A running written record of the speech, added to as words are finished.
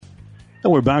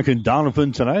And we're back in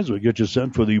Doniphan tonight as we get you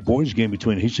set for the boys' game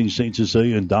between Hastings St.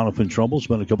 Cecilia and Doniphan Trumbull.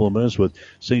 Spent a couple of minutes with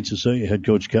St. Cecilia head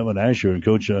coach Kevin Asher. And,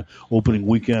 Coach, opening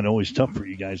weekend always tough for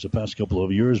you guys the past couple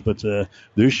of years. But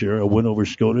this year, a win over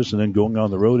SCOTUS and then going on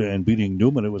the road and beating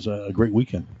Newman, it was a great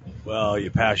weekend. Well,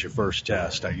 you pass your first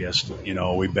test, I guess. You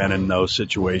know, we've been in those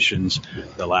situations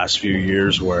the last few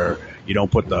years where you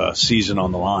don't put the season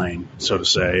on the line, so to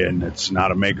say, and it's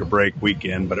not a make-or-break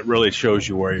weekend, but it really shows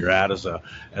you where you're at as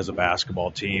a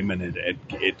basketball team, and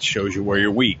it shows you where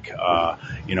you're weak.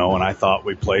 You know, and I thought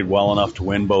we played well enough to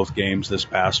win both games this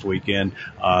past weekend.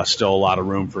 Still a lot of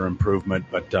room for improvement,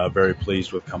 but very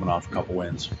pleased with coming off a couple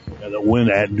wins. And the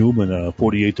win at Newman,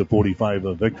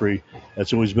 48-45 victory.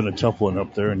 That's always been a tough one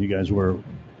up there, and you guys were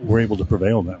able to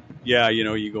prevail on that. Yeah, you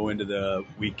know, you go into the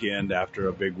weekend after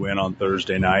a big win on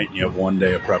Thursday night, and you have one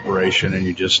day of preparation, and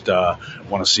you just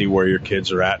want to see where your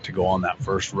kids are at to go on that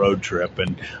first road trip.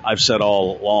 And I've said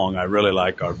all along, I really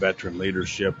like our veteran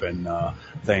leadership and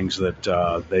things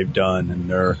that they've done, and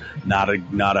they're not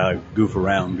a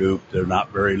goof-around group. They're not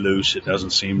very loose, it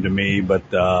doesn't seem to me, but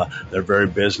they're very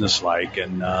businesslike,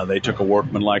 and they took a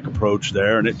workmanlike approach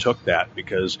there, and it took that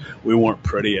because we weren't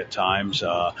pretty at times.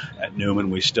 At Newman,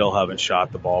 we still haven't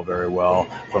shot the ball very well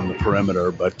from the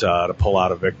perimeter, but to pull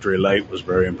out a victory late was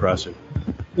very impressive.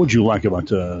 What did you like about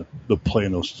the play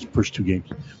in those first two games?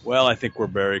 Well, I think we're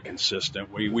very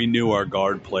consistent. We knew our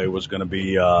guard play was going to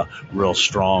be real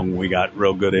strong. We got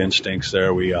real good instincts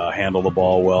there. We handle the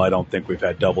ball well. I don't think we've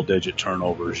had double-digit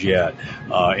turnovers yet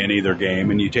in either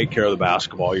game. And you take care of the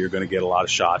basketball, you're going to get a lot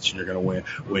of shots, and you're going to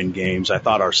win games. I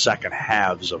thought our second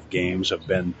halves of games have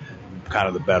been kind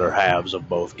of the better halves of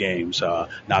both games.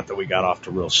 Not that we got off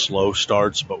to real slow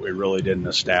starts, but we really didn't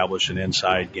establish an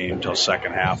inside game till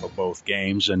second half of both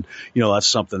games. And, you know, that's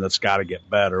something that's got to get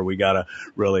better. We got to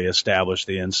really establish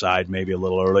the inside maybe a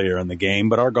little earlier in the game,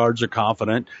 but our guards are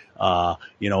confident.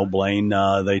 You know, Blaine,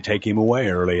 they take him away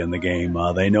early in the game.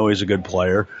 They know he's a good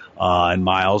player. And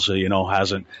Miles, you know,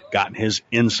 hasn't gotten his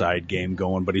inside game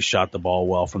going, but he shot the ball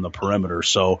well from the perimeter.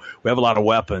 So we have a lot of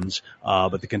weapons,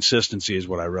 but the consistency is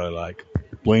what I really like.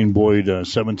 Blaine Boyd,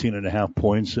 17.5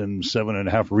 points and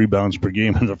 7.5 rebounds per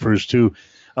game in the first two.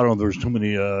 I don't know if there's too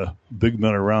many big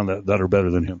men around that are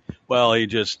better than him. Well, he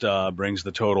just brings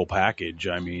the total package.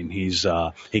 I mean, he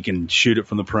can shoot it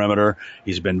from the perimeter.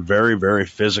 He's been very, very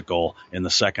physical in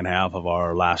the second half of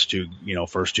our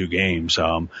first two games.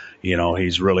 You know,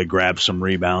 he's really grabbed some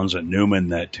rebounds at Newman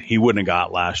that he wouldn't have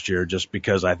got last year just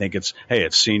because I think it's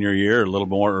senior year, a little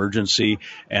more urgency,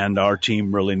 and our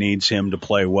team really needs him to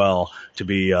play well to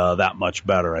be that much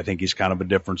better. I think he's kind of a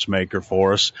difference maker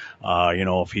for us. You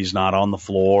know, if he's not on the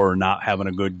floor or not having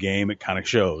a good game, it kind of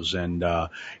shows. And,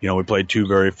 you know, we played two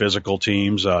very physical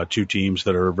teams, two teams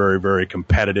that are very, very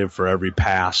competitive for every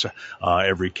pass,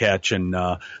 every catch. And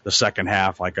the second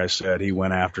half, like I said, he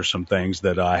went after some things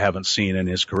that I haven't seen in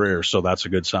his career. So that's a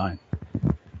good sign.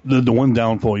 The one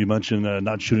downfall you mentioned,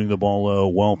 not shooting the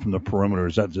ball well from the perimeter,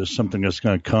 is that just something that's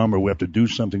going to come, or we have to do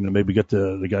something to maybe get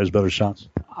the guys better shots?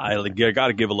 I got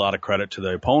to give a lot of credit to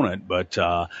the opponent, but,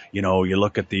 you know, you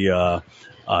look at the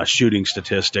shooting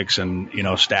statistics and, you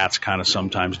know, stats kind of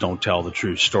sometimes don't tell the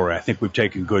true story. I think we've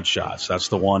taken good shots. That's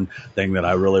the one thing that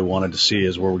I really wanted to see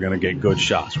is where we're going to get good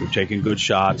shots. We've taken good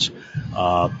shots.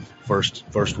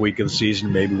 First week of the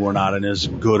season, maybe we're not in as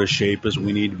good a shape as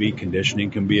we need to be.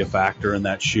 Conditioning can be a factor in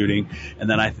that shooting. And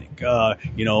then I think,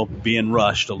 you know, being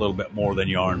rushed a little bit more than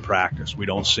you are in practice. We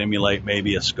don't simulate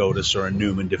maybe a SCOTUS or a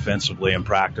Newman defensively in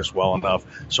practice well enough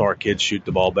so our kids shoot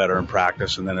the ball better in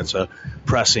practice. And then it's a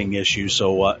pressing issue.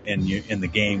 So in the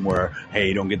game where, hey,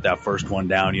 you don't get that first one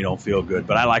down, you don't feel good.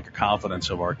 But I like the confidence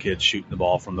of our kids shooting the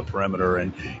ball from the perimeter.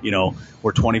 And, you know,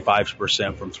 we're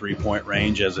 25% from three-point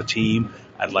range as a team.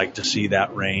 I'd like to see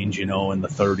that range, you know, in the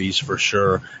 30s for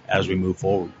sure as we move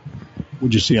forward.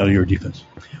 What'd you see out of your defense?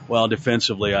 Well,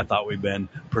 defensively, I thought we've been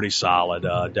pretty solid.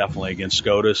 Definitely against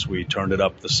SCOTUS, we turned it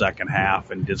up the second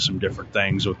half and did some different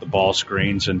things with the ball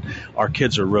screens. And our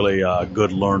kids are really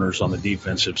good learners on the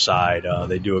defensive side.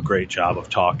 They do a great job of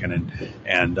talking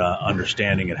and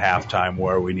understanding at halftime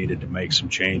where we needed to make some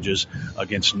changes.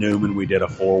 Against Newman, we did a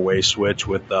four-way switch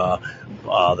with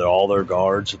all their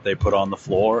guards that they put on the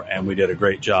floor, and we did a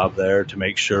great job there to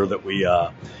make sure that we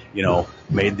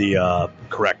made the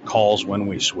correct calls when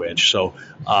we switch. So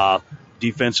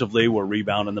defensively, we're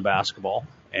rebounding the basketball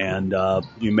and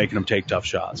you're making them take tough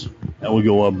shots. And we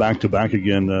go back-to-back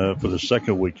again for the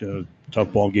second week.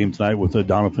 Tough ball game tonight with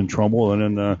Doniphan Trumbull,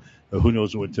 and then who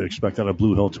knows what to expect out of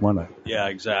Blue Hill tomorrow night. Yeah,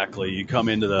 exactly. You come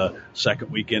into the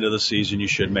second weekend of the season, you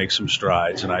should make some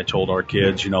strides. And I told our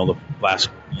kids,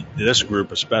 this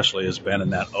group especially has been in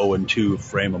that 0-2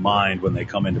 frame of mind when they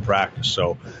come into practice.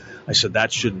 So I said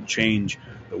that shouldn't change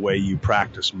the way you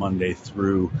practice Monday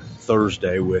through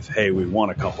Thursday with, hey, we won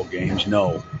a couple games.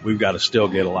 No, we've got to still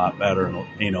get a lot better,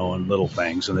 in little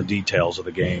things and the details of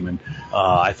the game. And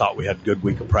I thought we had a good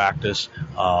week of practice.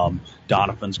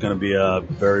 Doniphan's going to be a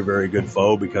very, very good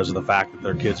foe because of the fact that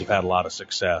their kids have had a lot of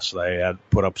success. They had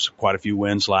put up quite a few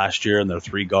wins last year, and their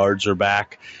 3 guards are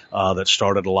back that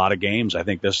started a lot of games. I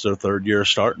think this is their 3rd year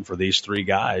starting for these 3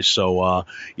 guys. So,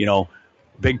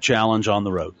 big challenge on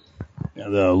the road.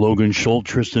 Logan Schultz,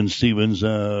 Tristan Stevens,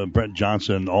 Brett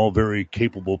Johnson, all very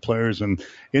capable players, and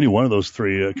any one of those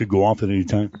 3 could go off at any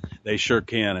time. They sure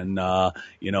can, and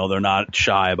they're not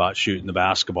shy about shooting the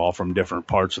basketball from different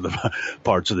parts of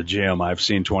the gym. I've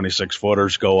seen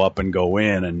 26-footers go up and go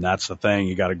in, and that's the thing.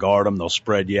 You got to guard them; they'll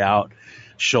spread you out.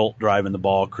 Schultz driving the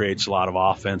ball creates a lot of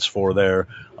offense for their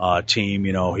team.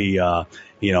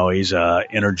 He's a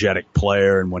energetic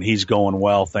player, and when he's going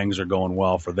well, things are going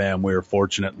well for them. We were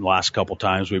fortunate in the last couple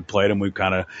times we've played him. We've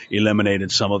kind of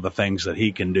eliminated some of the things that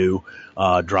he can do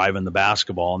driving the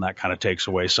basketball, and that kind of takes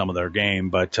away some of their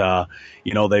game. But,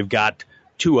 they've got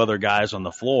 2 other guys on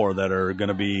the floor that are going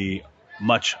to be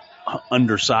much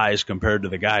undersized compared to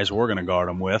the guys we're going to guard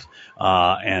them with.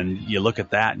 And you look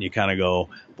at that and you kind of go,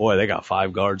 boy, they got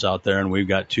 5 guards out there, and we've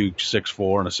got 2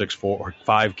 6'4" and a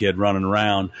 6'5" kid running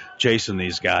around chasing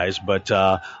these guys. But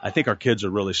I think our kids are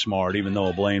really smart, even though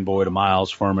a Blaine Boyd, a Miles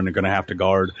Furman are going to have to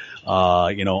guard,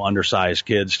 undersized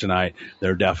kids tonight.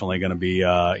 They're definitely going to be,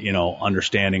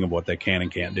 understanding of what they can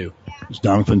and can't do. This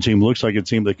Doniphan team looks like a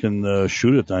team that can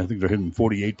shoot it. I think they're hitting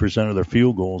 48% of their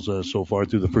field goals so far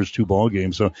through the first 2 ball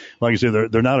games. So, like I say,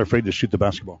 they're not afraid to shoot the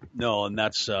basketball. No, and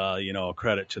that's, a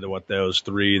credit to what those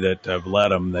 3 that have led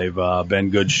them. They've been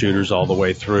good shooters all the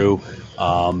way through,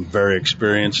 very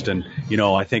experienced. And,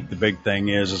 I think the big thing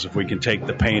is if we can take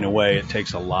the pain away, it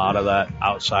takes a lot of that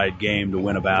outside game to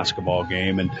win a basketball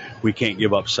game. And we can't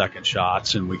give up second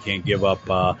shots, and we can't give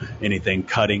up anything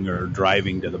cutting or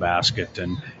driving to the basket.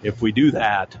 And if we do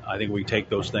that, I think we take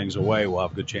those things away, we'll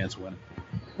have a good chance of winning.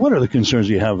 What are the concerns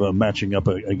you have matching up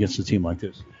against a team like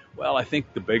this? Well, I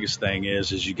think the biggest thing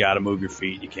is you got to move your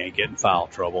feet. You can't get in foul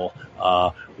trouble.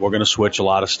 We're going to switch a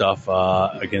lot of stuff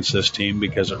against this team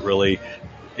because it really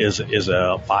is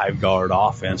a 5-guard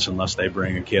offense unless they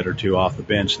bring a kid or 2 off the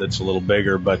bench that's a little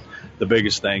bigger. But the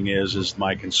biggest thing is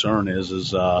my concern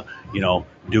is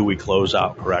do we close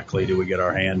out correctly? Do we get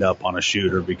our hand up on a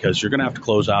shooter? Because you're going to have to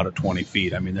close out at 20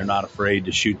 feet. I mean, they're not afraid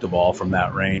to shoot the ball from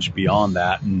that range beyond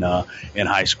that. And in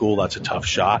high school, that's a tough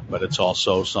shot, but it's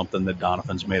also something that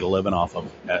Doniphan's made a living off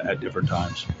of at different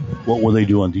times. What will they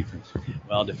do on defense?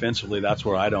 Well, defensively, that's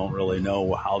where I don't really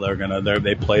know how they're going to.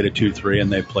 They played a 2-3,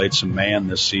 and they played some man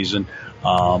this season.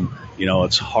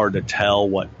 It's hard to tell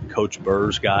what Coach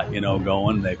Burr's got,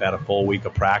 going. They've had a full week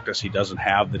of practice. He doesn't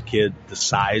have the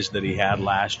size that he had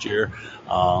last year.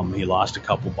 He lost a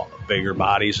couple bigger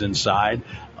bodies inside.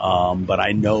 But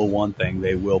I know one thing,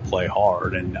 they will play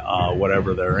hard and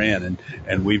whatever they're in.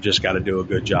 And we've just got to do a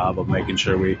good job of making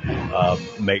sure we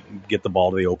get the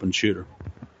ball to the open shooter.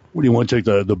 What do you want to take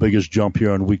the biggest jump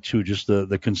here on week 2, just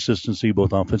the consistency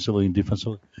both offensively and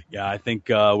defensively? Yeah, I think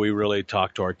we really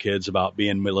talked to our kids about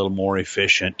being a little more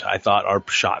efficient. I thought our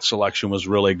shot selection was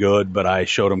really good, but I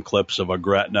showed them clips of a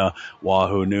Gretna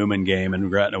Wahoo Newman game, and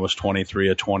Gretna was 23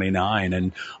 of 29,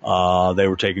 and they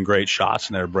were taking great shots,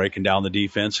 and they were breaking down the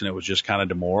defense, and it was just kind of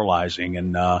demoralizing.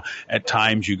 And at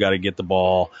times you got to get the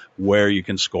ball where you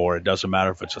can score. It doesn't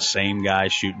matter if it's the same guy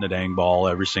shooting the dang ball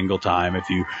every single time.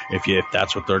 If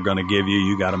that's what they're going to give you,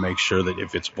 you got to make sure that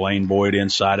if it's Blaine Boyd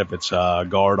inside, if it's a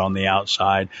guard on the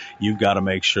outside, you've got to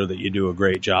make sure that you do a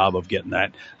great job of getting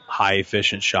that high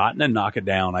efficient shot and then knock it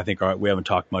down. I think we haven't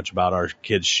talked much about our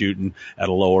kids shooting at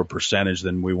a lower percentage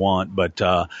than we want, but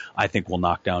I think we'll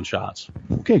knock down shots.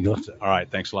 Okay, good. All right,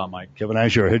 thanks a lot, Mike. Kevin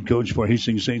Asher, head coach for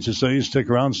Hastings St. Cecilia. Stick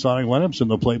around, starting lineups and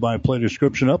the play-by-play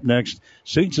description up next.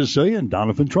 St. Cecilia and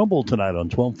Doniphan Trumbull tonight on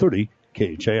 1230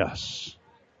 KHAS.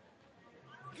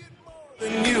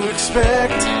 Than you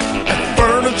expect at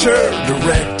Furnace Furniture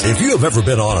Direct. If you have ever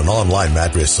been on an online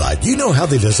mattress site, you know how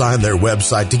they design their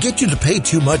website to get you to pay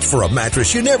too much for a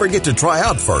mattress you never get to try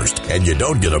out first, and you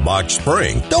don't get a box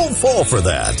spring. Don't fall for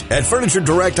that. At Furniture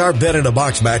Direct, our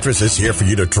bed-in-a-box mattress is here for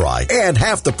you to try, and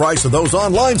half the price of those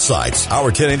online sites.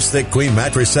 Our 10-inch thick queen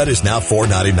mattress set is now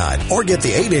 $4.99, or get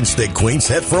the 8-inch thick queen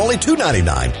set for only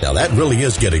 $2.99. Now that really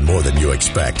is getting more than you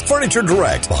expect. Furniture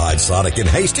Direct, behind Sonic and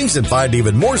Hastings, and find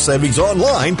even more savings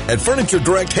online at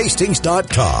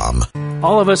FurnitureDirectHastings.com.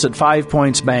 All of us at 5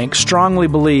 Points Bank strongly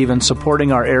believe in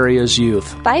supporting our area's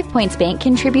youth. 5 Points Bank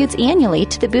contributes annually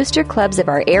to the booster clubs of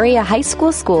our area high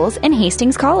school schools and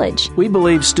Hastings College. We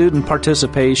believe student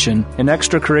participation in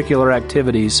extracurricular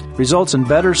activities results in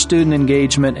better student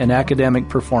engagement and academic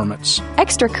performance.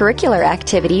 Extracurricular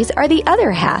activities are the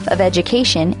other half of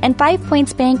education, and 5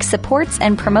 Points Bank supports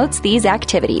and promotes these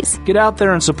activities. Get out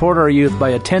there and support our youth by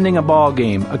attending a ball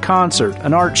game, a concert,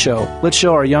 an art show. Let's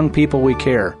show our young people we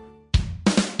care.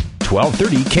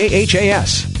 1230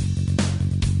 KHAS.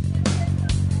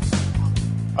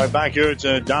 All right, back here at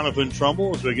Doniphan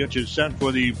Trumbull as we get you set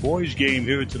for the boys game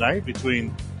here tonight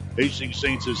between Hastings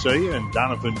St. Cecilia and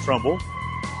Doniphan Trumbull.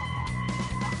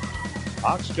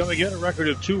 Hawks going to get a record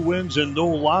of 2 wins and no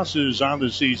losses on the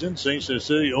season. St.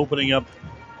 Cecilia opening up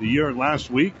the year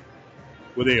last week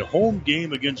with a home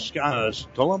game against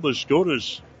Columbus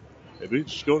Scotus. They beat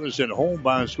Scotus at home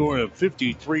by a score of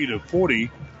 53-40.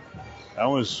 That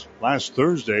was last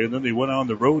Thursday, and then they went on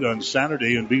the road on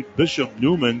Saturday and beat Bishop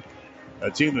Neumann,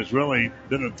 a team that's really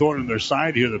been a thorn in their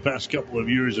side here the past couple of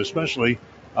years, especially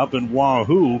up in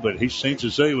Wahoo. But St.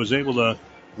 Cecilia was able to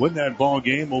win that ball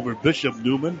game over Bishop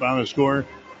Neumann by a score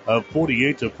of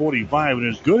 48-45. And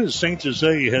as good as St.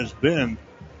 Cecilia has been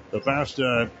the past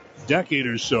decade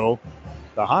or so,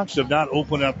 the Hawks have not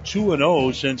opened up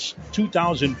 2-0 since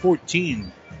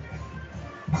 2014.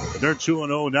 They're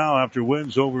 2-0 now after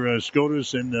wins over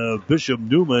Scotus and Bishop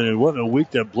Neumann. And what a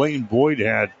week that Blaine Boyd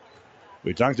had.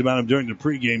 We talked about him during the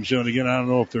pregame show. And again, I don't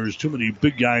know if there's too many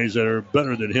big guys that are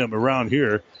better than him around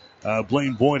here.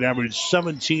 Blaine Boyd averaged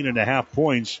 17.5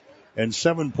 points and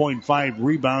 7.5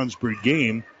 rebounds per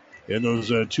game in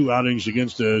those 2 outings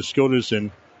against Scotus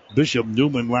and Bishop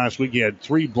Neumann last week. He had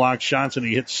 3 blocked shots and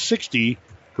he hit 60%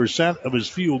 of his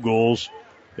field goals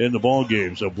in the ball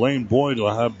game. So Blaine Boyd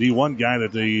will be one guy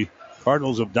that the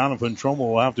Cardinals of Doniphan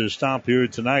Trumbull will have to stop here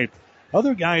tonight.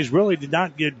 Other guys really did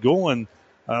not get going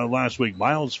last week.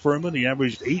 Miles Furman, he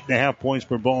averaged 8.5 points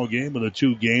per ball game in the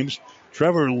 2 games.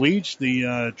 Trevor Leach,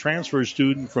 the transfer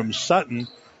student from Sutton,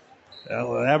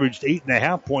 averaged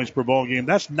 8.5 points per ball game.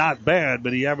 That's not bad,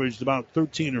 but he averaged about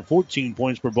 13 or 14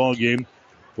 points per ball game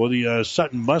for the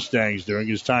Sutton Mustangs during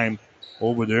his time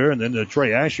over there. And then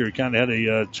Trey Asher kind of had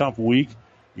a tough week.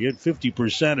 He had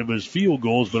 50% of his field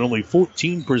goals, but only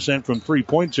 14% from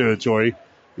three-point territory.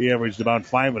 He averaged about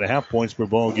 5.5 points per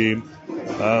ball game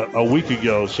a week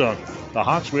ago. So the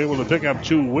Hawks were able to pick up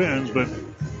 2 wins, but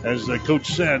as the coach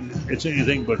said, it's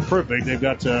anything but perfect. They've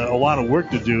got a lot of work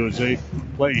to do as they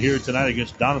play here tonight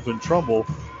against Doniphan Trumbull,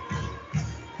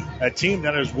 a team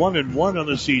that is 1-1 on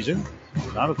the season.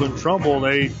 Doniphan Trumbull,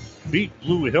 they beat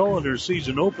Blue Hill in their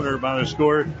season opener by a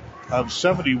score of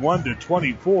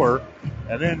 71-24,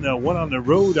 and then went on the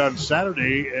road on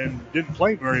Saturday and didn't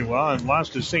play very well and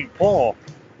lost to St. Paul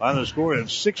on a score of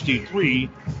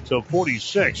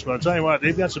 63-46. But I'll tell you what,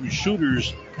 they've got some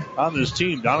shooters on this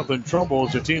team. Doniphan Trumbull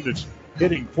is a team that's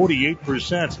hitting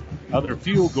 48% of their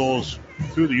field goals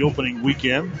through the opening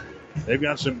weekend. They've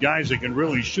got some guys that can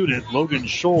really shoot it. Logan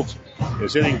Schultz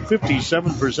is hitting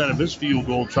 57% of his field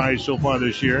goal tries so far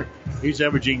this year. He's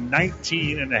averaging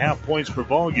 19.5 points per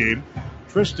ball game.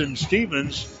 Tristan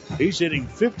Stevens, he's hitting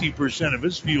 50% of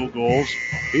his field goals.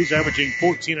 He's averaging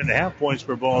 14.5 points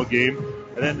per ball game.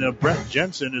 And then Brent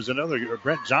Johnson is another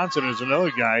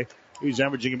guy. He's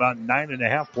averaging about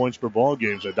 9.5 points per ball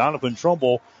game. So Doniphan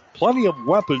Trumbull, plenty of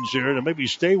weapons here to maybe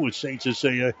stay with St.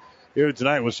 Cecilia here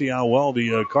tonight. We'll see how well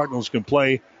the Cardinals can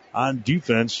play on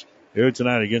defense here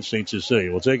tonight against St.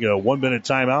 Cecilia. We'll take a 1-minute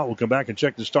timeout. We'll come back and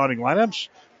check the starting lineups.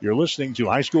 You're listening to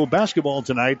high school basketball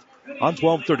tonight on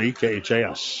 1230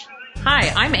 KHAS.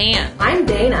 Hi, I'm Ann. I'm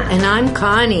Dana. And I'm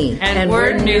Connie. And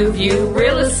we're New View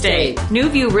Real Estate. New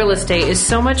View Real Estate is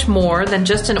so much more than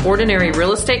just an ordinary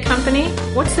real estate company.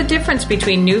 What's the difference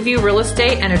between New View Real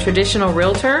Estate and a traditional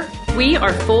realtor? We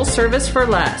are full service for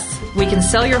less. We can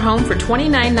sell your home for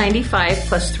 $29.95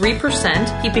 plus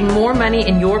 3%, keeping more money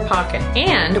in your pocket.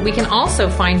 And we can also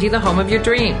find you the home of your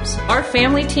dreams. Our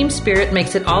family team spirit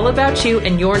makes it all about you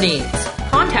and your needs.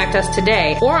 Contact us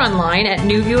today or online at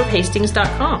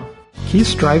newviewofhastings.com.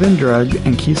 Keith's Drive-In Drug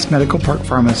and Keith's Medical Park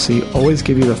Pharmacy always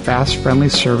give you the fast, friendly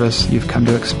service you've come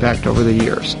to expect over the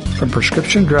years. From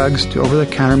prescription drugs to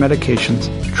over-the-counter medications,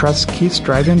 trust Keith's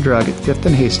Drive-In Drug at 5th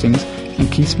and Hastings and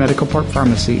Keith's Medical Park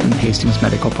Pharmacy in Hastings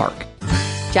Medical Park.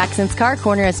 Jackson's Car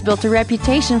Corner has built a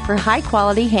reputation for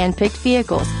high-quality, hand-picked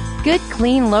vehicles. Good,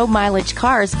 clean, low-mileage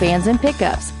cars, vans, and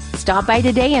pickups. Stop by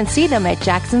today and see them at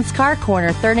Jackson's Car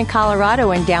Corner, 3rd and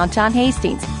Colorado in downtown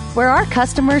Hastings, where our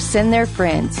customers send their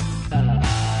friends.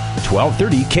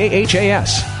 1230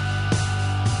 KHAS.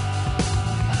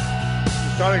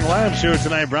 Starting labs here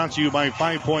tonight brought to you by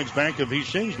 5 Points Bank of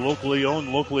Hastings, locally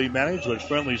owned, locally managed with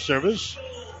friendly service.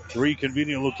 3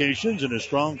 convenient locations and a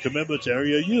strong commitment to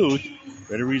area youth.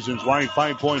 Many reasons why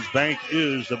 5 Points Bank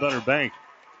is the better bank.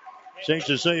 St.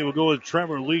 Cecilia will go with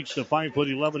Trevor Leach, the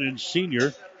 5'11"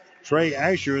 senior. Trey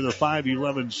Asher, the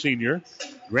 5'11" senior.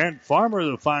 Grant Farmer,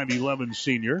 the 5'11"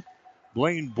 senior.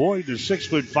 Blaine Boyd, the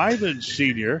 6'5"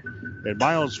 senior. And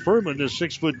Miles Furman, the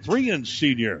 6'3"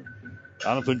 senior.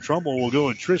 Doniphan Trumbull will go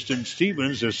with Tristan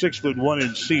Stevens, the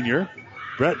 6'1" senior.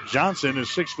 Brett Johnson, a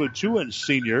 6'2"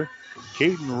 senior.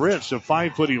 Caden Ritz, a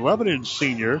 5'11"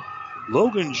 senior.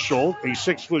 Logan Schultz, a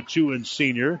 6'2"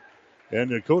 senior. And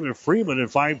Dakota Freeman, a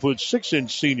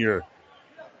 5'6" senior.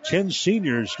 10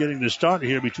 seniors getting the start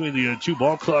here between the two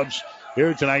ball clubs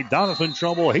here tonight. Doniphan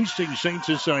Trumbull, Hastings St.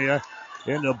 Cecilia.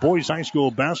 In the boys high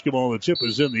school basketball, the tip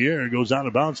is in the air. It goes out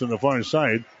of bounds on the far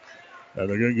side. And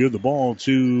they're going to give the ball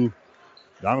to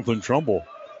Doniphan Trumbull.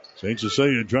 St.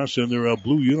 Cecilia dressed in their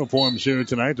blue uniforms here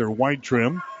tonight. Their white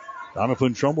trim.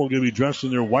 Doniphan Trumbull going to be dressed in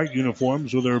their white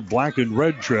uniforms with their black and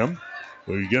red trim.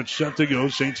 We get set to go.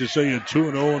 St. Cecilia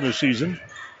 2-0 in the season.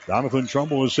 Doniphan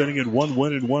Trumbull is sitting at 1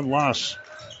 win and 1 loss.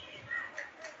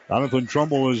 Doniphan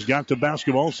Trumbull has got the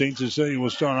basketball. St. Cecilia will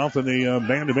start off in the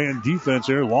man-to-man defense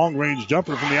here. Long-range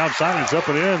jumper from the outside. It's up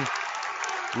and in.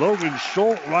 Logan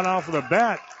Schultz run off of the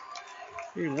bat.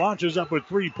 He launches up a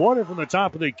three-pointer from the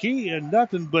top of the key, and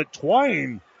nothing but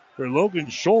twine for Logan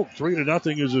Schultz.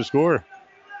 3-0 is the score.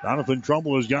 Doniphan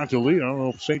Trumbull has got the lead. I don't know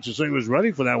if St. Cecilia was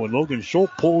ready for that one. Logan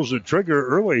Schultz pulls the trigger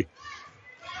early.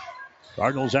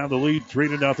 Cardinals have the lead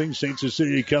 3-0. St.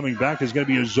 Cecilia coming back. Is going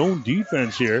to be a zone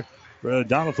defense here for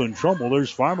Doniphan Trumbull. There's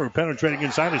Farmer penetrating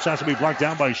inside. It has to be blocked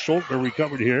down by Schultz. They're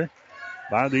recovered here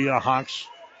by the Hawks.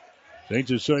 St.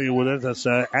 Cecilia with it. That's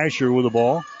Asher with the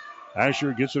ball.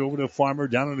 Asher gets it over to Farmer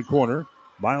down in the corner.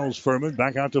 Miles Furman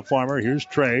back out to Farmer. Here's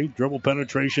Trey. Dribble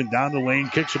penetration down the lane.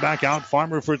 Kicks it back out.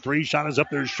 Farmer for 3. Shot is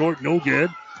up there short. No good.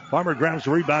 Farmer grabs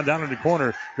the rebound down in the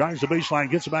corner. Drives the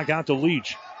baseline. Gets it back out to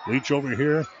Leach. Leach over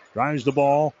here. Drives the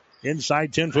ball.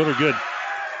 Inside 10-footer. Good.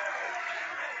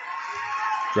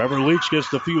 Trevor Leach gets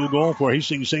the field goal for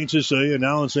Hastings St. Cecilia.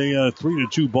 Now it's a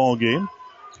 3-2 ball game.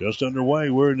 Just underway.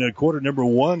 We're in quarter number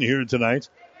 1 here tonight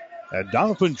at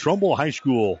Doniphan Trumbull High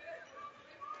School.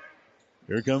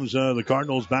 Here comes the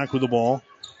Cardinals back with the ball.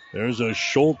 There's a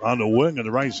Schultz on the wing on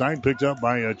the right side, picked up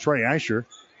by Trey Asher.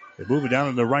 They move it down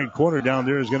in the right corner. Down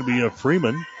there is going to be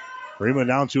Freeman. Freeman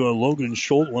down to Logan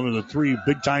Schultz, one of the 3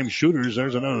 big-time shooters.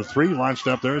 There's another 3 launched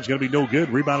up there. It's going to be no good.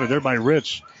 Rebounded there by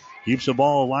Ritz. Keeps the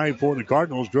ball alive for the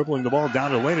Cardinals, dribbling the ball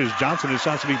down the lane as Johnson is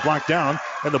supposed to be blocked down,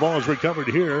 and the ball is recovered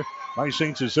here by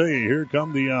St. Cecilia. Here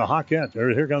come the Hawkettes, or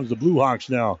here comes the Blue Hawks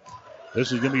now.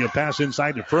 This is going to be a pass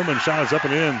inside to Furman. Shot is up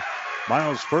and in.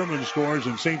 Miles Furman scores,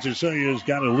 and St. Cecilia's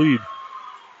got a lead.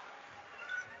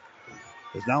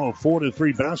 It's now a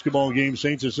 4-3 basketball game.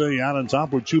 St. Cecilia out on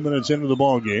top. We're 2 minutes into the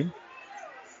ball game.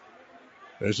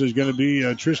 This is going to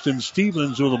be Tristan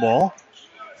Stevens with the ball.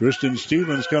 Tristan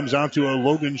Stevens comes out to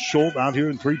Logan Schultz out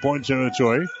here in 3-point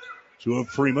territory. To a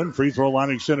Freeman. Free throw line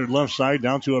extended left side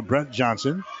down to a Brett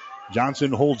Johnson.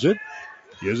 Johnson holds it.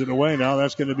 Gives it away now.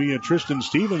 That's going to be Tristan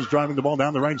Stevens driving the ball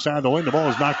down the right side of the lane. The ball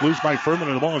is knocked loose by Furman,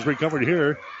 and the ball is recovered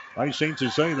here by St.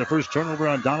 Cecilia. The first turnover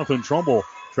on Doniphan Trumbull.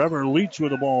 Trevor Leach with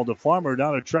the ball. The Farmer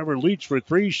down to Trevor Leach for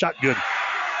 3. Shot good.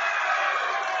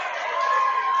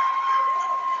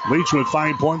 Leach with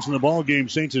 5 points in the ball game.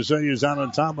 St. Cecilia is out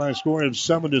on top by a score of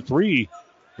 7-3.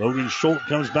 Logan Schultz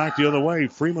comes back the other way.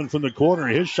 Freeman from the corner.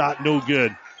 His shot no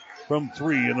good from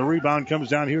 3. And the rebound comes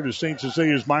down here to St.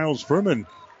 Cecilia's Miles Furman.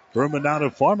 Furman now to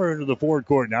Farmer into the forward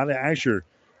court. Now to Asher.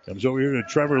 Comes over here to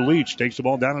Trevor Leach. Takes the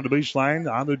ball down on the baseline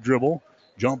on the dribble.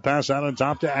 Jump pass out on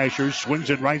top to Asher. Swings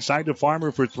it right side to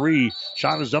Farmer for 3.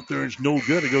 Shot is up there. It's no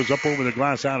good. It goes up over the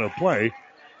glass out of play.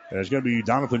 And it's going to be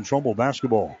Doniphan Trumbull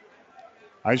basketball.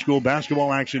 High school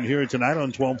basketball action here tonight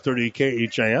on 1230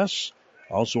 KHAS.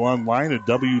 Also online at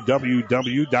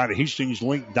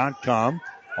www.hastingslink.com.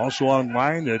 Also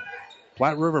online at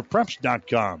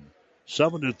PlatteRiverPreps.com.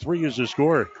 7-3 is the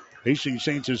score. Hastings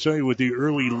St. Cecilia with the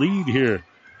early lead here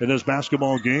in this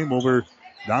basketball game over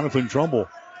Doniphan Trumbull.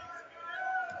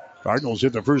 Cardinals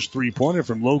hit the first three-pointer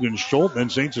from Logan Schultz,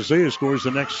 and St. Cecilia scores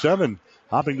the next 7.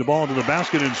 Hopping the ball to the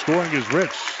basket and scoring is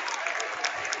Ritz.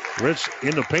 Ritz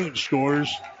in the paint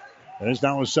scores, and it's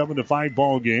now a 7-5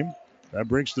 ball game. That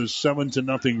breaks the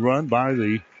 7-0 run by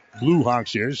the Blue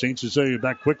Hawks here. St. Cecilia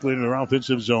back quickly into their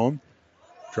offensive zone.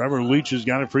 Trevor Leach has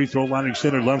got a free throw line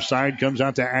extended left side, comes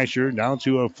out to Asher, down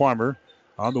to a Farmer.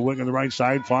 On the wing on the right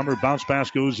side, Farmer bounce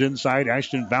pass goes inside.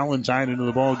 Ashton Valentine into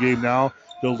the ball game now.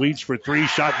 The Leach for 3,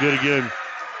 shot good again.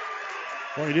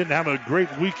 Well, he didn't have a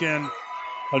great weekend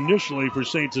initially for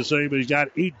St. Cecilia, but he's got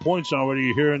 8 points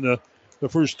already here in the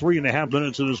first 3.5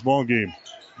 minutes of this ball game.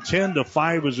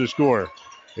 10-5 is the score.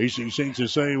 Hastings St.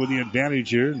 Cecilia with the advantage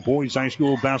here in boys high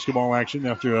school basketball action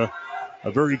after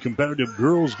a very competitive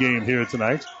girls game here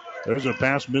tonight. There's a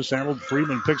pass mishandled.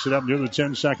 Freeman picks it up near the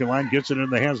 10-second line. Gets it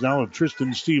in the hands now of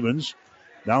Tristan Stevens.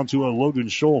 Down to a Logan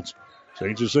Schultz.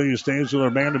 St. Cecilia stays with their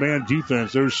man-to-man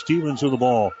defense. There's Stevens with the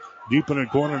ball. Deep in the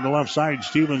corner on the left side.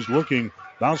 Stevens looking.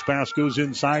 Bounce pass goes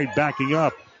inside. Backing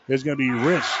up is going to be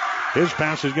Ritz. His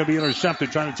pass is going to be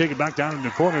intercepted. Trying to take it back down in the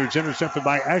corner. It's intercepted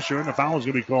by Asher, and the foul is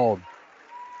going to be called.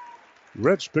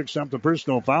 Ritz picks up the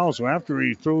personal foul, so after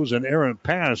he throws an errant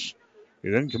pass, he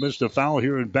then commits the foul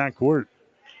here in backcourt.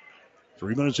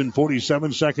 3 minutes and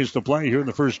 47 seconds to play here in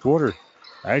the first quarter.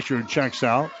 Asher checks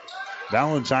out.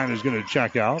 Valentine is going to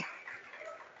check out.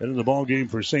 Into the ball game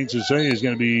for St. Cecilia is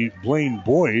going to be Blaine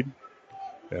Boyd.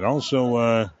 And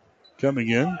also coming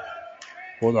in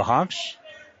for the Hawks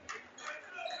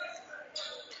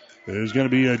is going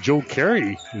to be Joe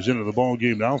Carey, who's into the ball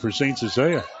game now for St.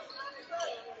 Cecilia.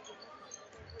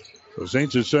 So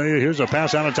St. Cecilia, here's a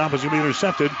pass out on top. It's going to be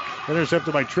intercepted.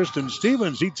 Intercepted by Tristan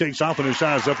Stevens. He takes off and his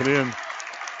shot is up and in.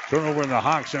 Turnover in the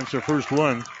Hawks. That's their first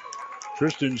one.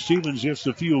 Tristan Stevens gets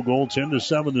the field goal.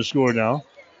 10-7 the score now.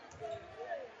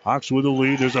 Hawks with the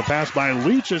lead. There's a pass by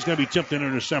Leach that's going to be tipped and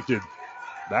intercepted.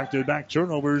 Back-to-back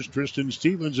turnovers. Tristan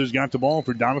Stevens has got the ball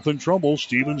for Doniphan Trumbull.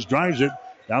 Stevens drives it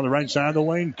down the right side of the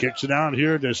lane. Kicks it out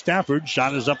here to Stafford.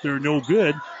 Shot is up there, no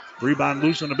good. Rebound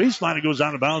loose on the baseline. It goes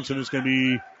out of bounds, and it's going to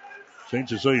be St.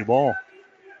 Cecilia ball.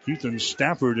 Ethan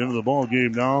Stafford into the ball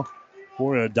game now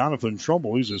for Doniphan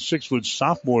Trumbull. He's a 6-foot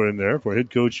sophomore in there for head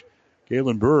coach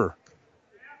Galen Burr.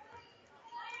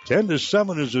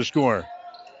 10-7 is the score.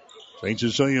 St.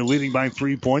 Cecilia leading by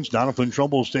 3 points. Doniphan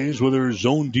Trumbull stays with her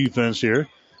zone defense here.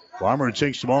 Farmer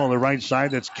takes the ball on the right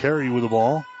side. That's Carey with the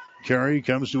ball. Carey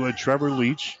comes to a Trevor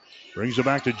Leach. Brings it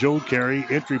back to Joe Carey.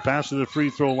 Entry pass to the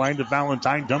free throw line to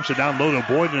Valentine. Dumps it down low to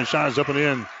Boyd, and the shot is up and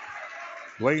in.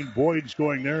 Blaine Boyd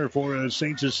scoring there for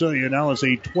St. Cecilia. Now it's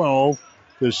a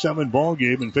 12-7 ball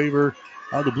game in favor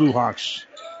of the Blue Hawks.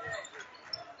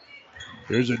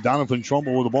 Here's a Doniphan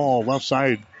Trumbull with the ball. Left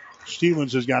side.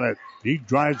 Stevens has got it. He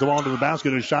drives the ball to the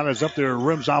basket. His shot is up there.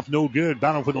 Rims off, no good.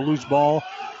 Battle for the loose ball.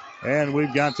 And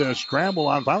we've got a scramble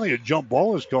on. Finally, a jump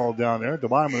ball is called down there. At the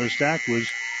bottom of the stack was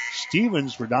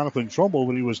Stevens for Doniphan Trumbull,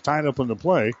 but he was tied up in the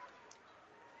play.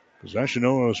 Possession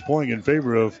was pulling in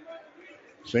favor of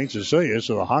St. Cecilia,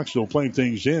 so the Hawks still playing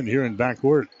things in here in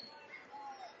backcourt.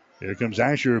 Here comes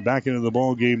Asher back into the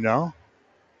ball game now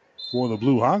for the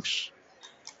Blue Hawks.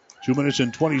 2 minutes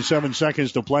and 27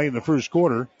 seconds to play in the first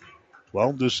quarter.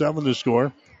 12-7 the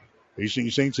score.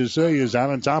 Hastings St. Cecilia is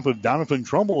out on top of Doniphan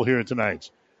Trumbull here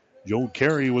tonight. Joe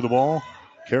Carey with the ball.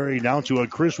 Carey now to a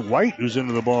Chris White who's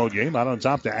into the ball game. Out on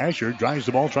top to Asher. Drives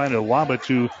the ball trying to lob it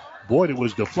to Boyd. It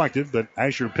was deflected, but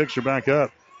Asher picks her back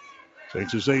up. St.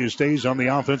 Cecilia stays on the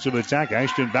offensive attack.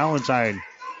 Ashton Valentine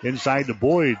inside to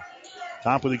Boyd.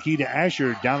 Top of the key to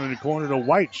Asher. Down in the corner to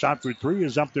White. Shot for 3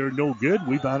 is up there. No good.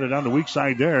 Rebounded on the weak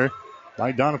side there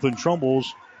by Doniphan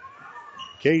Trumbull's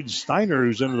Cade Steiner,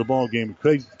 who's into the ball game.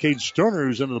 Cade Sterner,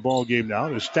 who's into the ball game now.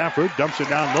 To Stafford. Dumps it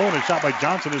down low, and a shot by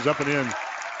Johnson is up and in.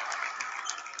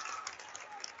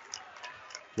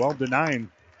 12-9.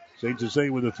 St.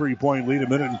 Cecilia with a 3-point lead. 1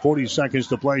 minute and 40 seconds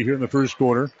to play here in the first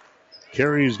quarter.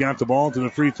 Carey has got the ball to the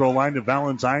free throw line to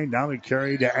Valentine. Down to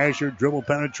Carey to Asher. Dribble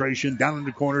penetration. Down in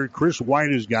the corner. Chris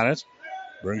White has got it.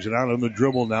 Brings it out on the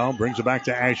dribble now. Brings it back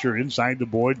to Asher. Inside to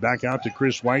Boyd. Back out to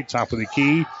Chris White. Top of the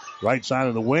key. Right side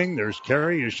of the wing. There's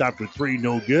Carey. His shot for 3.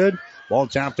 No good. Ball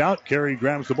tapped out. Carey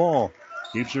grabs the ball.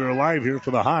 Keeps her alive here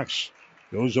for the Hawks.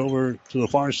 Goes over to the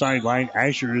far sideline.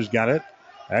 Asher has got it.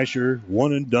 Asher,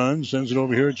 one and done. Sends it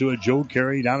over here to a Joe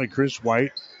Carey. Down to Chris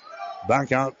White.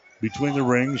 Back out between the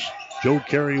rings. Joe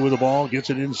Carey with the ball. Gets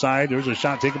it inside. There's a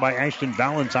shot taken by Ashton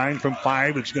Valentine from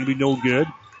 5. It's going to be no good.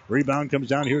 Rebound comes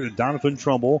down here to Doniphan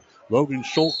Trumbull. Logan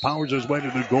Schultz powers his way to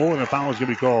the goal, and a foul is going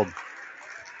to be called.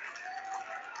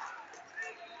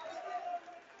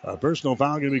 A personal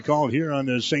foul going to be called here on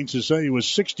the St. Cecilia with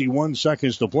 61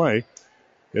 seconds to play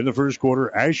in the first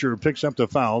quarter. Asher picks up the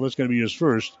foul. That's going to be his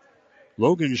first.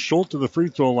 Logan Schultz to the free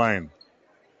throw line.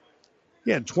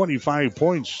 He had 25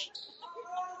 points.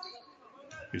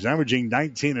 He's averaging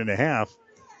 19 and a half.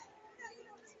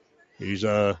 He's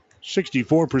a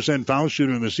 64% foul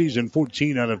shooter in the season,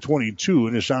 14 out of 22,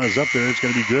 and his shot is up there. It's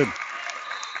going to be good.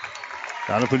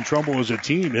 Doniphan Trumbull as a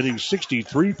team hitting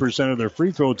 63% of their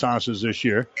free throw tosses this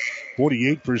year,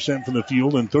 48% from the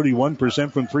field and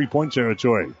 31% from three-point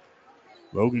territory.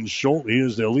 Logan Schultz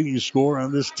is the leading scorer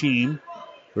on this team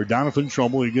for Doniphan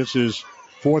Trumbull. He gets his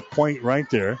fourth point right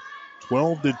there.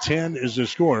 12-10 is the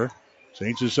score.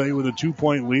 St. Cecilia with a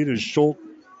 2-point lead as Schultz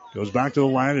goes back to the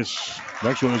line. His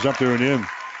next one is up there and in.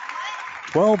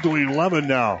 12-11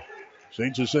 now.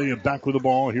 St. Cecilia back with the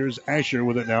ball. Here's Asher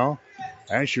with it now.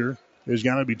 Asher has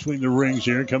got it between the rings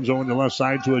here. Comes over to the left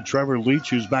side to a Trevor Leach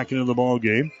who's back into the ball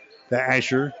game. To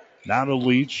Asher. Now to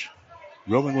Leach.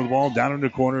 Rolling with the ball down in the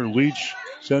corner. Leach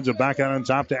sends it back out on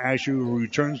top to Asher, who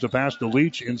returns the pass to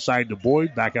Leach. Inside to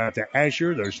Boyd. Back out to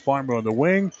Asher. There's Farmer on the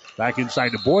wing. Back inside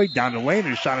to Boyd. Down the lane.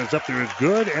 His shot is up there. It's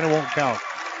good, and it won't count.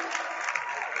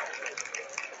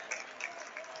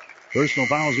 Personal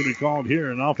foul is going to be called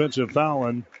here. An offensive foul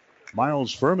on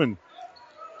Miles Furman.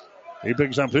 He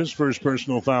picks up his first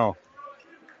personal foul.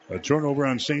 A turnover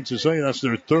on St. Cecilia. That's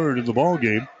their third of the ball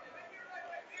game.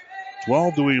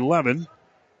 12-11.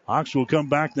 Hawks will come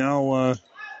back now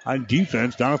on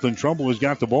defense. Doniphan Trumbull has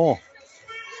got the ball.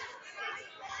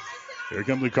 Here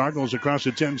come the Cardinals across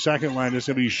the 10-second line. It's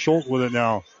going to be Schultz with it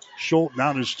now. Schultz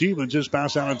now to Stevens. Just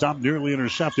pass out on top, nearly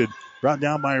intercepted. Brought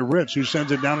down by Ritz, who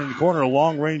sends it down in the corner. A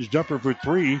long-range jumper for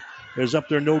three is up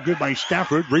there, no good by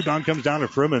Stafford. Rebound comes down to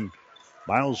Furman.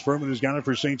 Miles Furman has got it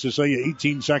for St. Cecilia.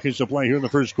 18 seconds to play here in the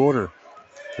first quarter.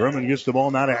 Furman gets the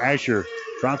ball now to Asher.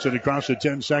 Drops it across the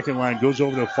 10-second line. Goes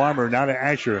over to Farmer. Now to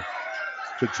Asher.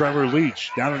 To Trevor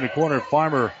Leach. Down in the corner.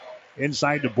 Farmer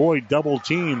inside to Boyd. Double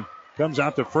team. Comes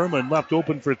out to Furman. Left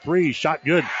open for three. Shot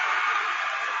good.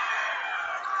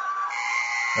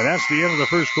 And that's the end of the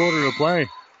first quarter of play.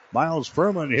 Miles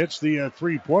Furman hits the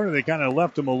three-pointer. They kind of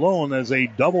left him alone as they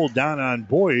doubled down on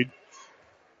Boyd.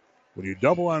 When you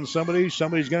double on somebody,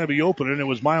 somebody's going to be open, and it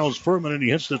was Miles Furman, and he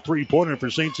hits the three-pointer for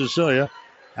St. Cecilia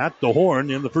at the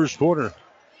horn in the first quarter.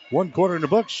 1 quarter in the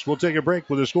books. We'll take a break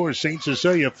with the score. St.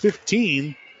 Cecilia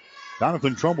 15,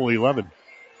 Doniphan Trumbull 11.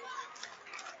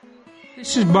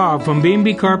 This is Bob from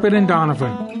B&B Carpet and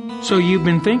Doniphan. So you've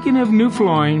been thinking of new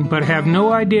flooring but have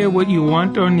no idea what you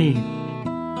want or need.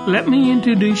 Let me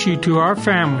introduce you to our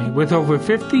family with over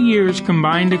 50 years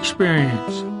combined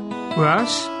experience.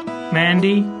 Russ,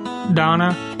 Mandy,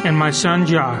 Donna, and my son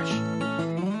Josh.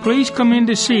 Please come in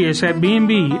to see us at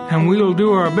B&B and we will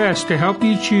do our best to help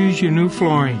you choose your new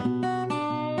flooring.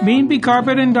 B&B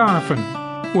Carpet and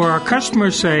Doniphan, where our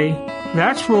customers say,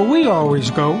 that's where we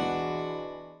always go.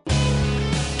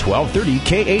 1230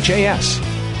 KHAS.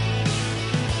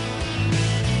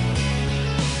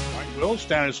 Well,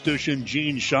 statistician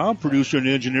Gene Shaw, producer and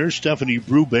engineer Stephanie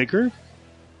Brubaker.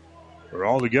 We're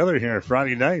all together here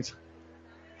Friday night.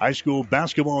 High school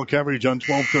basketball coverage on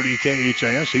 1230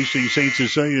 KHAS. Hastings St.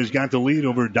 Cecilia has got the lead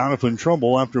over Doniphan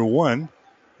Trumbull after one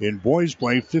in boys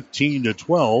play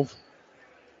 15-12.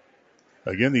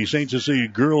 Again, the St. Cecilia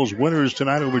girls winners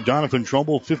tonight over Doniphan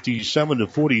Trumbull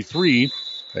 57-43.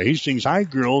 The Hastings High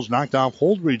girls knocked off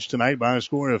Holdridge tonight by a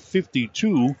score of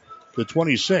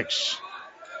 52-26.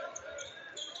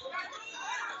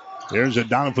 There's a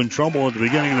Doniphan Trumbull at the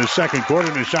beginning of the second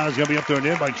quarter, and the shot is going to be up there and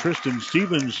in by Tristan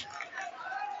Stevens.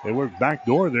 They work back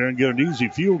door there and get an easy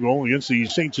field goal against the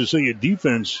St. Cecilia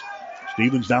defense.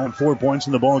 Stevens now with 4 points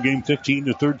in the ball game,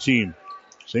 15-13.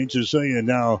 St. Cecilia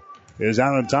now is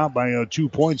out on top by 2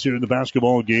 points here in the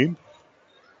basketball game.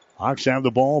 Hawks have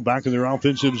the ball back in their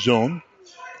offensive zone.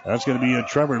 That's going to be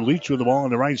Trevor Leach with the ball on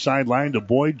the right sideline to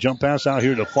Boyd. Jump pass out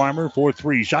here to Farmer for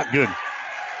three. Shot good.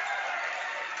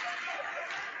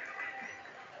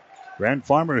 Grant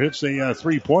Farmer hits a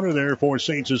three-pointer there for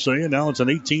St. Cecilia. Now it's an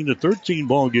 18-13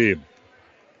 ball game.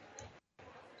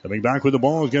 Coming back with the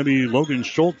ball is going to be Logan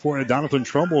Schultz for it. Doniphan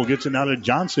Trumbull gets it out to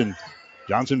Johnson.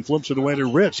 Johnson flips it away to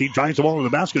Ritz. He drives the ball to the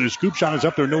basket. His scoop shot is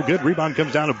up there. No good. Rebound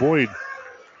comes down to Boyd.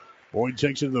 Boyd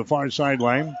takes it to the far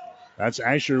sideline. That's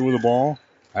Asher with the ball.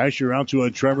 Asher out to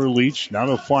a Trevor Leach. Now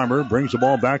to Farmer. Brings the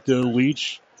ball back to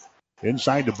Leach.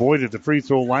 Inside to Boyd at the free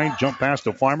throw line. Jump pass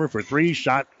to Farmer for three.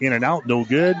 Shot in and out. No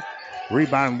good.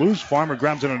 Rebound loose. Farmer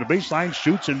grabs it on the baseline.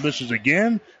 Shoots and misses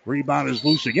again. Rebound is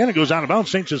loose again. It goes out of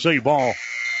bounds. St. Cecilia ball.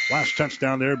 Last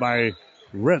touchdown there by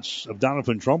Ritz of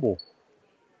Doniphan Trumbull.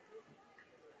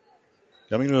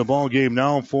 Coming to the ball game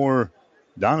now for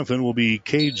Doniphan will be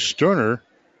Cade Sterner.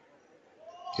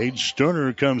 Cade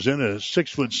Sterner comes in, a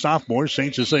 6-foot sophomore.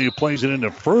 St. Cecilia plays it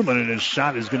into Furman, and his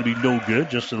shot is going to be no good,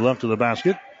 just to the left of the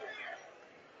basket.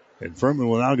 And Furman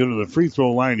will now go to the free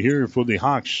throw line here for the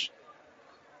Hawks.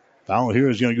 Foul here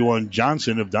is going to go on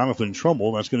Johnson of Doniphan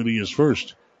Trumbull. That's going to be his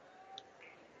first.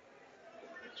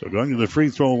 So going to the free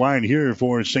throw line here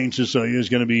for St. Cecilia is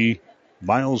going to be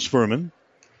Miles Furman.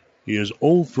 He is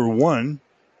 0 for 1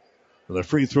 for the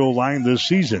free throw line this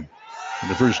season. In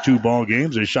the first 2 ball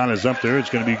games, his shot is up there. It's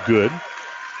going to be good.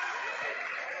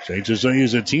 St. Cecilia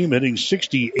is a team hitting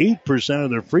 68%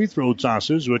 of their free throw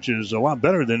tosses, which is a lot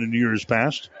better than in years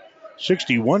past.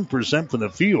 61% from the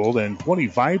field and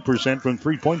 25% from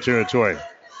three-point territory.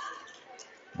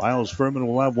 Miles Furman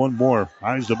will have one more.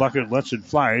 Eyes the bucket, lets it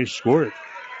fly, score it.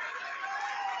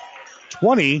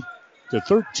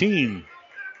 20-13.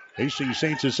 Hastings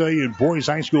St. Cecilia in boys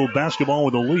high school basketball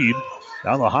with a lead.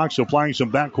 Now the Hawks applying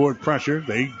some backcourt pressure.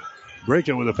 They break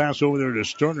it with a pass over there to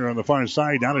Sterner on the far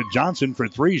side. Down to Johnson for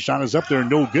 3. Shot is up there,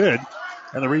 no good.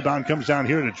 And the rebound comes down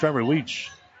here to Trevor Leach.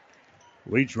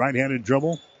 Leach right-handed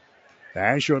dribble.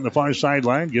 Asher on the far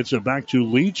sideline gets it back to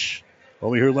Leach.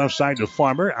 Over here left side to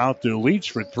Farmer. Out to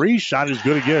Leach for 3. Shot is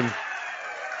good again.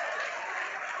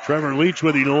 Trevor Leach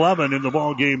with 11 in the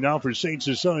ball game now for St.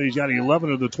 Cecilia. He's got 11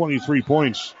 of the 23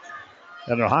 points.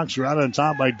 And the Hawks are out on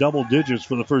top by double digits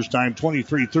for the first time.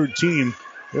 23-13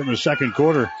 in the second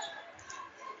quarter.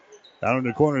 Down in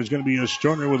the corner is going to be a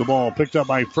Sterner with the ball. Picked up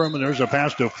by Furman. There's a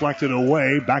pass deflected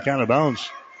away. Back out of bounds.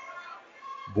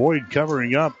 Boyd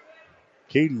covering up.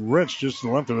 Caden Ritz just to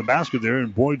the left of the basket there,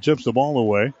 and Boyd tips the ball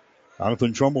away.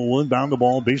 Doniphan Trumbull will inbound the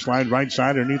ball. Baseline right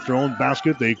side underneath their own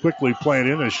basket. They quickly play it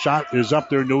in. A shot is up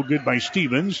there, no good by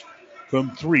Stevens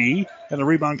from 3. And the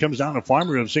rebound comes down to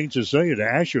Farmer of St. Cecilia to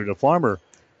Asher to Farmer.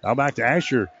 Now back to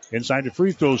Asher inside the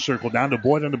free throw circle. Down to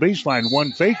Boyd on the baseline.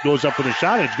 One fake goes up for the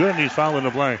shot. It's good, and he's fouling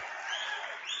the play.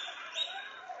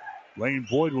 Lane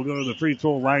Boyd will go to the free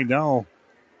throw line now.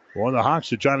 For the Hawks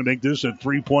to try to make this a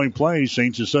 3-point play.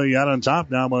 St. Cecilia out on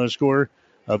top now by a score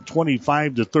of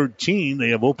 25-13.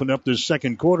 They have opened up this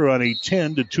second quarter on a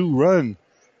 10-2 run.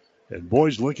 And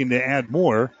Boyd's looking to add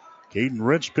more. Caden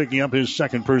Rich picking up his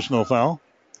second personal foul.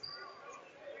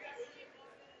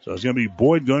 So it's going to be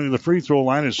Boyd going to the free throw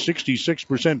line, a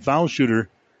 66% foul shooter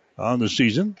on the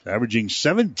season, averaging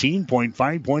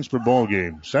 17.5 points per ball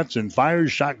game. Sets and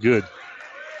fires, shot good.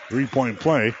 3-point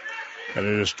play. And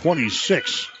it is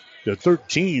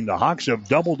 26-13. The Hawks have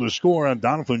doubled the score on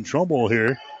Doniphan Trumbull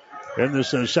here in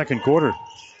this second quarter.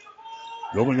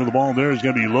 Going to the ball there is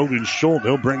going to be Logan Schultz.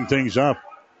 He'll bring things up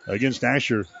against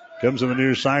Asher. Comes to the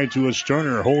near side to a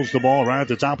Sterner. Holds the ball right at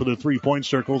the top of the 3-point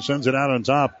circle. Sends it out on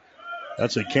top.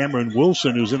 That's a Cameron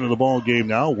Wilson who's into the ball game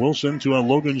now. Wilson to a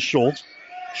Logan Schultz.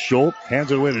 Schultz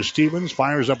hands it away to Stevens.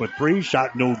 Fires up a 3.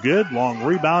 Shot no good. Long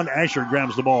rebound. Asher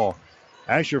grabs the ball.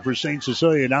 Asher for St.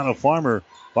 Cecilia, down to Farmer.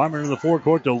 Farmer in the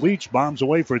forecourt to Leach. Bombs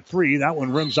away for 3. That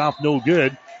one rims off no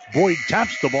good. Boyd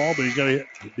taps the ball, but he's going to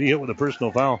be hit with a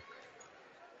personal foul.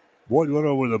 Boyd went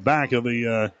over the back of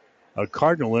a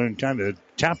Cardinal and kind of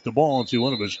tapped the ball into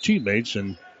one of his teammates,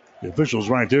 and the official's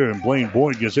right there, and Blaine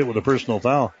Boyd gets hit with a personal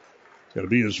foul. It's going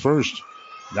to be his first.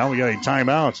 Now we got a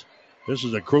timeout. This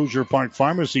is a Crozier Park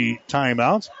Pharmacy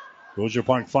timeout. Crozier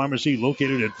Park Pharmacy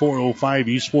located at 405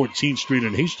 East 14th Street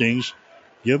in Hastings.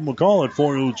 Give them a call at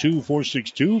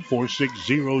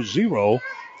 402-462-4600.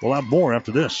 We'll have more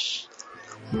after this.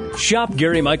 Shop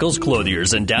Gary Michaels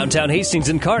Clothiers in downtown Hastings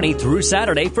and Kearney through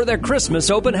Saturday for their Christmas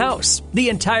open house. The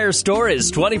entire store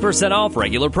is 20% off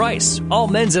regular price. All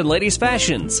men's and ladies'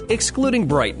 fashions, excluding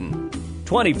Brighton.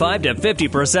 25 to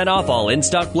 50% off all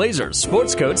in-stock blazers,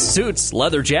 sports coats, suits,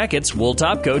 leather jackets, wool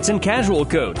top coats, and casual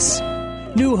coats.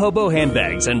 New hobo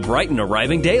handbags and Brighton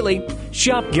arriving daily.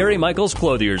 Shop Gary Michaels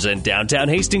Clothiers in downtown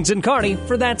Hastings and Kearney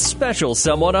for that special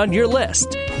someone on your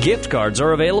list. Gift cards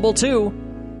are available too.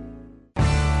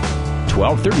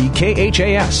 1230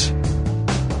 KHAS.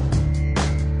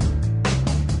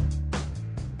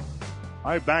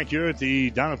 All right, back here at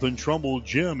the Doniphan Trumbull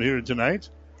Gym here tonight.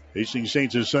 Hastings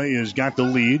St. Cecilia has got the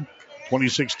lead,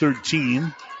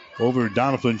 26-13 over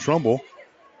Doniphan Trumbull.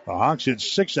 The Hawks hit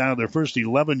 6 out of their first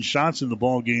 11 shots in the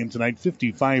ball game tonight,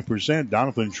 55%.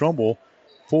 Doniphan Trumbull,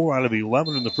 4 out of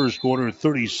 11 in the first quarter,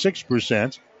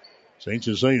 36%. St.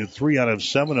 Cecilia, 3 out of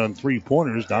 7 on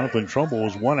three-pointers. Doniphan Trumbull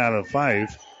was 1 out of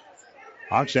 5.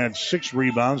 Hawks had 6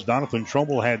 rebounds. Doniphan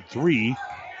Trumbull had 3.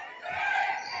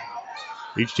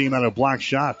 Each team had a block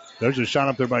shot. There's a shot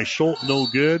up there by Schultz, no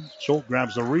good. Schultz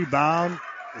grabs the rebound.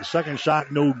 The second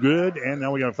shot, no good. And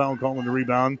now we got a foul call on the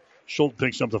rebound. Schultz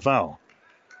picks up the foul.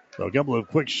 So a couple of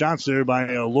quick shots there by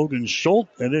Logan Schultz,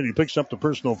 and then he picks up the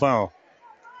personal foul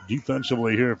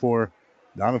defensively here for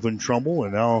Doniphan Trumbull,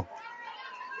 and now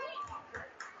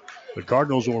the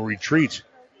Cardinals will retreat.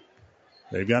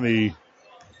 They've got a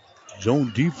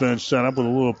zone defense set up with a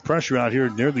little pressure out here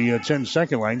near the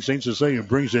 10-second line. St. Cecilia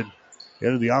brings it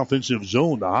into the offensive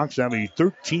zone. The Hawks have a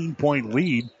 13-point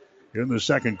lead in the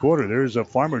second quarter. There's a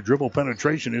Farmer dribble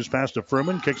penetration. His pass to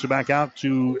Furman. Kicks it back out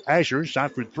to Asher.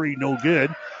 Shot for three, no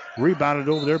good. Rebounded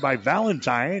over there by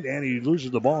Valentine, and he loses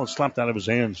the ball and slapped out of his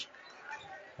hands.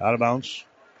 Out of bounds.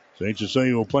 St.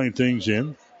 Cecilia will play things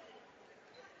in.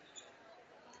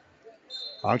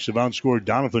 Hawks have outscored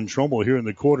Doniphan Trumbull here in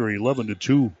the quarter,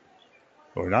 11-2.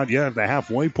 Or not yet at the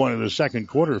halfway point of the second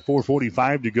quarter.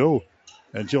 4:45 to go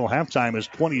until halftime. Is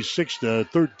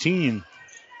 26-13.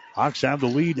 Hawks have the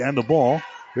lead and the ball.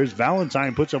 Here's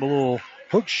Valentine, puts up a little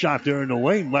hook shot there in the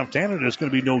lane. Left-handed, it's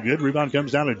going to be no good. Rebound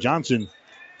comes down to Johnson.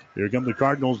 Here come the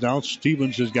Cardinals now.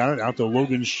 Stevens has got it out to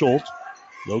Logan Schultz.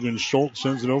 Logan Schultz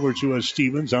sends it over to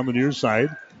Stevens on the near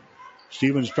side.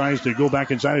 Stevens tries to go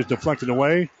back inside. It's deflected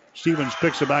away. Stevens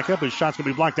picks it back up. His shot's going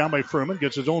to be blocked down by Furman.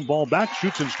 Gets his own ball back.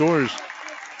 Shoots and scores.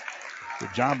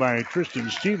 Good job by Tristan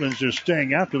Stevens just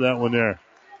staying after that one there.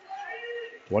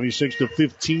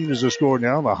 26-15 is the score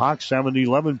now. The Hawks have an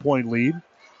 11-point lead.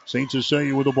 St.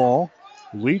 Cecilia with the ball.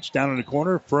 Leach down in the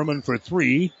corner. Furman for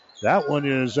three. That one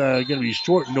is going to be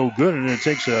short and no good. And it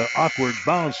takes an awkward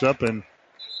bounce up and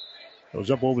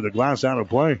goes up over the glass out of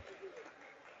play.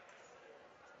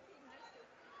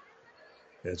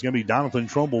 It's going to be Doniphan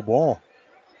Trumbull ball.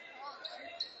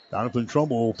 Doniphan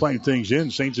Trumbull will play things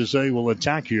in. St. Cecilia will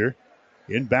attack here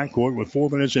in backcourt with 4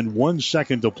 minutes and 1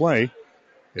 second to play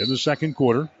in the second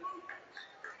quarter.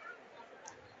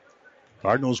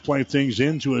 Cardinals play things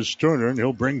into a Sterner, and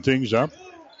he'll bring things up.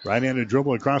 Right-handed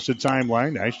dribble across the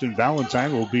timeline. Ashton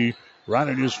Valentine will be right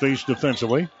in his face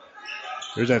defensively.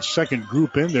 There's that second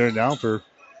group in there now for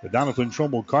the Doniphan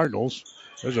Trumbull Cardinals.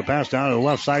 There's a pass down to the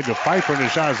left side to Pfeiffer, and the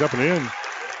shot is up and in.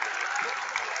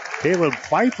 Caleb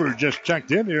Pfeiffer just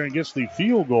checked in there and gets the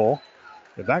field goal.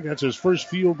 In fact, that's his first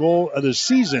field goal of the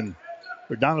season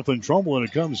for Doniphan Trumbull, and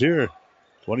it comes here.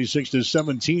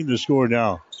 26-17 to score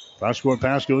now. Cross-court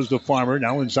pass goes to Farmer.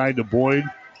 Now inside to Boyd.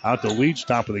 Out to Leach,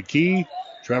 top of the key.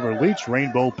 Trevor Leach,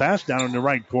 rainbow pass down in the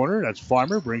right corner. That's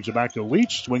Farmer. Brings it back to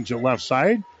Leach. Swings it left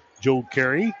side. Joe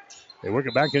Carey. They work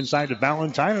it back inside to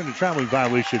Valentine on the traveling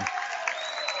violation.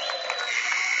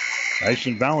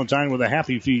 Ashton Valentine with a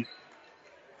happy feet.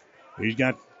 He's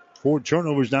got 4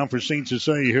 turnovers now for St.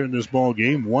 Cecilia here in this ball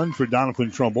game. 1 for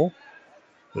Doniphan Trumbull.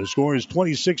 The score is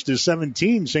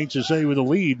 26-17. St. Cecilia with a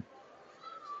lead.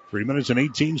 3 minutes and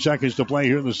 18 seconds to play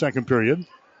here in the second period.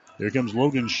 Here comes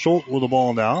Logan Schultz with the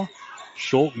ball now.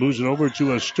 Schultz moves it over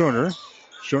to a Sterner.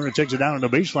 Sterner takes it down on the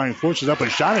baseline, forces up a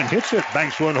shot and hits it.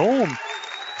 Banks one home.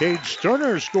 Cade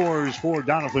Sterner scores for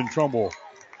Doniphan Trumbull.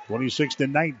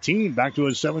 26-19. Back to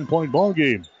a 7-point ball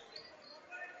game.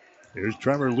 Here's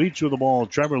Trevor Leach with the ball.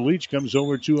 Trevor Leach comes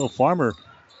over to a Farmer.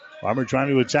 Farmer trying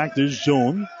to attack this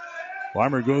zone.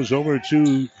 Farmer goes over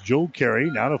to Joe Carey.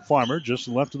 Now to Farmer, just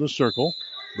left of the circle.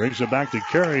 Brings it back to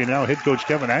Carey, and now head coach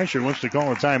Kevin Asher wants to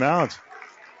call a timeout.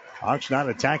 Hawks not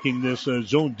attacking this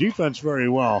zone defense very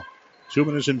well. 2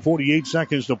 minutes and 48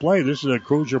 seconds to play. This is a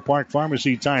Crozier Park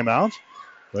Pharmacy timeout.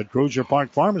 Let Crozier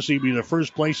Park Pharmacy be the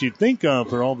first place you think of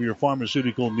for all of your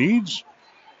pharmaceutical needs.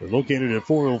 They're located at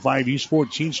 405 East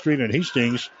 14th Street in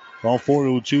Hastings. Call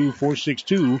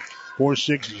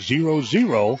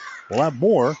 402-462-4600. We'll have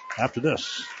more after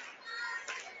this.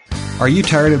 Are you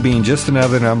tired of being just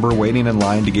another number waiting in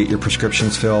line to get your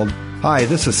prescriptions filled? Hi,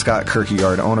 this is Scott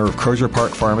Kierkegaard, owner of Crozier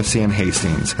Park Pharmacy in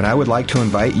Hastings, and I would like to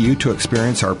invite you to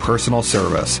experience our personal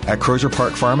service. At Crozier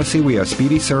Park Pharmacy, we have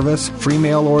speedy service, free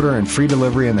mail order, and free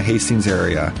delivery in the Hastings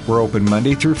area. We're open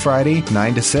Monday through Friday,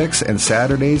 9 to 6, and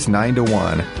Saturdays, 9 to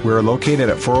 1. We are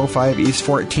located at 405 East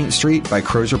 14th Street by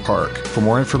Crozier Park. For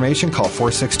more information, call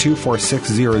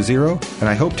 462-4600, and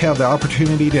I hope to have the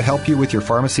opportunity to help you with your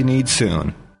pharmacy needs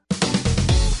soon.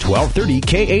 1230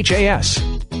 KHAS.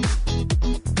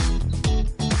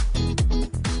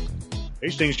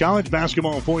 Hastings College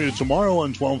basketball for you tomorrow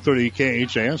on 1230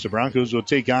 KHAS. The Broncos will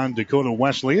take on Dakota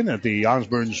Wesleyan at the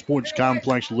Osborne Sports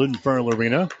Complex Lynn Farrell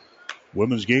Arena.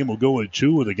 Women's game will go at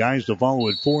 2 with the guys to follow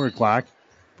at 4 o'clock.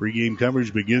 Pre-game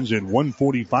coverage begins at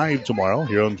 1:45 tomorrow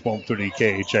here on 1230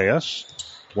 KHAS.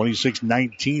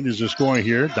 26-19 is the score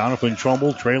here. Doniphan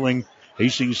Trumbull trailing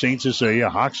Hastings St. Cecilia.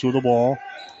 Hawks with the ball.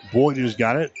 Boyd has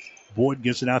got it. Boyd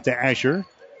gets it out to Asher.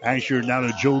 Asher now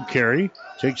to Joe Carey.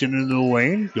 Takes it into the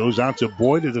lane. Goes out to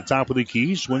Boyd at the top of the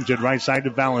key. Swings it right side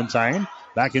to Valentine.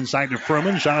 Back inside to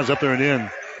Furman. Shot is up there and in.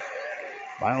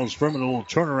 Miles Furman, a little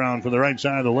turnaround for the right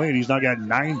side of the lane. He's now got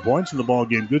 9 points in the ball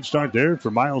game. Good start there for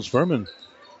Miles Furman.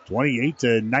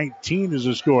 28-19 is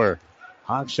the score.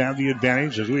 Hawks have the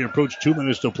advantage as we approach 2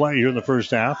 minutes to play here in the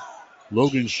first half.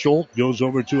 Logan Schultz goes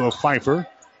over to a Pfeiffer.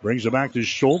 Brings it back to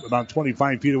Schultz, about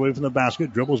 25 feet away from the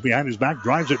basket. Dribbles behind his back,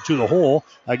 drives it to the hole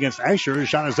against Asher. His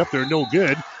shot is up there, no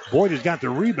good. Boyd has got the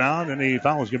rebound, and a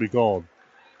foul is going to be called.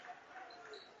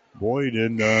 Boyd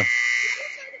and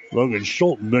Logan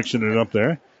Schultz mixing it up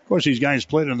there. Of course, these guys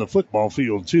played on the football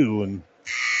field, too, and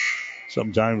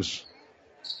sometimes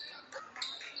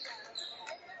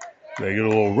they get a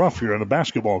little rough here on the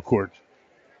basketball court.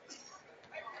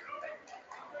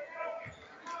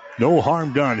 No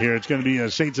harm done here. It's going to be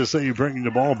St. Cecilia bringing the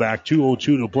ball back. 2:02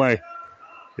 to play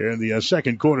here in the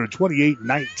second quarter.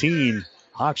 28-19.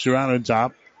 Hawks are out on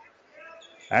top.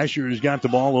 Asher has got the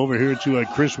ball over here to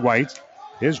Chris White.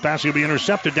 His pass will be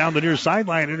intercepted down the near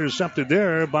sideline. Intercepted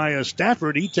there by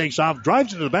Stafford. He takes off,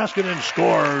 drives into the basket, and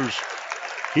scores.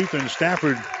 Ethan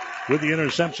Stafford with the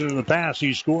interception of the pass.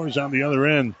 He scores on the other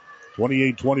end.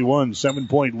 28-21.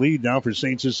 7-point lead now for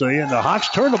St. Cecilia. And the Hawks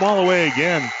turn the ball away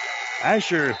again.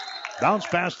 Asher bounced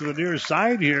pass to the near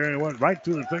side here and went right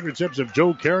through the fingertips of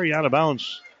Joe Carey out of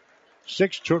bounds.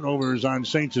 6 turnovers on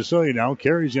St. Cecilia now.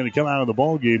 Carey's going to come out of the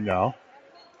ball game now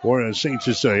for St.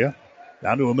 Cecilia.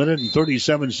 Down to 1 minute and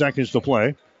 37 seconds to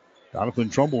play.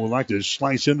 Doniphan Trumbull would like to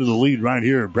slice into the lead right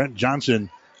here. Brent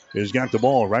Johnson has got the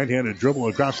ball. Right-handed dribble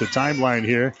across the timeline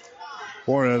here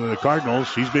for the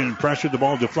Cardinals. He's being pressured. The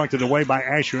ball deflected away by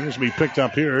Asher, and it's going to be picked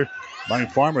up here by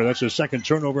Farmer. That's the second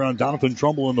turnover on Doniphan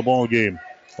Trumbull in the ball game.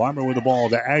 Farmer with the ball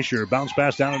to Asher. Bounce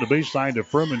pass down on the baseline to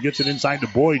Furman. Gets it inside to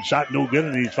Boyd. Shot no good,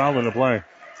 and he's fouled in the play.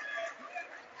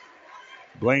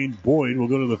 Blaine Boyd will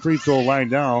go to the free throw line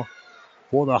now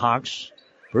for the Hawks.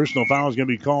 Personal foul is going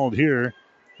to be called here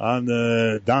on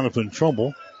Doniphan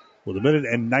Trumbull with 1 minute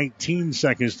and 19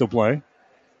 seconds to play.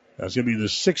 That's going to be the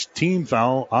 16th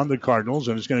foul on the Cardinals,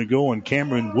 and it's going to go on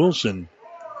Cameron Wilson.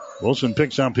 Wilson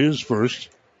picks up his first.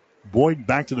 Boyd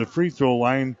back to the free throw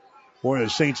line for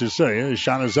St. Cecilia. His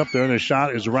shot is up there, and the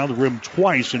shot is around the rim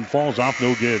twice and falls off,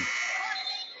 no good.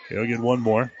 He'll get one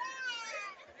more.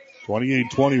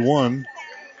 28-21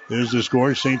 is the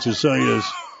score. St. Cecilia's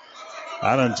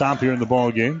out on top here in the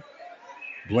ball game.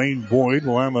 Blaine Boyd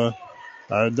will have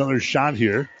another shot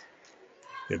here.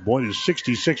 And Boyd is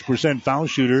 66% foul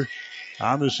shooter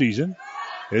on the season.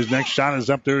 His next shot is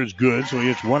up there. It's good, so he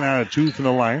gets 1 out of 2 from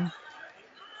the line.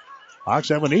 Hawks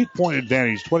have an 8-point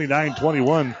advantage,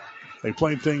 29-21. They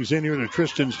play things in here to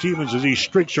Tristan Stevens as he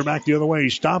streaks her back the other way. He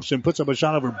stops and puts up a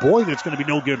shot over Boyd. It's going to be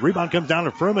no good. Rebound comes down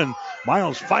to Furman.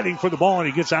 Miles fighting for the ball, and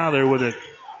he gets out of there with it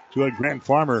to a Grant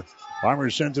Farmer. Farmer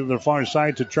sends it to the far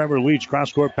side to Trevor Leach.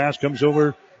 Cross-court pass comes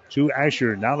over to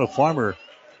Asher. Now to Farmer.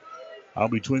 Out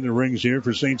between the rings here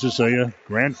for St. Cecilia.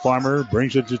 Grant Farmer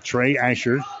brings it to Trey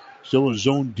Asher. Still a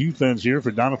zone defense here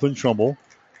for Doniphan Trumbull.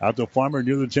 Out to Farmer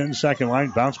near the 10-second line.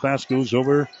 Bounce pass goes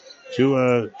over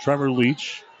to Trevor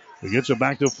Leach. He gets it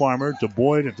back to Farmer, to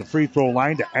Boyd at the free throw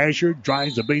line, to Asher.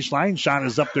 Drives the baseline. Shot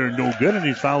is up there, no good, and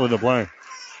he's fouled in the play.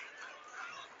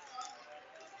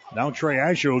 Now Trey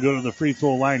Asher will go to the free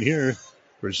throw line here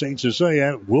for St.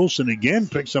 Cecilia. Wilson again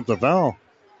picks up the foul.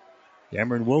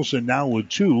 Cameron Wilson now with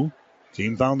 2.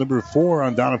 Team foul number 4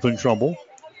 on Doniphan Trumbull.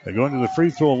 They're going to the free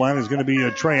throw line is going to be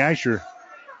Trey Asher.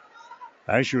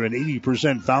 Asher, an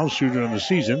 80% foul shooter on the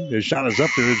season. His shot is up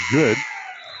there. It's good.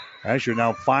 Asher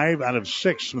now 5 out of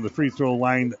 6 from the free throw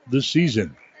line this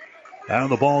season. Out of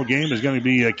the ball game is going to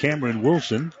be Cameron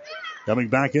Wilson. Coming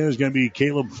back in is going to be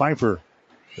Caleb Pfeiffer.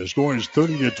 The score is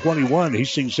 30-21.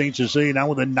 Hastings St. Cecilia now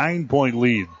with a 9-point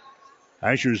lead.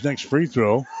 Asher's next free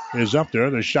throw is up there.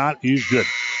 The shot is good.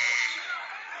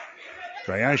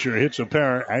 Trey Asher hits a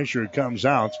pair. Asher comes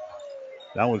out.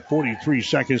 Now with 43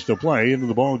 seconds to play into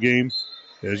the ball game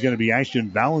is going to be Ashton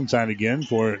Valentine again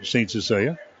for St.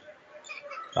 Cecilia.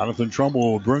 Doniphan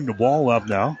Trumbull will bring the ball up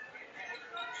now.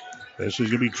 This is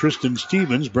going to be Tristan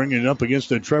Stevens bringing it up against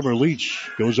Trevor Leach.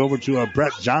 Goes over to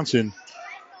Brett Johnson.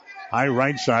 High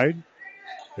right side.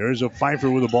 There's a Pfeiffer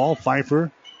with the ball.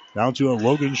 Pfeiffer down to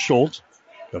Logan Schultz.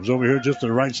 Comes over here just to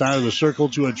the right side of the circle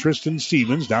to Tristan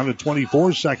Stevens. Down to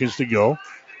 24 seconds to go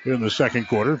here in the second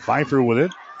quarter. Pfeiffer with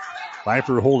it.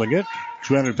 Pfeiffer holding it.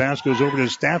 200 pass goes over to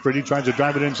Stafford. He tries to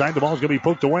drive it inside. The ball's going to be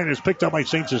poked away, and it's picked up by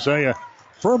St. Cecilia.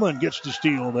 Furman gets the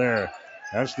steal there.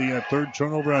 That's the third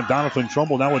turnover on Doniphan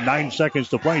Trumbull. Now with 9 seconds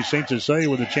to play. St. Cecilia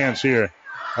with a chance here.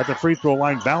 At the free throw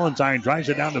line, Valentine drives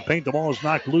it down to paint. The ball is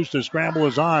knocked loose. The scramble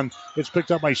is on. It's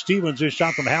picked up by Stevens. His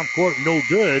shot from half court, no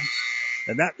good.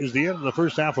 And that is the end of the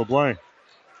first half of play.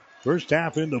 First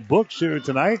half in the books here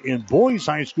tonight in boys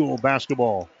high school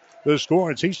basketball. the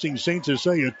score. It's Hastings St.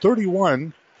 Cecilia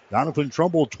 31, Doniphan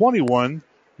Trumbull 21.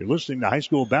 You're listening to high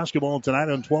school basketball tonight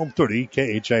on 1230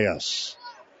 KHAS.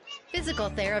 Physical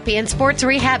Therapy and Sports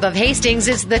Rehab of Hastings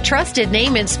is the trusted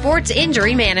name in sports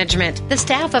injury management. The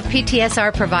staff of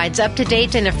PTSR provides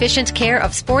up-to-date and efficient care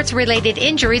of sports-related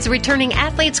injuries, returning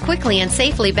athletes quickly and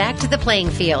safely back to the playing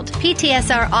field.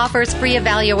 PTSR offers free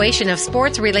evaluation of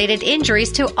sports-related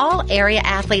injuries to all area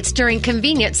athletes during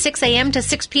convenient 6 a.m. to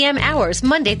 6 p.m. hours,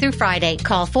 Monday through Friday.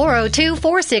 Call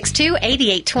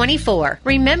 402-462-8824.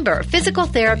 Remember, Physical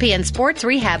Therapy and Sports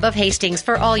Rehab of Hastings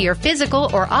for all your physical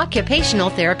or occupational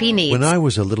therapy needs. When I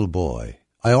was a little boy,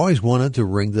 I always wanted to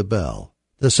ring the bell,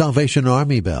 the Salvation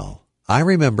Army bell. I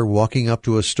remember walking up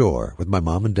to a store with my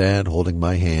mom and dad holding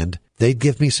my hand. They'd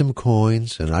give me some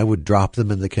coins, and I would drop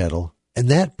them in the kettle. And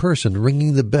that person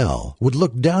ringing the bell would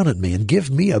look down at me and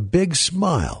give me a big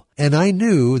smile. And I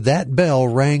knew that bell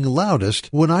rang loudest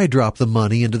when I dropped the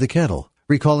money into the kettle.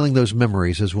 Recalling those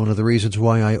memories is one of the reasons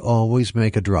why I always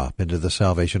make a drop into the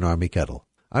Salvation Army kettle.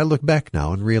 I look back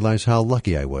now and realize how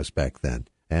lucky I was back then.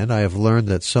 And I have learned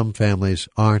that some families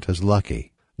aren't as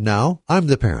lucky. Now, I'm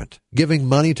the parent, giving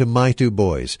money to my two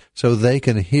boys so they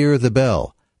can hear the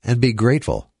bell and be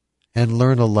grateful and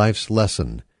learn a life's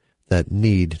lesson that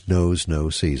need knows no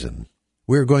season.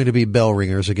 We're going to be bell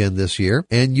ringers again this year,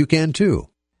 and you can too.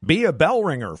 Be a bell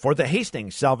ringer for the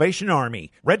Hastings Salvation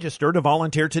Army. Register to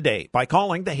volunteer today by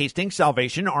calling the Hastings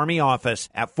Salvation Army office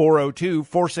at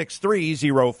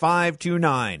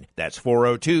 402-463-0529. That's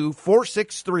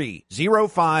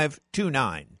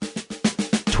 402-463-0529.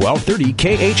 1230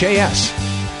 KHAS.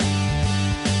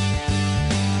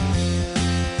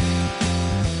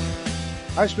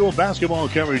 High school basketball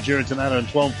coverage here tonight on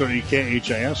 1230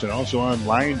 KHAS and also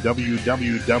online,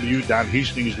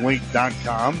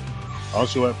 www.hastingslink.com.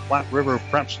 Also at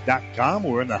FlatRiverPreps.com.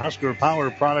 We're in the Husker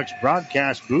Power Products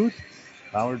broadcast booth,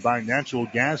 powered by natural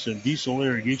gas and diesel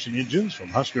irrigation engines from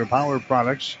Husker Power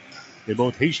Products in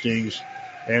both Hastings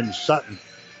and Sutton.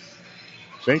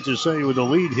 St. Cecilia with the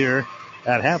lead here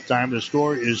at halftime. The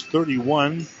score is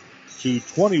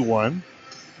 31-21.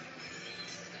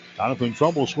 Doniphan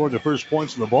Trumbull scored the first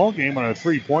points of the ball game on a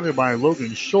three-pointer by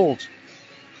Logan Schultz.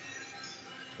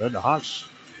 Then the Hawks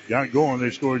got going.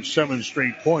 They scored 7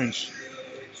 straight points.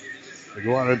 They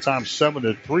go on the top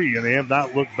 7-3, and they have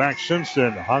not looked back since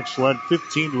then. The Hawks led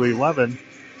 15-11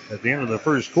 at the end of the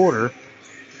first quarter.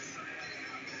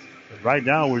 And right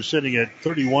now we're sitting at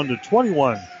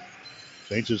 31-21.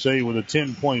 St. Cecilia with a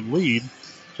 10-point lead.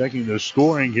 Checking the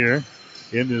scoring here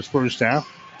in this first half.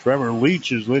 Trevor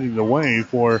Leach is leading the way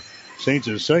for St.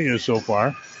 Cecilia so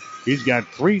far. He's got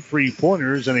 3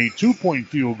 3-pointers and a 2-point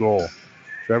field goal.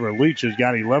 Trevor Leach has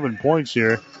got 11 points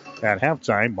here at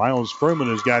halftime. Miles Furman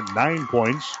has got 9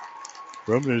 points.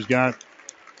 Furman has got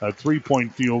a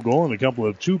 3-point field goal and a couple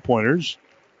of 2-pointers.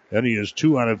 And he is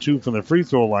 2 out of 2 from the free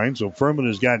throw line. So Furman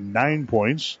has got 9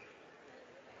 points.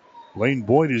 Lane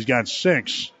Boyd has got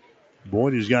 6.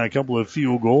 Boyd has got a couple of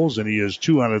field goals, and he is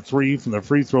 2 out of 3 from the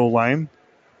free throw line.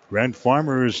 Grant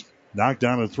Farmer has knocked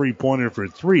down a 3-pointer for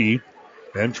 3.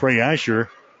 And Trey Asher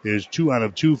is 2 out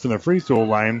of 2 from the free throw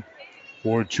line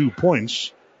for 2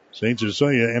 points. St.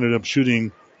 Cecilia ended up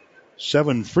shooting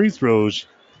 7 free throws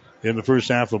in the first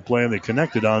half of play, and they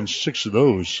connected on 6 of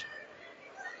those.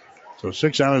 So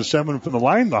 6 out of 7 from the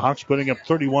line. The Hawks putting up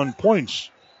 31 points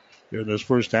here in this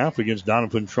first half against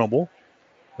Doniphan Trumbull.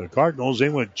 The Cardinals, they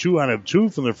went 2 out of 2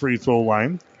 from the free throw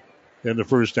line in the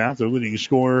first half. The leading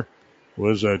scorer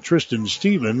was Tristan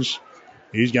Stevens.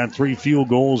 He's got 3 field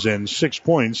goals and 6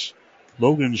 points.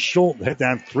 Logan Schultz hit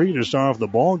that 3 to start off the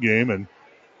ball game, and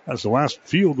that's the last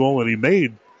field goal that he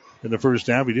made in the first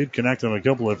half. He did connect on a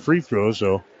couple of free throws,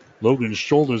 so Logan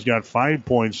Schultz has got 5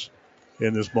 points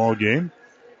in this ball game.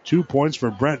 2 points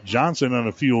for Brett Johnson on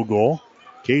a field goal.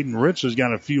 Caden Ritz has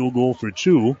got a field goal for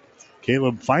 2.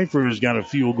 Caleb Pfeiffer has got a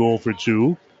field goal for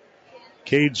 2.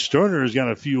 Cade Sterner has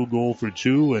got a field goal for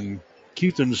 2, and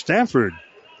Keithan Stafford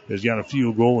has got a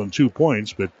field goal and 2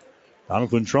 points. But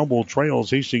Doniphan Trumbull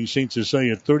trails Hastings St.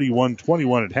 Cecilia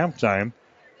 31-21 at halftime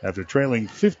after trailing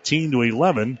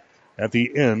 15-11 at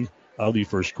the end of the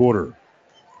first quarter.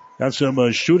 Got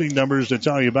some shooting numbers to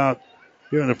tell you about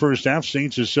here in the first half.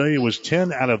 St. Cecilia was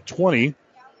 10 out of 20,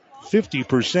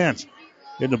 50%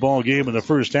 in the ball game in the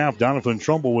first half. Doniphan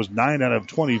Trumbull was 9 out of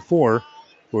 24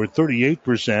 for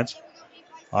 38%.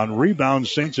 On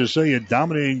rebounds, St. Cecilia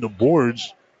dominating the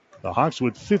boards. The Hawks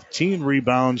with 15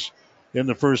 rebounds in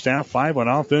the first half, 5 on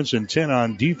offense and 10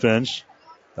 on defense.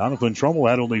 Doniphan Trumbull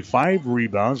had only 5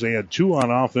 rebounds. They had 2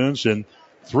 on offense and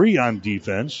 3 on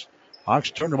defense.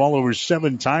 Hawks turned the ball over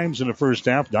 7 times in the first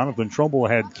half. Doniphan Trumbull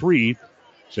had 3.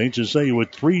 St. Cecilia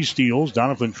with 3 steals.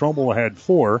 Doniphan Trumbull had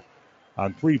 4.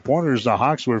 On 3-pointers, the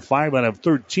Hawks were 5 out of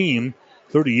 13,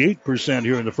 38%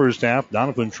 here in the first half.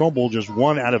 Doniphan Trumbull just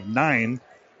 1 out of 9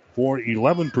 for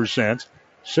 11%.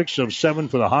 6 of 7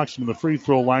 for the Hawks from the free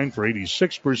throw line for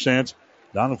 86%.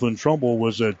 Doniphan Trumbull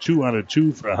was 2 out of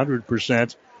 2 for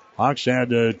 100%. Hawks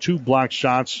had 2 blocked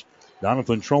shots.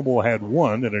 Doniphan Trumbull had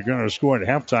 1, and they're going to score at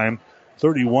halftime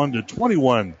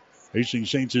 31-21. Hastings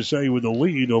St. Cecilia with the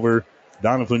lead over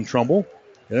Doniphan Trumbull.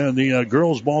 And the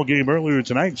girls' ball game earlier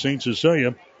tonight, St.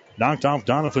 Cecilia knocked off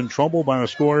Doniphan Trumbull by a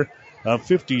score of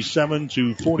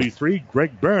 57-43.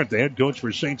 Greg Barrett, the head coach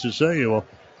for St. Cecilia, will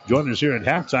join us here at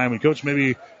halftime. And, Coach,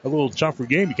 maybe a little tougher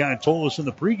game. He kind of told us in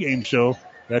the pregame show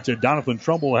that Doniphan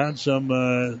Trumbull had some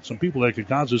people that could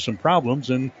cause us some problems,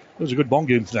 and it was a good ball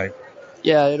game tonight.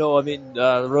 Yeah,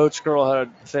 the Roach girl had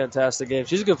a fantastic game.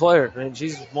 She's a good player. I mean,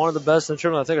 she's one of the best in the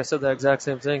tournament. I think I said the exact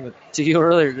same thing to you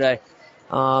earlier today.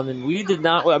 And we did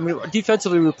not,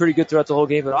 defensively we were pretty good throughout the whole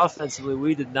game, but offensively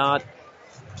we did not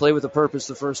play with a purpose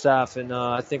the first half. And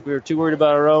I think we were too worried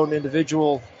about our own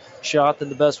individual shot than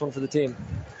the best one for the team.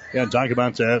 Yeah, talk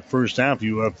about that first half.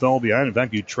 You fell behind. In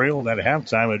fact, you trailed at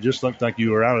halftime. It just looked like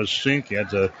you were out of sync. You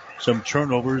had some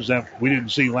turnovers that we didn't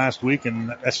see last week, and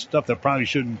that's stuff that probably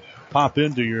shouldn't pop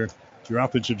into your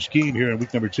offensive scheme here in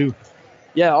week number 2.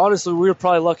 Yeah, honestly, we were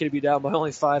probably lucky to be down by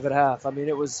only 5 at half. I mean,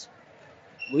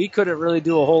 we couldn't really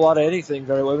do a whole lot of anything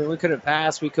very well. I mean, we couldn't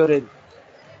pass. We couldn't,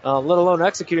 let alone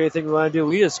execute anything we want to do.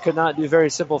 We just could not do very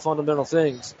simple, fundamental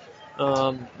things.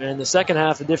 And in the second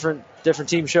half, a different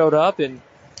team showed up, and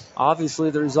obviously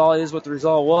the result is what the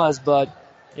result was. But,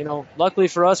 luckily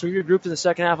for us, we regrouped in the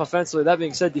second half offensively. That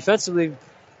being said, defensively,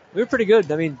 we were pretty good.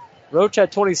 I mean, Roach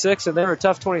had 26, and they were a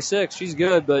tough 26. She's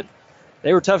good, but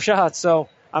they were tough shots. So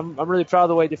I'm really proud of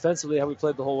the way defensively how we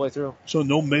played the whole way through. So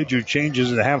no major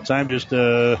changes at halftime, just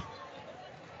a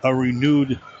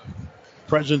renewed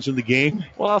presence in the game.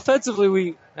 Well, offensively,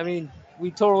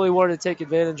 we totally wanted to take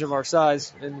advantage of our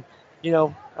size, and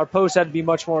our posts had to be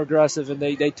much more aggressive, and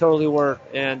they totally were.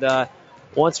 And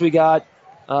once we got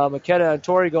McKenna and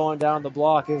Tori going down the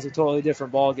block, it was a totally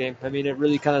different ball game. I mean, it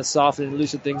really kind of softened and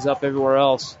loosened things up everywhere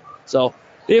else. So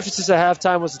the emphasis at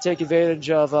halftime was to take advantage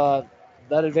of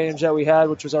that advantage that we had,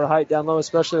 which was our height down low,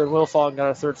 especially when Will Fogg got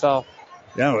our 3rd foul.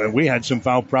 Yeah, we had some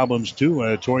foul problems,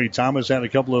 too. Tori Thomas had a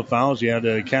couple of fouls. You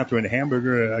had Catherine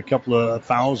Hamburger a couple of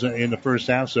fouls in the first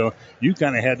half. So you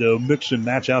kind of had to mix and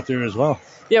match out there as well.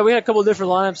 Yeah, we had a couple of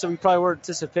different lineups that we probably weren't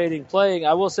anticipating playing.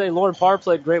 I will say Lauren Parr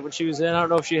played great when she was in. I don't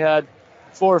know if she had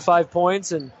 4 or 5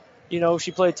 points, and,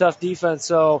 she played tough defense.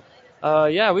 So,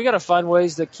 we got to find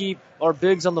ways to keep our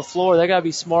bigs on the floor. They got to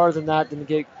be smarter than that than to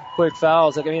get quick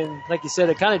fouls. Like you said,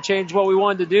 it kind of changed what we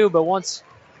wanted to do, but once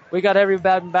we got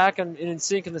everybody back in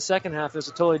sync in the second half, it was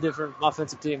a totally different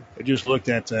offensive team. I just looked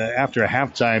at after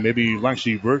halftime, maybe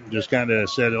Lexi Burton just kind of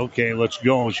said, okay, let's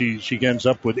go. She ends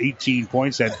up with 18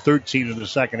 points, had 13 in the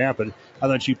second half, but I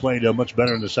thought she played much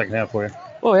better in the second half for you.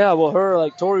 Well, yeah,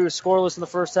 Tori was scoreless in the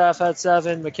first half, had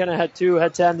 7. McKenna had 2,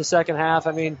 had 10 in the second half.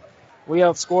 I mean, we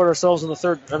outscored ourselves in the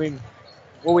third. I mean,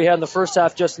 what we had in the first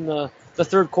half just in the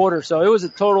third quarter. So it was a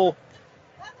total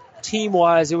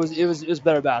team-wise, it was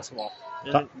better basketball.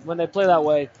 And when they play that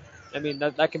way, I mean,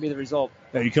 that can be the result.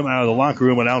 Yeah, you come out of the locker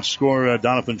room and outscore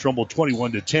Doniphan Trumbull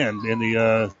 21-10 in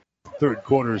the third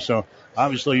quarter. So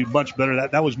obviously much better.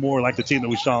 That was more like the team that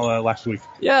we saw last week.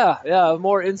 Yeah, a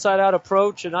more inside-out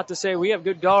approach. And not to say we have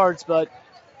good guards, but,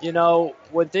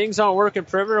 when things aren't working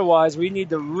perimeter-wise, we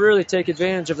need to really take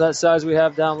advantage of that size we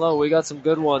have down low. We got some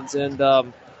good ones. And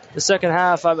the second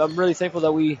half, I'm really thankful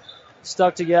that we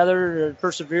stuck together and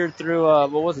persevered through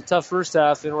what was a tough first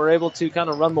half, and were able to kind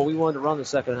of run what we wanted to run the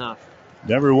second half.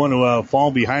 Never want to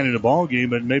fall behind in a ball game,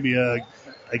 but maybe,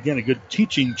 again, a good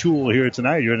teaching tool here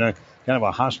tonight. You're in a kind of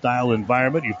a hostile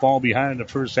environment. You fall behind in the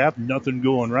first half, nothing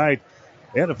going right.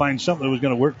 They had to find something that was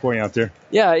going to work for you out there.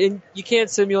 Yeah, and you can't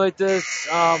simulate this.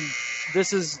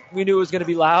 We knew it was going to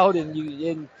be loud,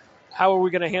 and how are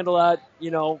we going to handle that,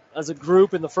 as a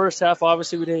group? In the first half,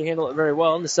 obviously, we didn't handle it very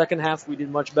well. In the second half, we did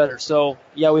much better. So,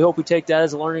 yeah, we hope we take that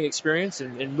as a learning experience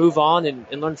and move on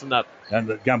and learn from that.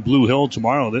 And got Blue Hill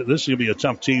tomorrow. This is going to be a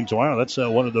tough team tomorrow. That's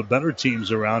one of the better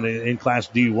teams around in Class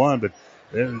D1, but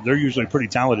they're usually pretty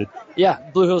talented. Yeah,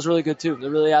 Blue Hill's really good, too. They're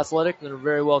really athletic. They're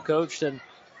very well coached. And,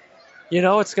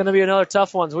 it's going to be another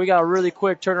tough one. So we got a really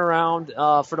quick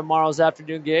turnaround for tomorrow's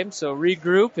afternoon game. So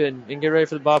regroup and get ready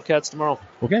for the Bobcats tomorrow.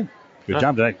 Okay. Good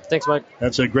job today. Thanks, Mike.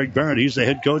 That's Greg Barrett. He's the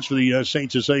head coach for the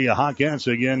St. Cecilia Hawkettes.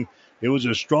 Again, it was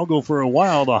a struggle for a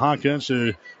while. The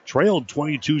Hawkettes trailed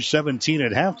 22-17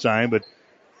 at halftime, but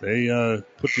they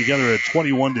put together a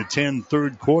 21-10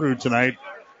 third quarter tonight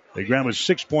They grab a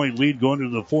 6-point lead going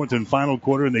into the fourth and final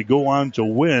quarter, and they go on to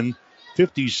win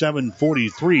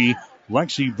 57-43.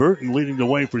 Lexi Burton leading the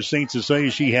way for St.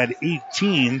 Cecilia. She had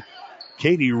 18.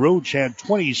 Katie Roach had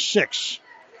 26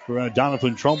 for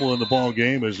Doniphan Trumbull in the ball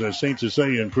game as St.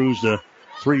 Cecilia improves to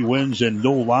 3 wins and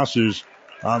no losses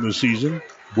on the season.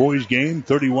 Boys game,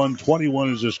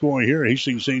 31-21 is the score here.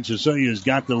 Hastings St. Cecilia has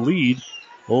got the lead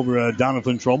over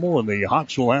Doniphan Trumbull, and the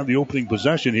Hawks will have the opening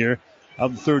possession here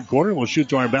of the third quarter. We'll shoot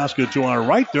to our basket to our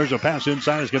right. There's a pass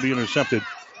inside. It's going to be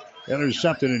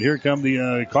intercepted, and here come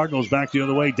the Cardinals back the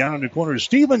other way. Down in the corner,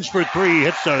 Stevens for 3.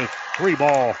 Hits a 3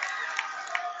 ball.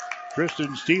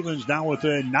 Kristen Stevens now with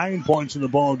 9 points in the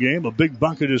ball game. A big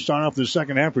bucket to start off the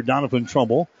second half for Doniphan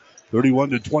Trumbull.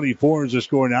 31-24 is the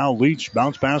score now. Leach,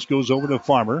 bounce pass goes over to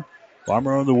Farmer.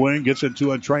 Farmer on the wing, gets it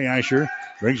to Trey Asher.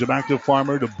 Brings it back to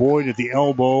Farmer, to Boyd at the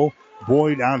elbow.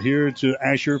 Boyd out here to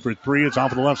Asher for 3. It's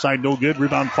off of the left side, no good.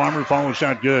 Rebound Farmer, follow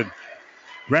shot good.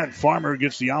 Grant Farmer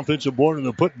gets the offensive board and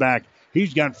the putback.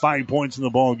 He's got 5 points in the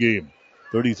ball game.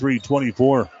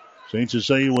 33-24. St.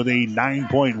 Cecilia with a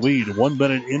 9-point lead. 1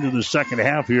 minute into the second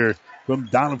half here from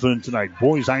Doniphan tonight.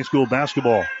 Boys high school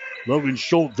basketball. Logan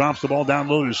Schultz drops the ball down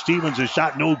low to Stevens. A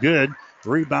shot no good.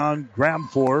 Rebound grabbed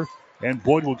for, and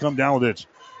Boyd will come down with it.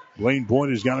 Blaine Boyd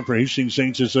has got it for Hastings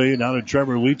St. Cecilia. Now to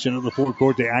Trevor Leach into the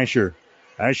forecourt to Asher.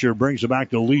 Asher brings it back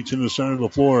to Leach in the center of the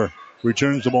floor.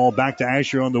 Returns the ball back to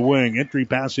Asher on the wing. Entry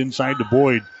pass inside to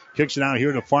Boyd. Kicks it out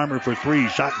here to Farmer for 3.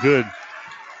 Shot good.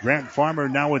 Grant Farmer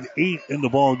now with 8 in the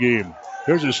ball game.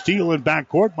 There's a steal in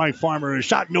backcourt by Farmer. A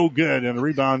shot no good, and the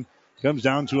rebound comes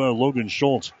down to Logan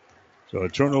Schultz. So a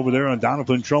turnover there on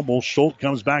Doniphan Trumbull. Schultz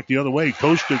comes back the other way,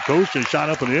 coast to coast, a shot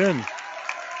up and in.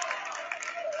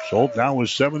 Schultz now with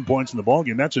 7 points in the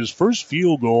ballgame. That's his first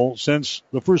field goal since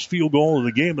the first field goal of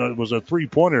the game. That was a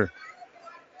 3-pointer.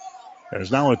 And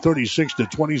it's now a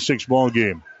 36-26 ball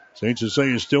game. St.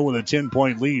 Cecilia is still with a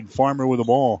 10-point lead. Farmer with the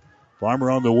ball.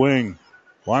 Farmer on the wing.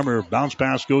 Farmer bounce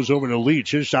pass goes over to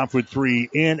Leach. His shot for 3,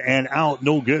 in and out,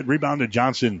 no good. Rebound to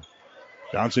Johnson.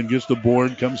 Johnson gets the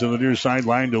board, comes to the near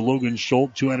sideline to Logan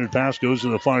Schultz. 200 pass goes to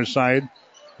the far side.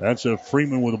 That's a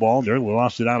Freeman with the ball. There,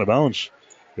 lost it out of bounds.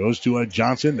 Goes to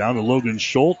Johnson, down to Logan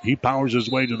Schultz. He powers his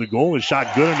way to the goal. His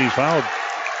shot good, and he's fouled.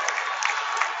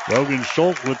 Logan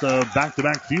Schultz with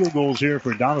back-to-back field goals here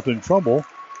for Doniphan Trumbull.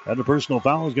 And the personal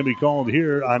foul is going to be called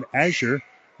here on Asher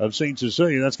of St.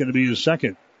 Cecilia. That's going to be his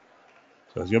second.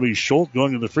 So it's going to be Schultz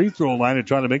going to the free throw line and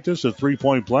trying to make this a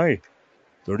 3-point play.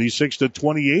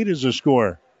 36-28 is the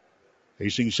score.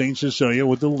 Hastings St. Cecilia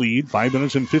with the lead. 5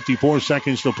 minutes and 54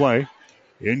 seconds to play.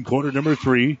 In quarter number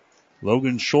 3,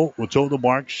 Logan Schultz will toe the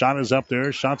mark. Shot is up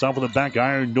there. Shots off of the back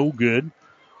iron. No good.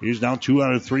 He's now 2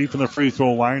 out of 3 from the free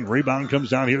throw line. Rebound comes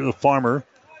down here to the Farmer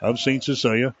of St.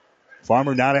 Cecilia.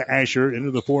 Farmer now to Asher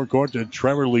into the forecourt to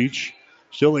Trevor Leach.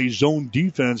 Still a zone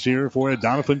defense here for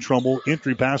Doniphan Trumbull.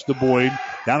 Entry pass to Boyd.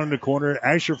 Down in the corner.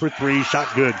 Asher for 3. Shot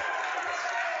good.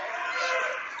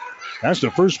 That's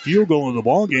the first field goal of the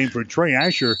ball game for Trey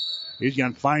Asher. He's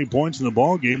got 5 points in the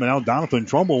ball game, and now Doniphan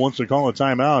Trumbull wants to call a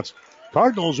timeout.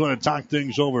 Cardinals want to talk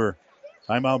things over.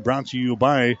 Timeout brought to you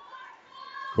by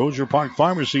Crozier Park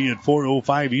Pharmacy at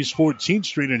 405 East 14th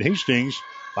Street in Hastings.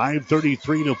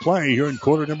 5:33 to play here in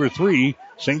quarter number 3.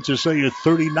 St. Cecilia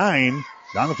 39,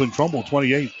 Doniphan Trumbull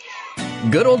 28.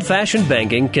 Good old-fashioned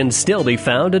banking can still be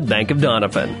found at Bank of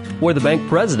Doniphan, where the bank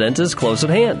president is close at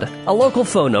hand. A local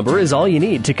phone number is all you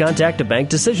need to contact a bank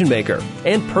decision maker,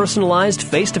 and personalized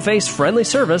face-to-face friendly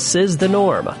service is the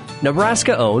norm.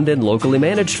 Nebraska-owned and locally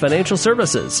managed financial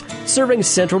services, serving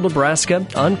central Nebraska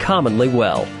uncommonly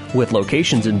well, with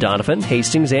locations in Doniphan,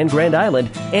 Hastings, and Grand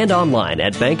Island, and online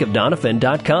at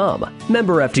bankofdoniphan.com.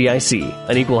 Member FDIC,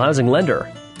 an equal housing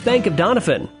lender. Bank of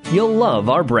Doniphan, you'll love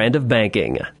our brand of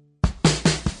banking.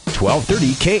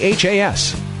 1230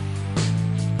 KHAS.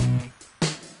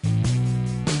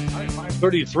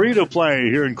 5:33 to play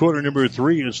here in quarter number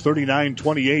 3. It's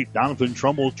 39-28. Doniphan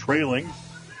Trumbull trailing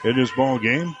in this ball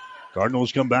game.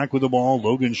 Cardinals come back with the ball.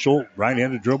 Logan Schultz,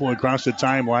 right-handed dribble across the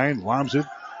timeline. Lobs it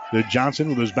to Johnson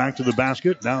with his back to the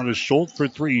basket. Now to Schultz for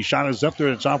 3. Shot is up there.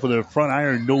 It's off of the front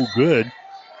iron. No good.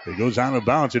 It goes out of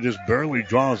bounds. It just barely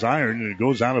draws iron, and it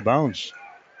goes out of bounds.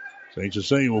 St.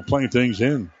 Cecilia will play things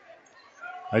in.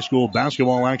 High school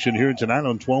basketball action here tonight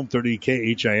on 1230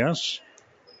 KHAS.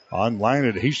 Online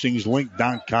at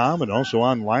hastingslink.com and also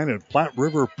online at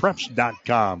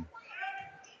PlatteRiverPreps.com.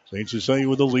 St. Cecilia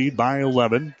with the lead by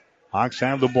 11. Hawks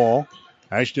have the ball.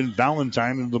 Ashton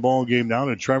Valentine in the ball game now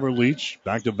to Trevor Leach.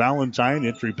 Back to Valentine.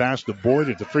 Entry pass to Boyd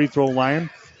at the free throw line.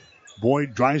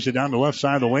 Boyd drives it down the left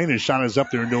side of the lane. His shot is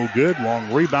up there, no good.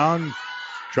 Long rebound.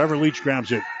 Trevor Leach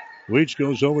grabs it. Leach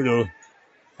goes over to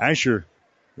Asher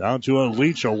down to a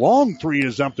Leach. A long three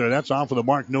is up there. That's off of the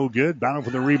mark. No good. Battle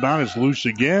for the rebound. It's loose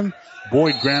again.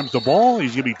 Boyd grabs the ball.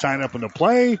 He's going to be tied up in the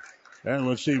play. And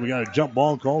let's see. We got a jump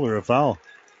ball called or a foul.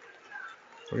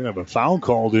 We're going to have a foul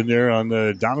called in there on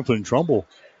the Doniphan Trumbull.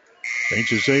 St.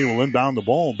 Cecilia will inbound the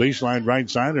ball. Baseline right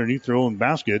side underneath their own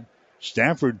basket.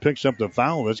 Stafford picks up the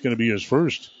foul. That's going to be his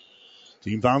first.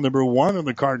 Team foul number 1 of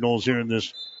the Cardinals here in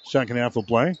this second half of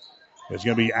play. It's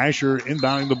going to be Asher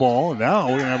inbounding the ball. Now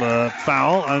we're going to have a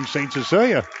foul on St.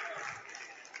 Cecilia.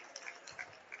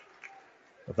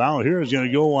 The foul here is going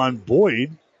to go on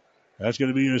Boyd. That's going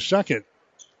to be his second.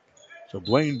 So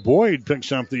Blaine Boyd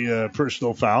picks up the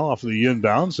personal foul off of the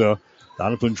inbound. So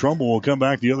Doniphan Trumbull will come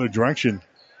back the other direction.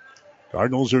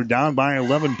 Cardinals are down by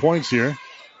 11 points here.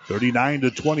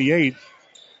 39-28.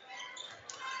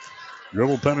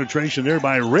 Dribble penetration there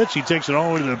by Ritz. He takes it all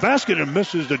the way to the basket and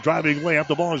misses the driving layup.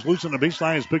 The ball is loose on the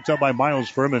baseline. It's picked up by Miles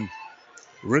Furman.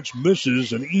 Ritz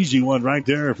misses an easy one right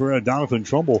there for Doniphan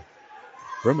Trumbull.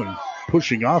 Furman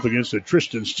pushing off against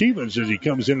Tristan Stevens as he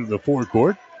comes into the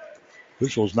forecourt.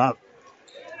 Officials not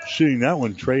seeing that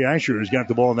one. Trey Asher has got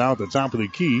the ball now at the top of the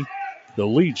key. The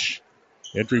Leach.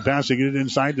 Entry passing it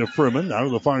inside to Furman. Out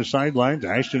of the far sideline to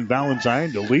Ashton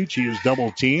Valentine. To Leach. He is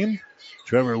double teamed.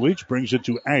 Trevor Leach brings it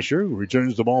to Asher, who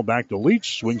returns the ball back to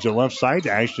Leach. Swings it left side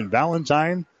to Ashton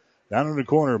Valentine. Down in the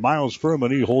corner, Miles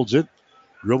Furman. He holds it.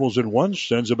 Dribbles it once.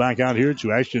 Sends it back out here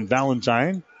to Ashton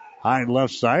Valentine. High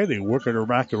left side. They work it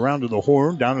back around to the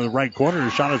horn. Down in the right corner.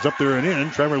 The shot is up there and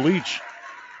in. Trevor Leach.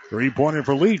 3-pointer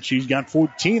for Leach. He's got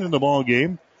 14 in the ball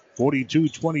game.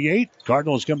 42-28.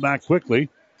 Cardinals come back quickly.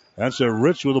 That's a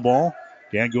Ritz with the ball.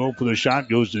 Can't go for the shot.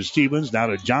 Goes to Stevens. Now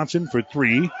to Johnson for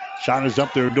 3. Shot is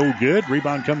up there. No good.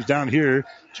 Rebound comes down here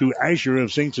to Asher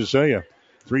of St. Cecilia.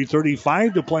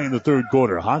 3:35 to play in the third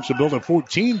quarter. Hawks have built a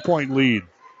 14-point lead.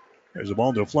 There's a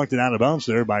ball deflected out of bounds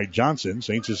there by Johnson.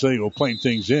 St. Cecilia will play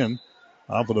things in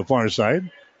off of the far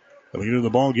side. Coming into the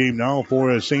ball game now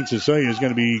for St. Cecilia is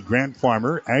going to be Grant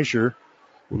Farmer. Asher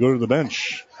will go to the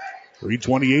bench.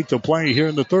 3:28 to play here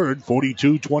in the third.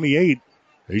 42-28.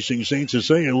 Facing St.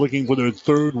 Cecilia looking for their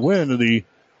third win of the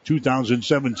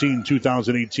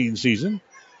 2017-2018 season.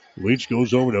 Leach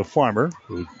goes over to Farmer,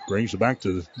 who brings it back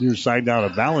to the near side down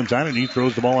to Valentine, and he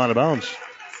throws the ball out of bounds.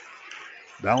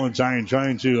 Valentine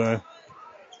trying to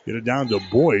get it down to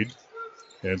Boyd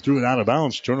and threw it out of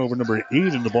bounds. Turnover number 8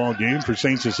 in the ball game for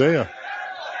St. Cecilia.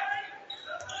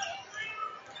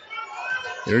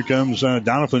 Here comes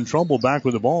Doniphan Trumbull back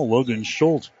with the ball. Logan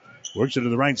Schultz works it to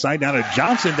the right side. Down to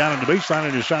Johnson down on the baseline,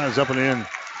 and his shot is up and in.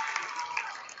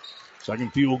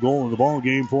 Second field goal of the ball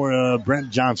game for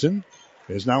Brent Johnson.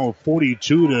 It's now a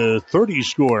 42-30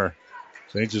 score.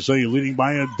 St. Cecilia leading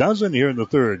by a dozen here in the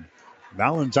third.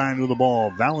 Valentine with the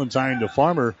ball. Valentine to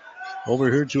Farmer.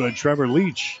 Over here to Trevor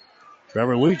Leach.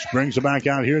 Trevor Leach brings it back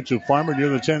out here to Farmer near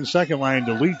the 10-second line.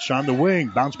 To Leach on the wing.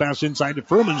 Bounce pass inside to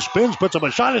Furman. Spins, puts up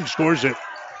a shot and scores it.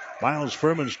 Miles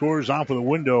Furman scores off of the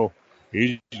window.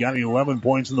 He's got 11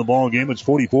 points in the ball game. It's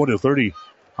 44-30.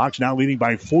 Hawks now leading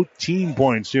by 14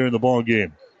 points here in the ball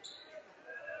game.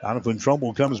 Doniphan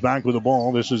Trumbull comes back with the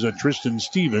ball. This is Tristan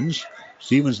Stevens.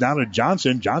 Stevens now to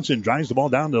Johnson. Johnson drives the ball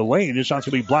down the lane. His shot's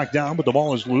going to be blocked down, but the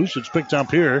ball is loose. It's picked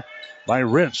up here by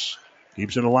Ritz.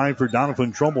 Keeps it alive for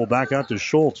Doniphan Trumbull. Back out to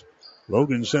Schultz.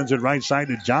 Logan sends it right side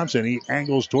to Johnson. He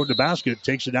angles toward the basket.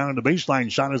 Takes it down on the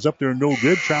baseline. Shot is up there. No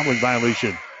good. Traveling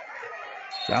violation.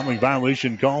 Traveling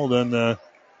violation called on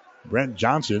Brent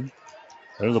Johnson.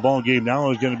 Out of the ball game now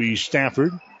is going to be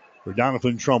Stafford for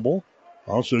Doniphan Trumbull.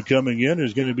 Also coming in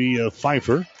is going to be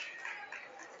Pfeiffer.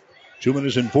 2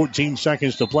 minutes and 14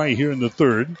 seconds to play here in the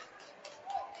third.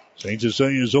 St.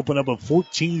 Cecilia has opened up a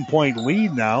 14-point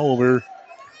lead now over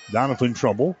Doniphan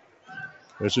Trumbull.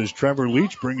 This is Trevor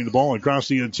Leach bringing the ball across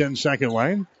the 10-second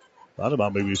line. Thought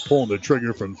about maybe pulling the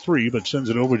trigger from 3, but sends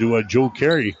it over to Joe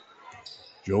Carey.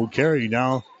 Joe Carey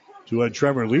now to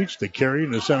Trevor Leach. The carry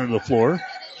in the center of the floor.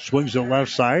 Swings to the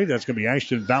left side. That's going to be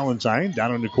Ashton Valentine.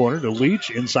 Down in the corner to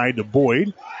Leach. Inside to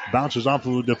Boyd. Bounces off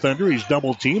of the defender. He's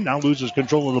double teamed. Now loses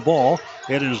control of the ball.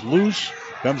 It is loose.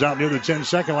 Comes out near the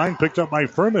 10-second line. Picked up by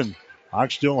Furman.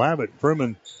 Hawks still have it.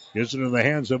 Furman gets it in the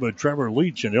hands of Trevor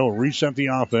Leach, and he'll reset the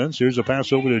offense. Here's a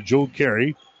pass over to Joe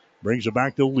Carey. Brings it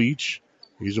back to Leach.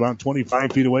 He's about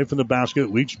 25 feet away from the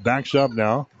basket. Leach backs up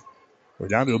now. We're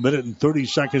down to 1 minute and 30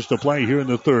 seconds to play here in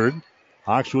the third.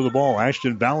 Hawks with the ball.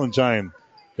 Ashton Valentine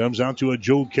comes out to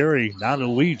Joe Carey. Now to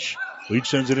Leach. Leach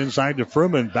sends it inside to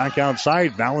Furman. Back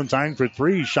outside. Valentine for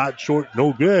 3. Shot short.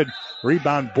 No good.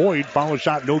 Rebound Boyd. Follow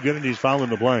shot. No good, and he's fouling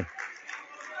the play.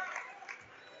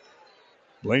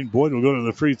 Blaine Boyd will go to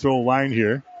the free throw line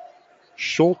here.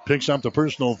 Schultz picks up the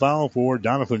personal foul for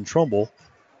Doniphan Trumbull.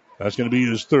 That's going to be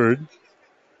his third.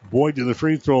 Boyd to the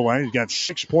free throw line. He's got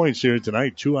 6 points here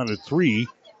tonight, 2 out of 3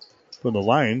 from the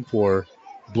line for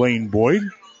Blaine Boyd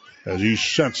as he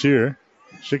shuts here.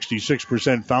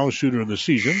 66% foul shooter in the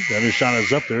season. And his shot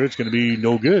is up there. It's going to be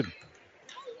no good.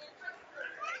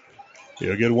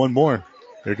 He'll get one more.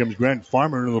 Here comes Grant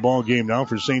Farmer into the ball game now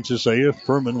for St. Cecilia.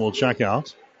 Furman will check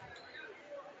out.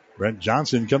 Brent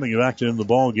Johnson coming back into the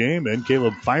ball game, and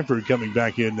Caleb Pfeiffer coming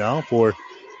back in now for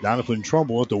Doniphan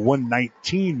Trumbull at the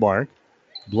 119 mark.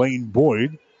 Blaine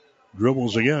Boyd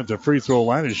dribbles again at the free throw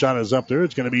line. His shot is up there.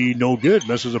 It's going to be no good.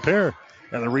 Misses a pair.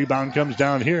 And the rebound comes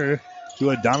down here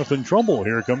to a Doniphan Trumbull.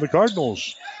 Here come the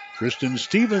Cardinals. Tristan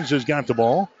Stevens has got the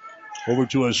ball. Over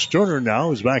to a Sterner now,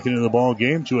 who's back into the ball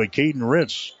game, to a Caden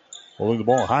Ritz. Holding the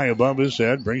ball high above his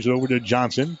head. Brings it over to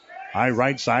Johnson. High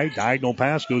right side. Diagonal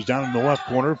pass goes down in the left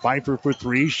corner. Pfeiffer for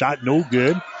three. Shot no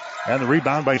good. And the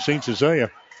rebound by St.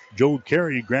 Cecilia. Joe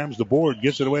Carey grabs the board.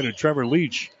 Gets it away to Trevor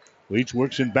Leach. Leach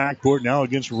works in backcourt now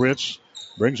against Ritz.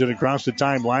 Brings it across the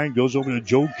timeline. Goes over to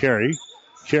Joe Carey.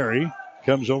 Carey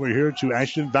comes over here to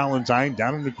Ashton Valentine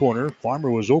down in the corner. Farmer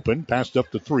was open. Passed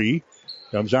up to three.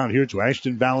 Comes out here to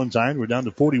Ashton Valentine. We're down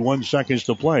to 41 seconds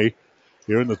to play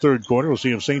here in the third quarter. We'll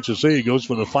see if St. Cecilia goes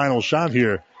for the final shot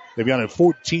here. They've got a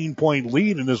 14-point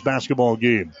lead in this basketball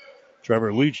game.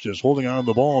 Trevor Leach just holding on to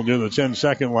the ball near the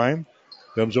 10-second line.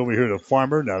 Comes over here to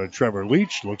Farmer. Now to Trevor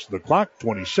Leach. Looks at the clock.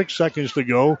 26 seconds to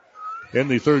go in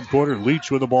the third quarter.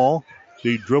 Leach with the ball.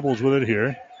 He dribbles with it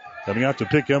here. Coming out to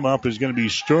pick him up is going to be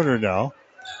Sterner now.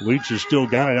 Leach has still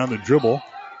got it on the dribble.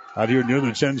 Out here near the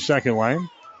 10-second line.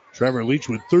 Trevor Leach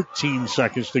with 13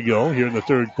 seconds to go here in the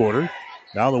third quarter.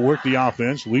 Now they'll work the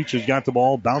offense. Leach has got the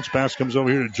ball. Bounce pass comes over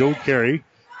here to Joe Carey.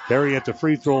 Carey at the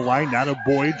free throw line. Now to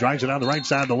Boyd. Drives it on the right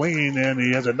side of the lane, and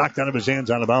he has it knocked out of his hands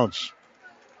out of bounds.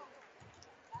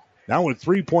 Now with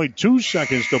 3.2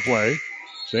 seconds to play,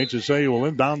 St. Cecilia will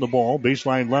inbound the ball.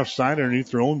 Baseline left side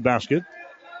underneath their own basket.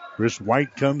 Chris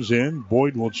White comes in.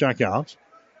 Boyd will check out.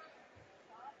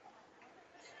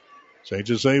 St.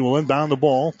 Cecilia will inbound the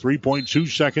ball. 3.2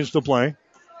 seconds to play.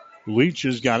 Leach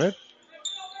has got it.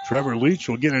 Trevor Leach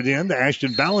will get it in to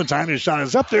Ashton Valentine. His shot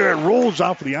is up there. It rolls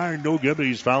off the iron. No good, but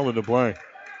he's fouled into play.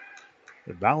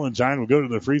 And Valentine will go to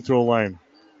the free throw line.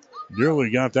 Nearly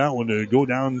got that one to go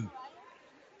down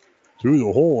through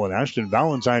the hole. And Ashton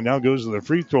Valentine now goes to the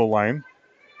free throw line.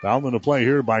 Fouled into play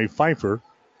here by Pfeiffer.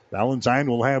 Valentine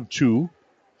will have two.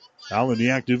 Foul in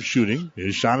the active shooting.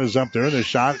 His shot is up there. The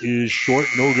shot is short.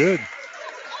 No good.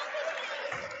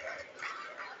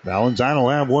 Valentine will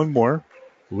have one more.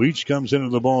 Leach comes into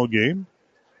the ball game.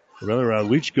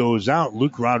 Leach goes out.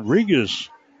 Luke Rodriguez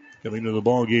coming to the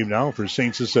ball game now for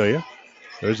St. Cecilia.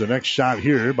 There's the next shot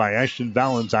here by Ashton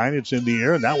Valentine. It's in the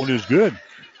air, and that one is good.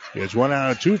 It's 1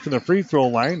 out of 2 from the free throw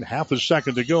line. Half a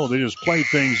second to go. They just play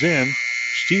things in.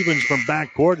 Stevens from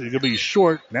backcourt. It's going to be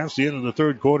short. And that's the end of the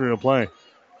third quarter to play.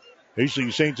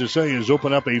 Hastings St. Cecilia has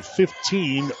opened up a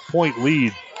 15-point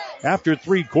lead. After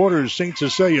three quarters, St.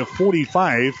 Cecilia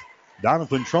 45,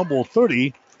 Doniphan Trumbull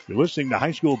 30. You're listening to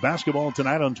high school basketball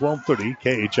tonight on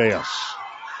 1230 KHAS.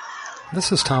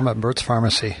 This is Tom at Burt's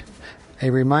Pharmacy.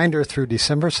 A reminder, through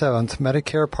December 7th,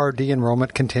 Medicare Part D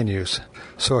enrollment continues.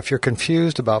 So if you're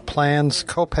confused about plans,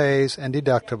 copays, and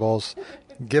deductibles,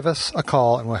 give us a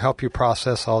call and we'll help you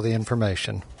process all the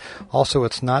information. Also,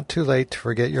 it's not too late to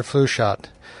forget your flu shot.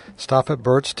 Stop at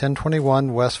Burt's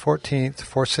 1021 West 14th,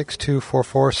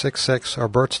 462-4466, or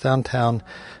Burt's Downtown,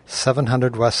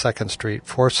 700 West 2nd Street,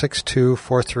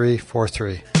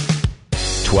 462-4343.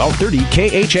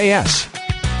 1230 KHAS.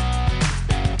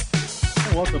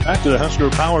 Welcome back to the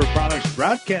Husker Power Products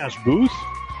broadcast booth.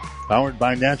 Powered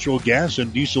by natural gas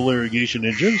and diesel irrigation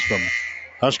engines from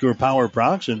Husker Power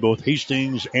Products in both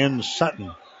Hastings and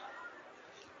Sutton.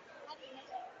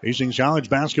 Hastings College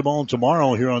basketball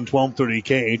tomorrow here on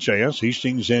 1230 KHAS.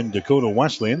 Hastings and Dakota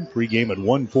Wesleyan. Pregame at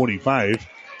 1:45.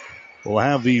 We'll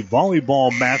have the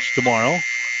volleyball match tomorrow.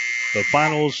 The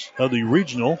finals of the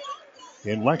regional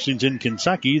in Lexington,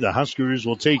 Kentucky. The Huskers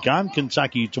will take on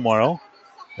Kentucky tomorrow.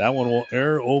 That one will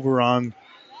air over on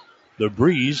the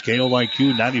Breeze.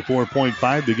 KOIQ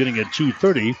 94.5 beginning at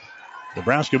 2:30.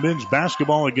 Nebraska men's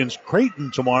basketball against Creighton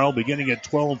tomorrow beginning at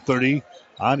 12:30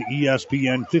 on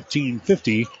ESPN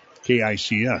 1550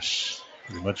 KICS.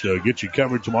 Pretty much get you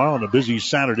covered tomorrow on a busy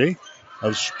Saturday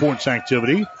of sports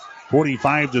activity.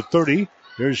 45-30.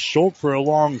 Here's Schultz for a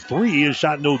long three. His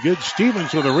shot no good.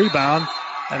 Stevens with a rebound.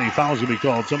 And he fouls to be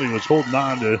called. Somebody was holding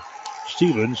on to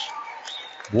Stevens.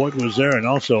 Boyd was there and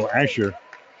also Asher.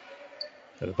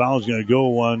 And the foul is going to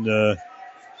go on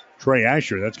Trey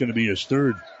Asher. That's going to be his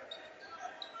third.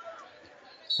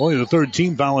 Only the third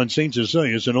team foul on St.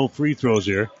 Cecilia, so no free throws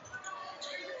here.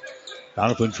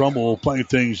 Doniphan Trumbull will play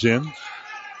things in.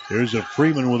 There's a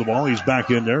Freeman with the ball. He's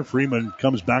back in there. Freeman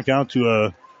comes back out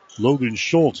to Logan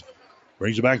Schultz.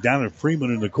 Brings it back down to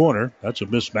Freeman in the corner. That's a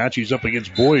mismatch. He's up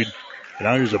against Boyd. And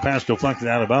now here's a pass deflected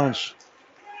out of bounds.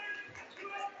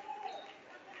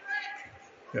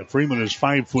 Yeah, Freeman is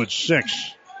 5'6".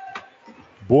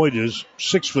 Boyd is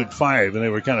 6'5", and they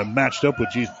were kind of matched up with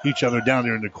each other down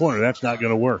there in the corner. That's not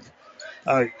going to work.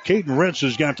 Caden Rentz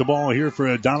has got the ball here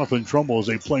for Doniphan Trumbull as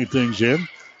they play things in.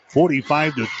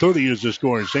 45-30 is the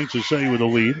score. St. Cecilia with a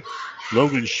lead.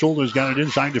 Logan Schultz got it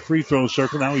inside the free throw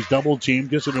circle. Now he's double teamed.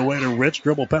 Gets it away to Rich.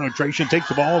 Dribble penetration. Takes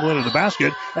the ball away to the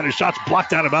basket. And his shot's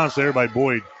blocked out of bounds there by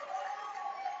Boyd.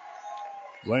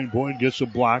 Wayne Boyd gets a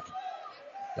block.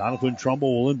 Doniphan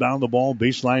Trumbull will inbound the ball.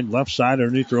 Baseline left side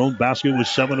underneath their own basket with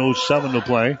 7:07 to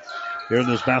play here in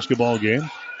this basketball game.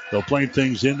 They'll play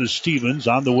things into Stevens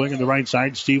on the wing on the right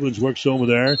side. Stevens works over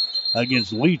there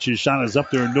against Leach. His shot is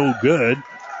up there, no good.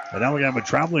 And now we have a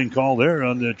traveling call there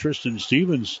on Tristan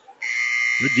Stevens.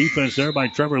 Good defense there by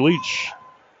Trevor Leach.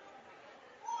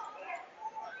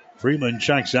 Freeman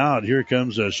checks out. Here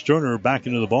comes Sterner back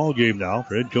into the ball game now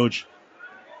for head coach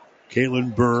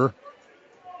Kalen Burr.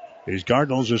 His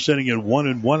Cardinals are sitting at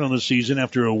 1-1 on the season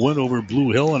after a win over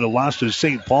Blue Hill and a loss to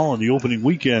St. Paul in the opening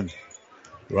weekend.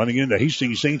 Running into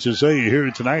Hastings St. Cecilia here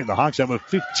tonight. The Hawks have a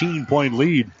 15-point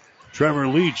lead. Trevor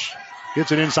Leach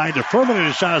gets it inside to Furman, and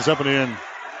his shot is up and in.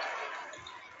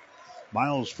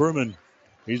 Miles Furman,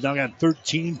 he's now got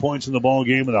 13 points in the ball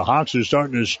game, and the Hawks are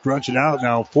starting to stretch it out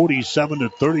now.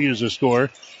 47-30 is the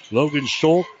score. Logan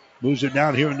Schultz moves it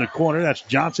down here in the corner. That's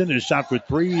Johnson. His shot for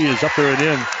three is up there and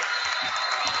in.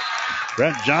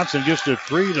 Brent Johnson gets the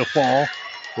three to fall.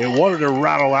 They wanted to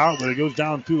rattle out, but it goes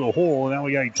down through the hole. And now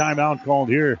we got a timeout called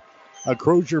here. A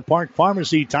Crozier Park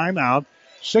Pharmacy timeout.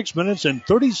 6 minutes and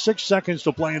 36 seconds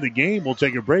to play in the game. We'll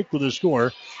take a break with the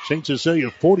score. St.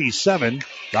 Cecilia 47,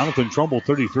 Doniphan Trumbull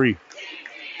 33.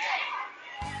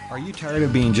 Are you tired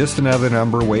of being just another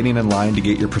number waiting in line to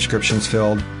get your prescriptions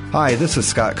filled? Hi, this is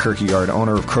Scott Kierkegaard,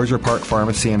 owner of Crozier Park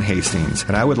Pharmacy in Hastings,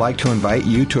 and I would like to invite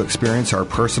you to experience our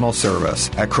personal service.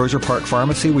 At Crozier Park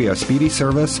Pharmacy, we have speedy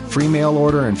service, free mail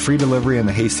order, and free delivery in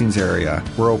the Hastings area.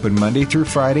 We're open Monday through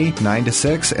Friday, 9 to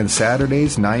 6, and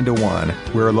Saturdays, 9 to 1.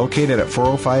 We are located at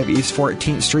 405 East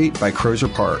 14th Street by Crozier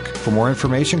Park. For more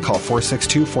information, call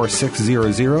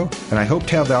 462-4600, and I hope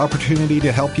to have the opportunity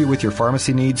to help you with your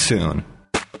pharmacy needs soon.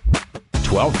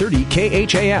 1230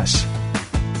 KHAS.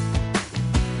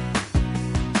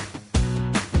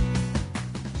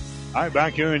 All right,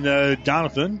 back here in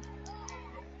Doniphan.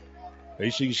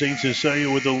 Hastings St. Cecilia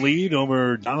with the lead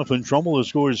over Doniphan Trumbull. The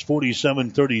score is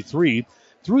 47-33.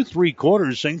 Through three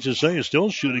quarters, St. Cecilia still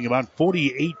shooting about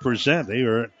 48%. They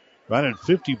were right at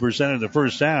 50% in the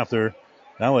first half. They're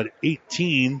now at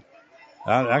 15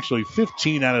 out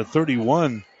of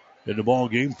 31 in the ball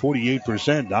game,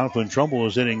 48%. Doniphan Trumbull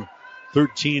is hitting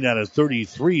 13 out of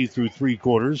 33 through three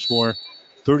quarters for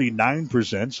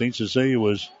 39%. St. Cecilia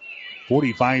was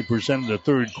 45% in the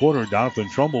third quarter. Doniphan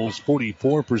Trumbull is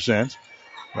 44%.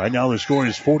 Right now the score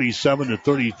is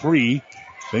 47-33.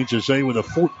 St. Cecilia with a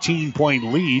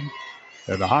 14-point lead.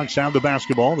 And the Hawks have the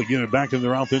basketball. They get it back in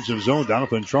their offensive zone.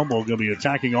 Doniphan Trumbull going to be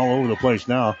attacking all over the place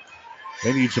now.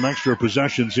 They need some extra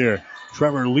possessions here.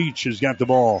 Trevor Leach has got the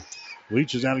ball.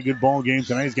 Leach has had a good ball game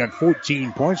tonight. He's got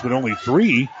 14 points, but only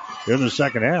 3 in the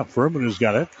second half. Furman has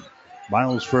got it.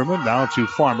 Miles Furman now to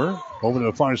Farmer. Over to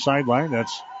the far sideline.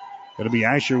 That's going to be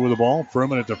Asher with the ball.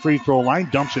 Furman at the free throw line.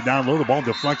 Dumps it down low. The ball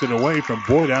deflected away from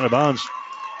Boyd out of bounds.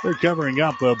 They're covering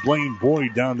up Blaine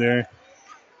Boyd down there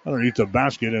underneath the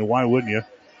basket, and why wouldn't you?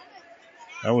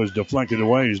 That was deflected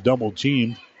away. He's double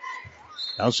teamed.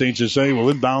 Now St. Cecilia will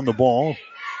inbound the ball.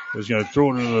 He's going to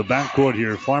throw it into the backcourt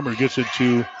here. Farmer gets it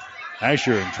to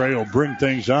Asher, and Trey will bring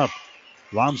things up.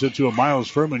 Lobs it to a Miles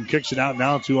Furman. Kicks it out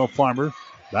now to a Farmer.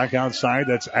 Back outside.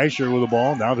 That's Asher with the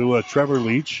ball. Now to Trevor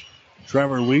Leach.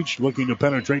 Trevor Leach looking to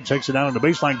penetrate. Takes it out on the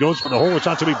baseline. Goes for the hole. It's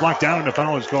not to be blocked down, and the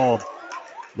foul is called.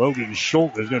 Logan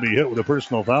Schultz is going to be hit with a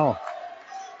personal foul.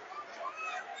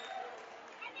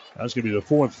 That's going to be the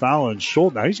fourth foul on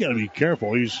Schultz. Now he's got to be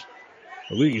careful. He's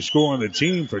the leading scorer on the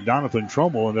team for Doniphan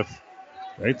Trumbull, and if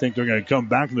they think they're going to come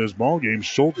back in this ball game,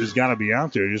 Schultz has got to be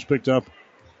out there. He just picked up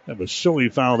a silly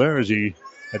foul there as he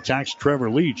attacks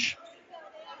Trevor Leach.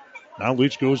 Now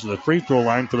Leach goes to the free throw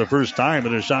line for the first time,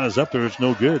 and his shot is up there. It's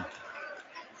no good.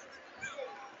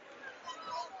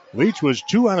 Leach was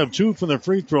 2 out of 2 from the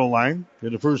free throw line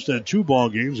in the first 2 ball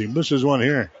games. He misses one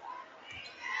here.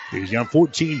 He's got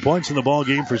 14 points in the ball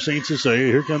game for St. Cecilia.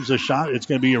 Here comes the shot. It's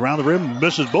going to be around the rim.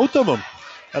 Misses both of them.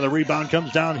 And the rebound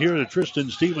comes down here to Tristan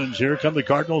Stevens. Here come the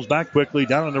Cardinals back quickly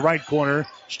down in the right corner.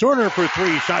 Sterner for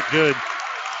three. Shot good.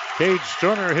 Cade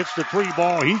Sterner hits the three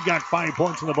ball. He's got 5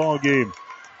 points in the ball game.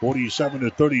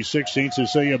 47-36. St.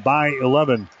 Cecilia by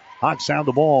 11. Hawks have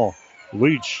the ball.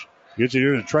 Leach gets it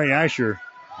here to Trey Asher.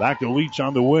 Back to Leach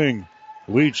on the wing.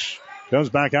 Leach comes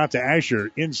back out to Asher.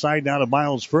 Inside now to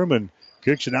Miles Furman.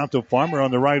 Kicks it out to Farmer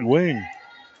on the right wing.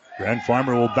 Grant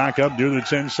Farmer will back up near the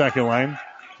 10-second line.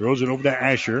 Throws it over to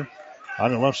Asher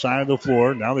on the left side of the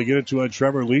floor. Now they get it to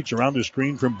Trevor Leach around the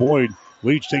screen from Boyd.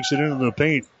 Leach takes it into the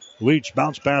paint. Leach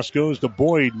bounce pass goes to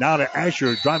Boyd. Now to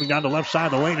Asher driving down the left side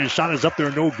of the lane. His shot is up there,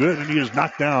 no good, and he is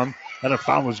knocked down. And a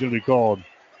foul is going to be called.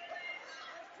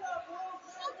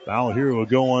 Foul here will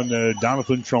go on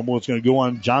Doniphan Trumbull. It's going to go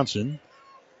on Johnson.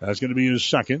 That's going to be his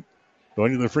second.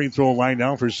 Going to the free throw line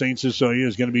now for St. Cecilia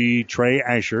is going to be Trey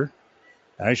Asher.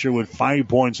 Asher with 5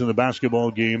 points in the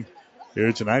basketball game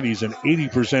here tonight. He's an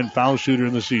 80% foul shooter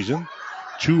in the season.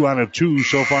 2 out of 2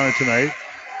 so far tonight.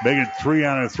 Make it 3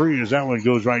 out of 3 as that one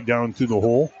goes right down through the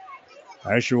hole.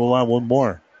 Asher will have one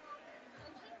more.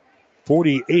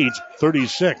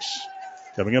 48-36.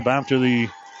 Coming up after the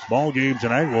ball game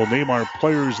tonight, we'll name our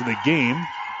players of the game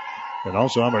and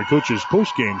also have our coach's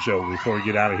post-game show before we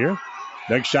get out of here.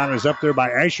 Next shot is up there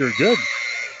by Asher. Good.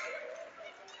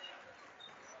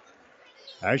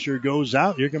 Asher goes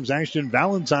out. Here comes Ashton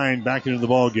Valentine back into the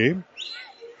ball game.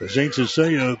 The St.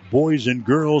 Cecilia boys and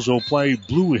girls will play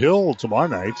Blue Hill tomorrow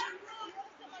night.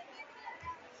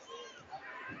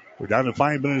 We're down to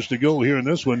 5 minutes to go here in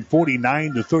this one.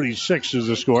 49-36 is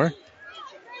the score.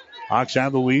 Hawks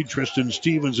have the lead. Tristan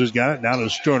Stevens has got it. Now to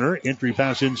Sterner. Entry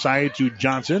pass inside to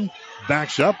Johnson.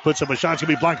 Backs up. Puts up a shot. It's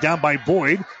going to be blocked down by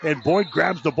Boyd. And Boyd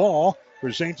grabs the ball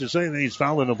for St. Cecilia. And he's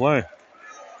fouled in the play.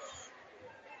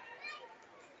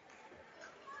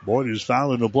 Boyd is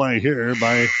fouled in the play here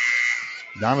by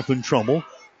Doniphan Trumbull.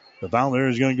 The foul there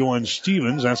is going to go on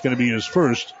Stevens. That's going to be his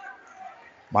first.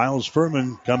 Miles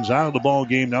Furman comes out of the ball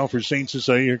game now for St.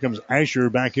 Cecilia. Here comes Asher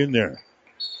back in there.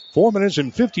 4 minutes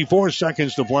and 54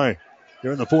 seconds to play.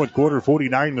 Here in the fourth quarter,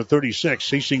 49-36.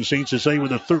 Hastings St. Cecilia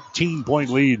with a 13-point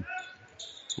lead.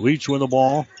 Leach with the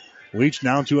ball. Leach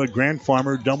now to a Grant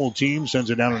Farmer double team. Sends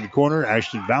it down in the corner.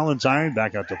 Ashton Valentine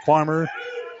back out to Farmer.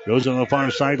 Goes on the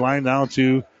far sideline now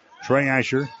to Trey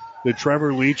Asher. To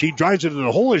Trevor Leach. He drives it to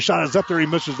the hole. His shot is up there. He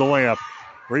misses the layup.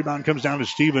 Rebound comes down to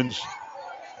Stevens.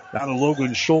 Down to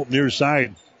Logan Schultz near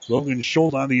side. Logan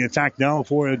Schultz on the attack now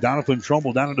for Doniphan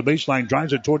Trumbull. Down to the baseline.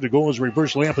 Drives it toward the goal. His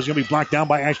reverse layup is going to be blocked down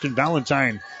by Ashton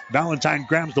Valentine. Valentine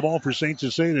grabs the ball for St.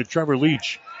 Cecilia to Trevor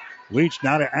Leach. Leach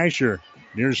now to Asher.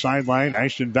 Near sideline.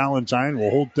 Ashton Valentine will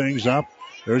hold things up.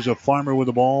 There's a Farmer with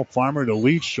the ball. Farmer to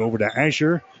Leach. Over to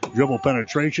Asher. Dribble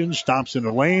penetration. Stops in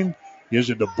the lane. Gives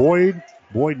it to Boyd.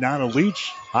 Boyd now to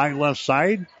Leach. High left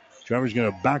side. Trevor's going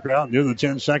to back her out near the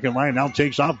 10-second line. Now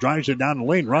takes off. Drives it down the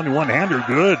lane. Running one-hander.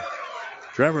 Good.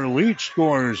 Trevor Leach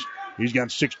scores. He's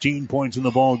got 16 points in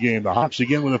the ball game. The Hawks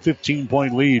again with a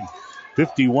 15-point lead.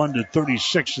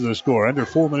 51-36 is the score. Under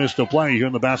 4 minutes to play here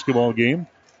in the basketball game.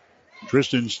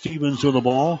 Tristan Stevens with the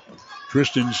ball.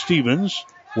 Tristan Stevens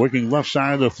working left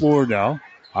side of the floor now.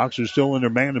 Hawks are still in their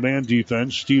man-to-man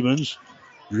defense. Stevens,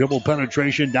 dribble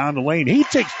penetration down the lane. He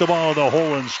takes the ball to the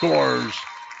hole and scores.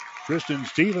 Tristan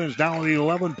Stevens down with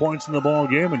 11 points in the ball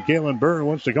game, and Kalen Burr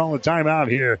wants to call a timeout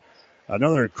here.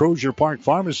 Another Crozier Park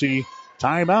Pharmacy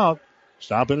timeout.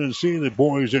 Stop in and see the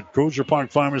boys at Crozier Park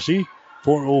Pharmacy,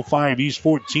 405 East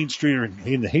 14th Street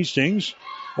in Hastings.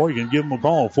 Or you can give them a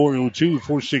call,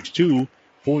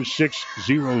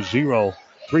 402-462-4600.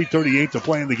 3:38 to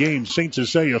play in the game. St.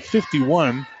 Cecilia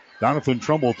 51, Doniphan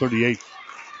Trumbull 38.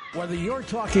 Whether you're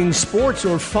talking sports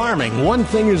or farming, one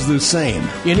thing is the same.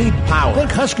 You need power.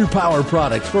 Think Husker Power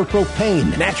products for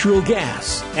propane, natural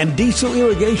gas, and diesel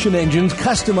irrigation engines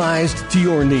customized to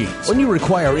your needs. When you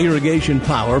require irrigation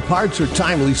power, parts, or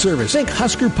timely service, think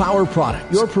Husker Power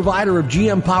products, your provider of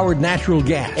GM-powered natural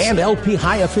gas and LP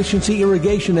high-efficiency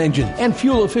irrigation engine and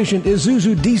fuel-efficient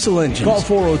Isuzu diesel engines. Call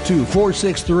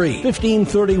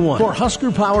 402-463-1531 for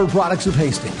Husker Power Products of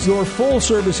Hastings, your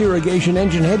full-service irrigation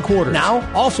engine headquarters. Now,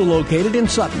 also located in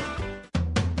Sutton.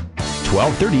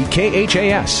 1230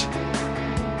 KHAS.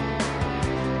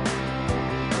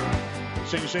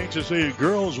 St. Cecilia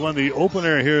girls won the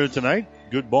opener here tonight.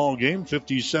 Good ball game,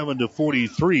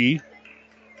 57-43.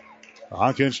 The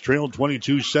Hawkins trailed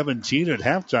 22-17 at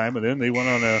halftime, and then they went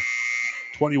on a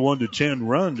 21-10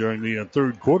 run during the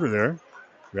third quarter there.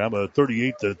 Grab a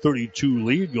 38-32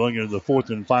 lead going into the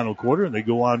fourth and final quarter, and they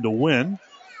go on to win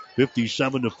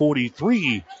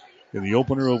 57-43 in the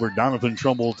opener over Doniphan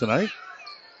Trumbull tonight.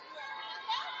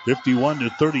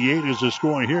 51-38 is the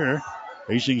score here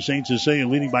Hastings St. Cecilia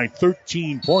leading by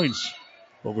 13 points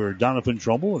over Doniphan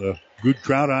Trumbull, and a good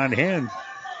crowd on hand.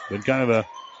 Been kind of a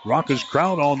raucous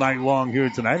crowd all night long here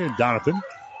tonight in Doniphan.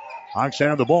 Hawks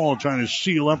have the ball, trying to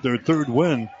seal up their third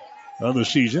win of the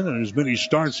season, and as many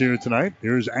starts here tonight.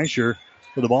 Here's Asher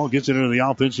with the ball, gets it into the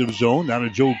offensive zone. Now to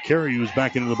Joe Carey, who's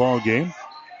back into the ball game.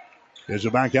 There's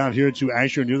it back out here to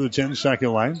Asher near the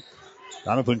 10-second line.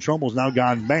 Doniphan Trumbull's now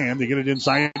gone man. They get it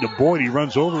inside to Boyd. He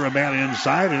runs over a man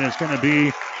inside, and it's going to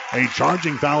be a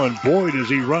charging foul on Boyd as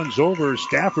he runs over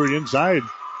Stafford inside.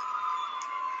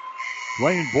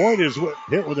 Wayne Boyd is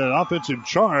hit with an offensive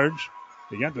charge.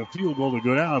 They got the field goal to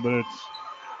go down, but it's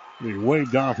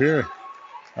waved off here.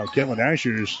 Now Kevin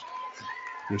Asher's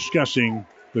discussing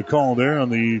the call there on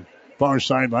the far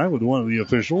sideline with one of the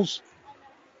officials.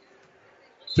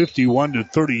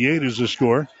 51-38 is the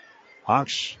score.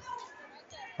 Hawks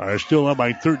are still up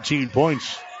by 13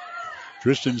 points.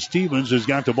 Tristan Stevens has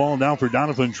got the ball now for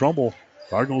Doniphan Trumbull.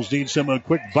 Cardinals need some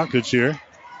quick buckets here.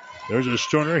 There's a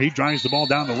Sterner. He drives the ball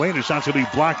down the lane. It's not going to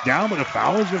be blocked down, but a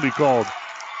foul is going to be called.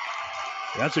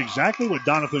 That's exactly what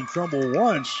Doniphan Trumbull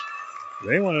wants.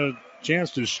 They want a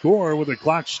chance to score with the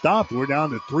clock stopped. We're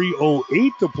down to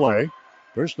 3:08 to play.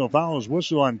 Personal foul is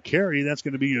whistle on Carey. That's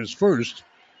going to be his first.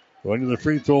 Going to the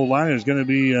free throw line is going to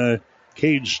be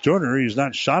Cade Sterner. He's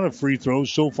not shot a free throw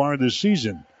so far this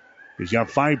season. He's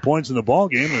got 5 points in the ball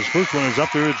game. His first one is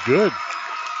up there. It's good.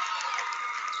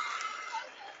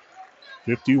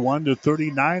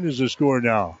 51-39 is the score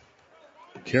now.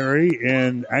 Carey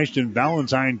and Ashton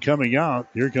Valentine coming out.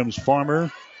 Here comes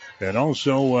Farmer and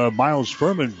also Miles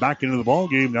Furman back into the ball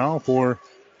game now for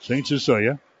St.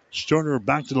 Cecilia. Sterner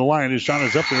back to the line. His shot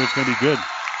is up there. It's going to be good.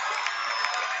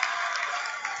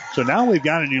 So now we've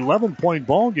got an 11-point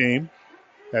ball game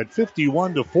at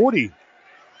 51-40.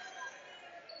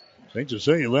 St.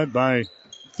 Cecilia led by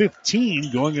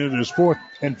 15 going into this fourth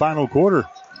and final quarter.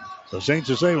 So St.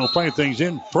 Cecilia will play things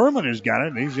in. Furman has got it,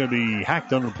 and he's going to be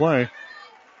hacked on the play.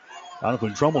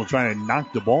 Doniphan Trumbull trying to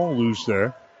knock the ball loose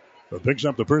there, but picks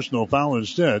up the personal foul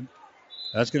instead.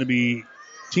 That's going to be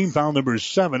team foul number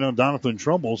 7 on Doniphan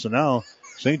Trumbull. So now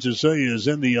St. Cecilia is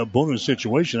in the bonus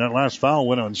situation. That last foul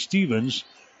went on Stevens.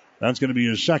 That's going to be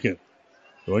his second.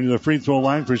 Going to the free throw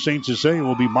line for St. Cecilia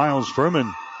will be Miles Furman.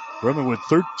 Furman with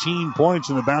 13 points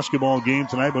in the basketball game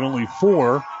tonight, but only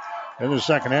 4 in the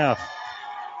second half.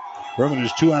 Furman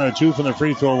is 2 out of 2 from the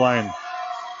free throw line.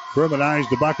 Furman eyes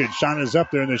the bucket. Shot is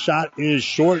up there, and the shot is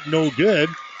short, no good.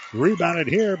 Rebounded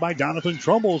here by Doniphan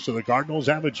Trumbull, so the Cardinals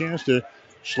have a chance to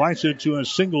slice it to a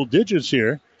single digits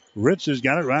here. Ritz has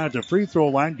got it right at the free throw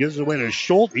line, gives it away to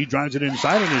Schultz. He drives it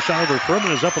inside, and the shot over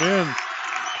Furman is up and in.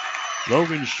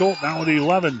 Logan Schultz now with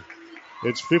 11.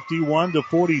 It's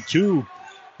 51-42.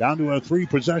 Down to a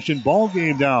 3-possession ball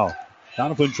game now.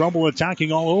 Doniphan Trumbull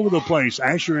attacking all over the place.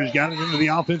 Asher has got it into the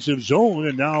offensive zone,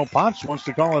 and now Pops wants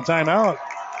to call a timeout.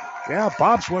 Yeah,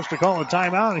 Pops wants to call a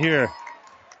timeout here.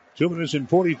 2 minutes and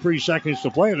 43 seconds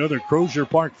to play. Another Crozier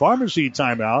Park Pharmacy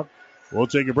timeout. We'll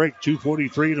take a break.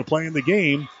 2:43 to play in the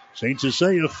game. St.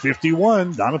 Cecilia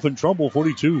 51, Doniphan Trumbull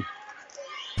 42.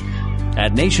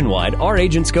 At Nationwide, our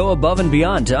agents go above and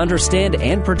beyond to understand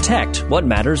and protect what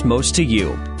matters most to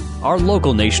you. Our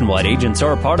local Nationwide agents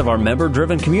are a part of our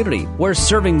member-driven community, where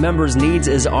serving members' needs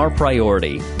is our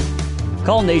priority.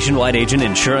 Call Nationwide Agent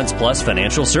Insurance Plus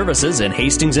Financial Services in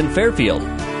Hastings and Fairfield,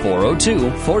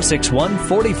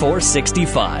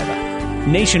 402-461-4465.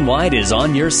 Nationwide is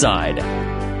on your side.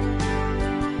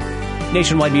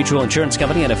 Nationwide Mutual Insurance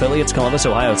Company and affiliates, Columbus,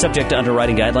 Ohio, subject to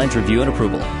underwriting guidelines, review, and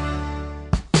approval.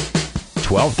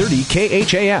 1230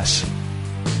 KHAS.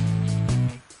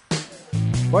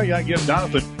 Well, you got to give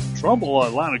Doniphan Trumbull a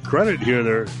lot of credit here.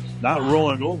 They're not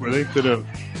rolling over. They could have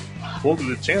folded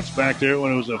the tents back there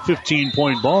when it was a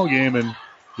 15-point ball game and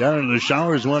got into the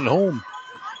showers and went home.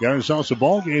 Got themselves a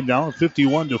ball game now,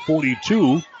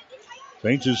 51-42.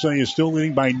 St. Cecilia is still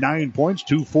leading by 9 points,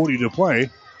 2:40 to play.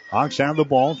 Hawks have the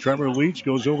ball. Trevor Leach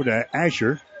goes over to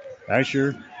Asher.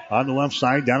 Asher on the left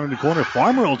side, down in the corner.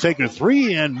 Farmer will take a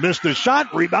 3 and miss the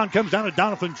shot. Rebound comes down to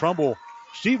Doniphan Trumbull.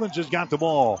 Stevens has got the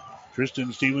ball.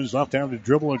 Tristan Stevens left-handed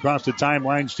dribble across the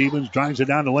timeline. Stevens drives it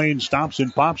down the lane, stops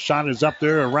and pops. Shot is up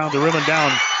there around the rim and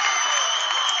down.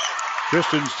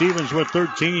 Tristan Stevens with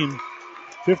 13.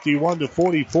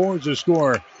 51-44 is the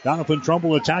score. Doniphan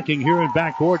Trumbull attacking here in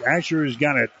backcourt. Asher has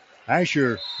got it.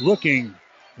 Asher looking.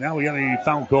 Now we got a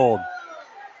foul called.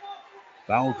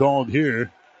 Foul called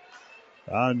here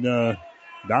on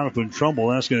Doniphan Trumbull.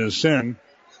 That's going to send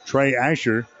Trey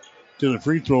Asher to the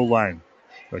free throw line.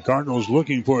 The Cardinals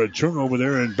looking for a turnover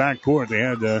there in backcourt. They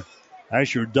had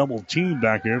Asher double team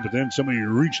back there, but then somebody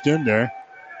reached in there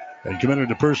and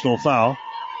committed a personal foul.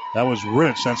 That was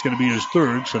Ritz. That's going to be his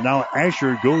third. So now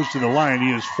Asher goes to the line.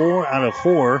 He is 4 out of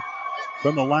 4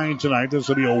 from the line tonight. This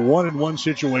will be a 1-and-1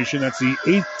 situation. That's the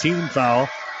 8th team foul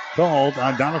called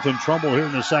on Doniphan Trumbull here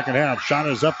in the second half. Shot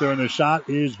is up there, and the shot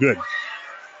is good.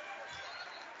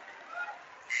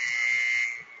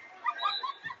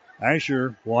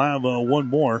 Asher will have one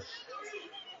more.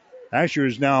 Asher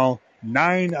is now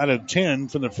 9 out of 10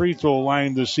 from the free throw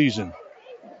line this season.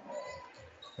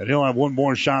 And he'll have one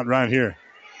more shot right here.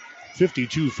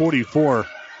 52-44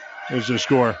 is the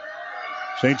score.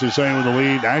 St. Cecilia with the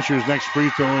lead. Asher's next free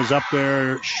throw is up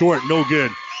there. Short, no good.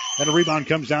 And the rebound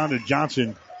comes down to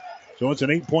Johnson. So it's an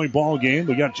 8-point ball game.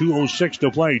 We got 2:06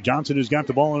 to play. Johnson has got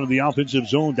the ball into the offensive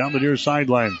zone down the near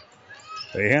sideline.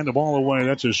 They hand the ball away.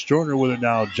 That's a Sterner with it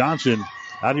now. Johnson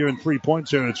out here in 3-point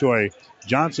territory.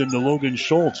 Johnson to Logan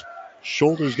Schultz.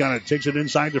 Schultz has got it. Takes it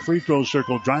inside the free throw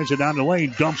circle. Drives it down the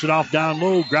lane. Dumps it off down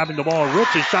low. Grabbing the ball.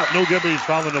 Rips his shot. No good, but he's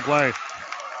fouling the play.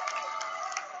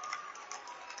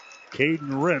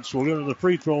 Caden Ritz will go to the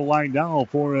free throw line now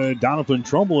for Doniphan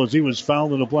Trumbull as he was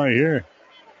fouled in the play here.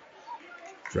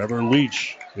 Trevor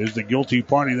Leach is the guilty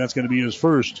party. That's going to be his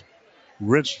first.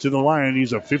 Ritz to the line.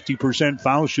 He's a 50%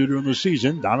 foul shooter in the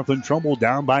season. Doniphan Trumbull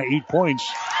down by 8 points.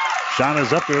 Shot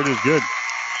is up there. It is good.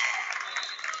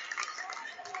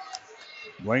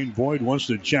 Wayne Boyd wants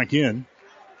to check in,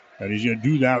 and he's going to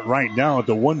do that right now at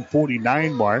the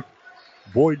 1:49 mark.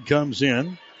 Boyd comes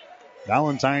in.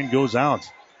 Valentine goes out.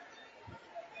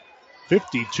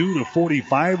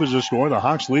 52-45 is the score. The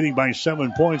Hawks leading by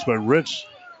 7 points, but Ritz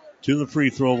to the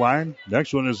free throw line.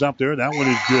 Next one is up there. That one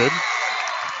is good.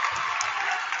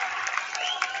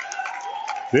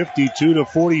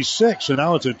 52-46, and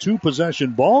now it's a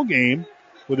 2-possession ball game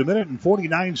with 1 minute and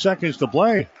 49 seconds to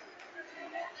play.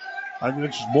 I think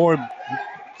it's more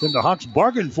than the Hawks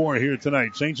bargained for here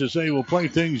tonight. St. Cecilia will play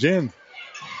things in.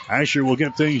 Asher will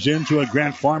get things into a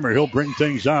Grant Farmer. He'll bring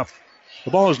things up.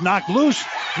 The ball is knocked loose.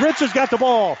 Ritz has got the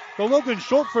ball. The Logan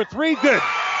Schultz for 3. Good.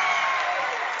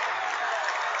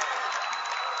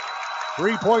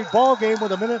 3-point ball game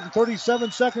with 1 minute and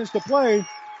 37 seconds to play.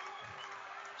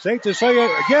 St. Cecilia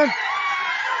again.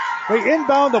 They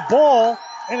inbound the ball,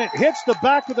 and it hits the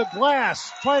back of the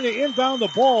glass, trying to inbound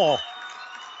the ball.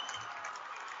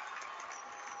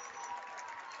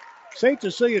 St.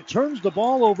 Cecilia turns the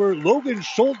ball over. Logan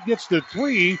Schultz gets the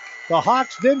 3. The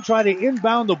Hawks then try to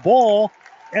inbound the ball,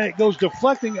 and it goes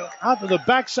deflecting out to the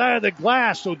backside of the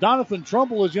glass. So Doniphan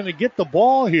Trumbull is going to get the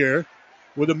ball here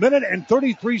with 1 minute and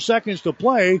 33 seconds to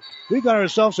play. We've got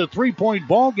ourselves a 3-point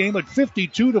ball game at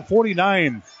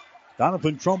 52-49.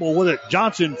 Doniphan Trumbull with it.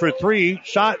 Johnson for 3.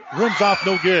 Shot rims off,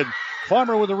 no good.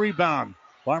 Farmer with a rebound.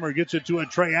 Farmer gets it to a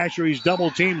Trey Asher. He's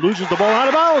double teamed, loses the ball out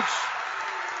of bounds.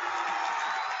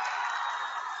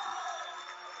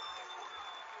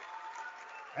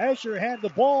 Asher had the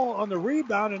ball on the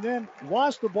rebound and then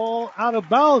lost the ball out of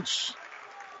bounds.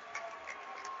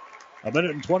 1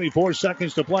 minute and 24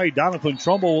 seconds to play. Doniphan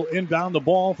Trumbull inbound the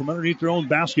ball from underneath their own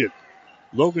basket.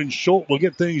 Logan Schultz will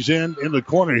get things in the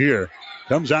corner here.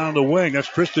 Comes out on the wing. That's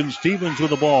Tristan Stevens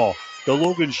with the ball. To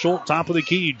Logan Schultz, top of the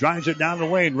key. Drives it down the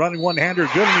lane. Running one-hander.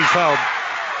 Good, and he's fouled.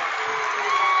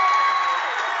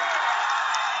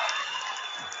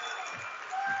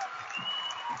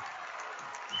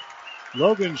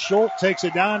 Logan Schultz takes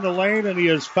it down the lane, and he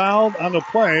is fouled on the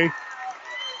play.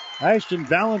 Ashton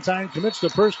Valentine commits the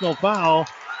personal foul,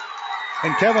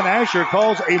 and Kevin Asher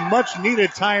calls a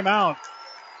much-needed timeout.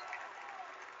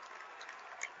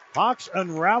 Hawks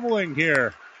unraveling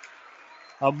here.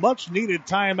 A much-needed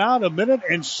timeout. 1 minute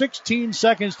and 16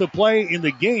 seconds to play in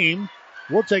the game.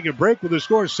 We'll take a break with the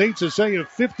score. St. Cecilia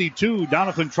 52,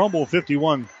 Doniphan Trumbull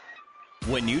 51.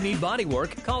 When you need body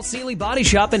work, call Sealy Body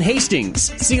Shop in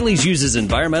Hastings. Sealy's uses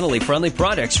environmentally friendly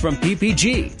products from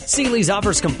PPG. Sealy's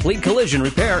offers complete collision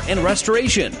repair and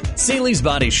restoration. Sealy's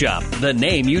Body Shop, the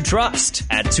name you trust.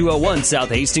 At 201 South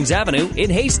Hastings Avenue in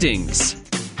Hastings.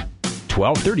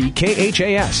 1230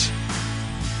 KHAS.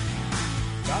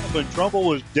 Doniphan Trumbull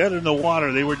was dead in the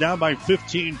water. They were down by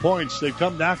 15 points. They've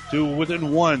come back to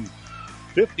within 1.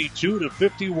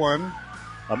 52-51.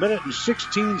 1 minute and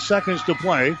 16 seconds to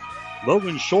play.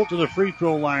 Logan Schultz to the free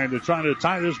throw line to try to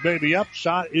tie this baby up.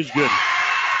 Shot is good.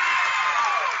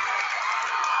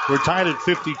 We're tied at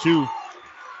 52.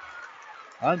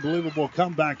 Unbelievable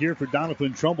comeback here for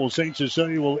Doniphan Trumbull. St.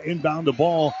 Cecilia will inbound the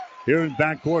ball here in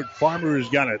backcourt. Farmer has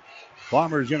got it.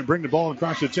 Farmer is going to bring the ball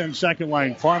across the 10-second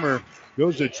line. Farmer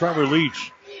goes to Trevor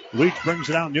Leach. Leach brings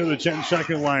it out near the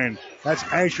 10-second line. That's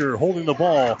Asher holding the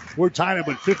ball. We're tied up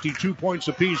at 52 points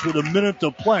apiece with 1 minute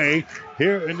to play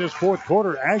here in this fourth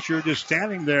quarter. Asher just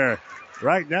standing there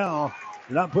right now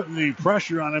They're not putting any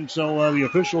pressure on him, so the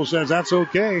official says that's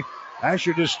okay.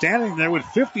 Asher just standing there with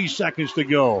 50 seconds to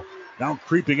go. Now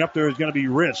creeping up there is going to be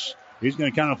Ritz. He's going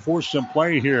to kind of force some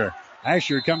play here.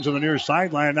 Asher comes to the near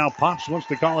sideline. Now Pops wants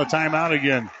to call a timeout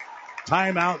again.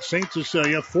 Timeout, St.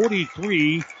 Cecilia.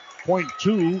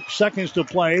 43.2 seconds to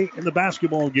play in the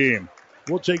basketball game.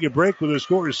 We'll take a break with the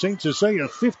score is St. Cecilia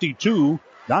 52,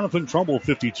 Doniphan Trumbull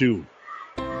 52.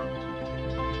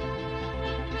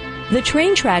 The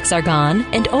train tracks are gone,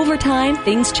 and over time,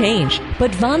 things change.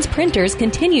 But Vaughn's Printers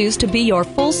continues to be your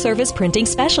full-service printing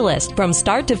specialist. From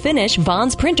start to finish,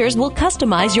 Vaughn's Printers will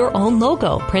customize your own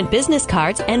logo, print business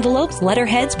cards, envelopes,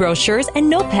 letterheads, brochures, and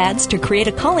notepads to create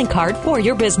a calling card for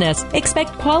your business.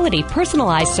 Expect quality,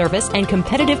 personalized service and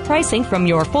competitive pricing from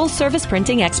your full-service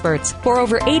printing experts. For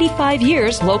over 85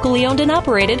 years, locally owned and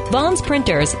operated, Vaughn's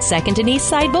Printers, 2nd and East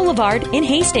Side Boulevard in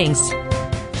Hastings.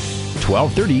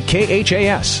 1230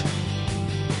 KHAS.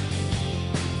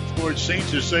 St.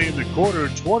 Cecilia in the quarter,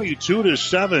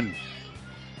 22-7.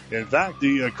 In fact,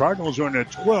 the Cardinals are in a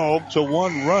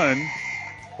 12-1 run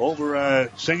over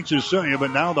St. Cecilia,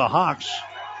 but now the Hawks,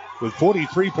 with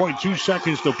 43.2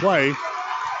 seconds to play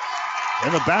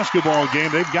in the basketball game,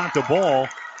 they've got the ball.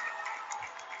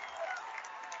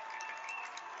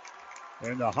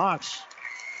 And the Hawks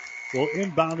will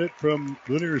inbound it from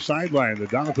the near sideline. The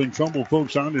Doniphan Trumbull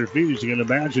folks on their feet, as you can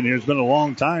imagine here. It's been a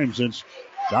long time since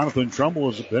Doniphan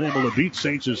Trumbull has been able to beat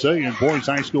St. Cecilia in boys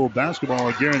high school basketball,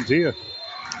 I guarantee you.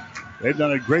 They've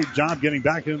done a great job getting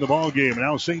back into the ball game.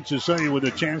 Now St. Cecilia with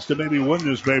a chance to maybe win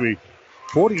this baby.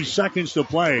 40 seconds to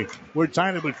play. We're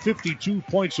tied up at 52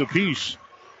 points apiece.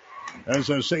 As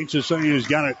St. Cecilia has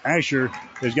got it. Asher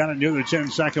has got it near the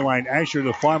 10-second line. Asher,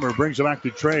 the farmer, brings it back to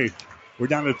Trey. We're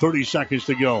down to 30 seconds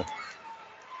to go.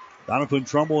 Doniphan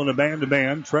Trumbull in a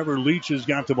man-to-man. Trevor Leach has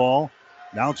got the ball.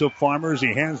 Now to Farmer as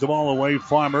he hands the ball away.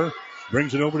 Farmer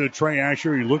brings it over to Trey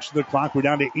Asher. He looks at the clock. We're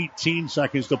down to 18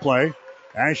 seconds to play.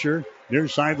 Asher near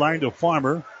sideline to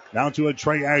Farmer. Now to a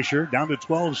Trey Asher. Down to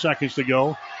 12 seconds to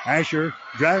go. Asher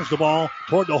drives the ball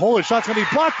toward the hole. His shot's going to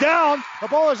be blocked down. The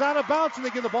ball is out of bounds, and they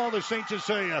give the ball to St.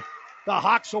 Cecilia. The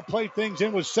Hawks will play things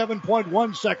in with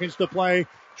 7.1 seconds to play.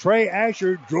 Trey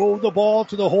Asher drove the ball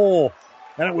to the hole,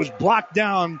 and it was blocked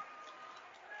down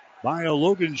by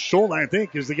Logan Schultz, I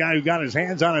think, is the guy who got his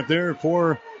hands on it there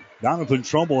for Doniphan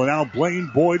Trumbull. And now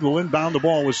Blaine Boyd will inbound the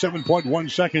ball with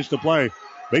 7.1 seconds to play.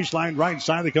 Baseline right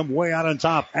side, they come way out on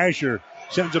top. Asher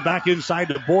sends it back inside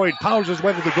to Boyd. Powers his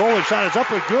way to the goal. His shot is up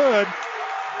and good.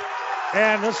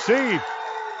 And let's see.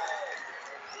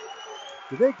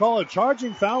 Did they call a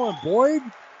charging foul on Boyd?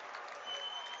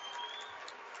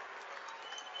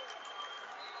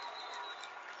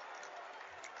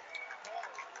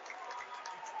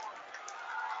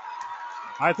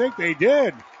 I think they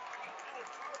did.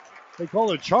 They called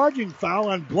a charging foul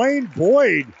on Blaine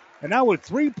Boyd. And now with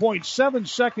 3.7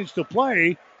 seconds to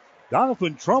play,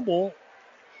 Doniphan Trumbull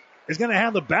is going to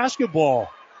have the basketball.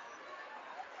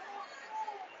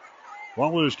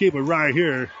 Well, we'll just keep it right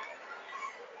here.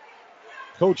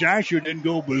 Coach Asher didn't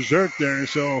go berserk there,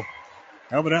 so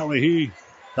evidently he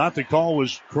thought the call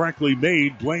was correctly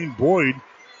made. Blaine Boyd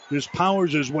just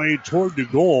powers his way toward the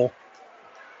goal.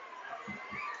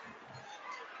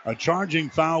 A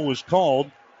charging foul was called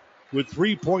with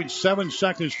 3.7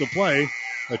 seconds to play.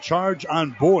 A charge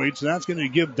on Boyd, so that's going to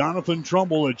give Doniphan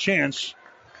Trumbull a chance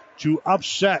to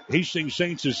upset Hastings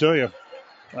St. Cecilia.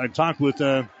 I talked with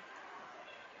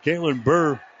Kalen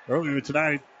Burr earlier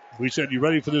tonight. We said, you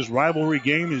ready for this rivalry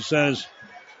game? He says,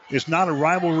 it's not a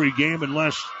rivalry game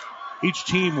unless each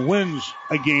team wins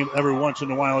a game every once in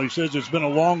a while. He says it's been a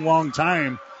long, long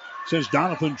time since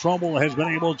Doniphan Trumbull has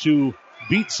been able to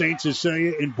beat St.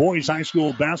 Cecilia in boys high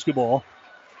school basketball.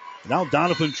 Now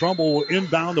Doniphan Trumbull will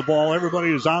inbound the ball.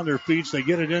 Everybody is on their feet. They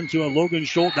get it into a Logan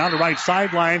Schultz down the right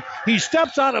sideline. He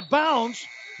steps out of bounds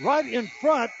right in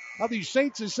front of the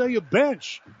St. Cecilia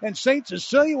bench. And St.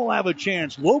 Cecilia will have a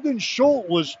chance. Logan Schultz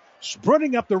was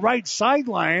sprinting up the right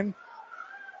sideline,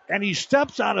 and he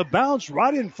steps out of bounds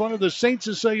right in front of the St.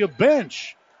 Cecilia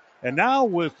bench. And now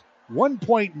with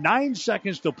 1.9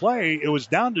 seconds to play, it was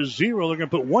down to 0. They're going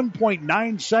to put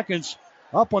 1.9 seconds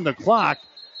up on the clock.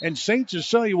 And St.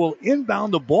 Cecilia will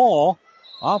inbound the ball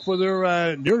off of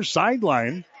their near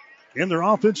sideline in their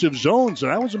offensive zone. So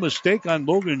that was a mistake on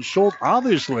Logan Schultz,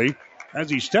 obviously, as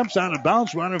he steps out of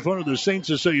bounds right in front of the St.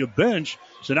 Cecilia bench.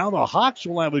 So now the Hawks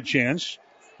will have a chance.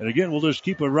 And again, we'll just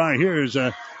keep it right here as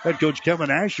head coach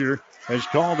Kevin Asher has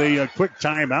called a quick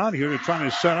timeout here to try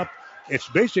to set up. It's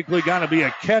basically got to be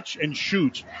a catch and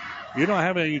shoot. You don't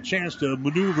have any chance to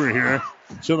maneuver here.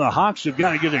 So the Hawks have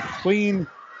got to get a clean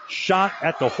shot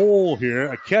at the hole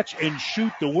here. A catch and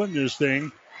shoot to win this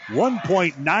thing.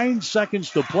 1.9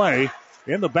 seconds to play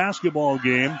in the basketball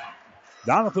game.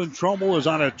 Doniphan Trumbull is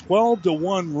on a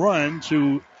 12-1 run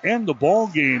to end the ball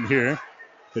game here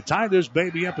to tie this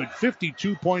baby up at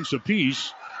 52 points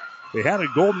apiece. They had a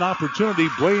golden opportunity.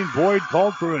 Blaine Boyd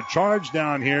called for a charge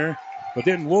down here, but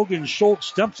then Logan Schultz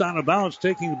steps out of bounds,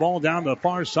 taking the ball down the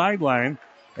far sideline.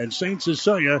 And St.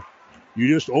 Cecilia, you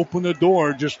just open the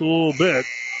door just a little bit,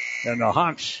 and the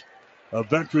Hawks, a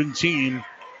veteran team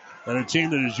and a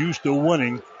team that is used to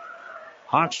winning,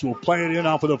 Hawks will play it in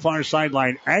off of the far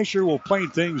sideline. Asher will play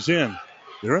things in.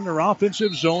 They're in their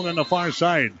offensive zone on the far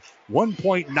side.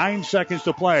 1.9 seconds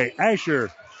to play. Asher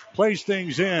plays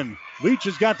things in. Leach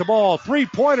has got the ball.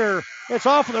 Three-pointer. It's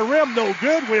off of the rim. No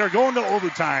good. We are going to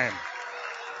overtime.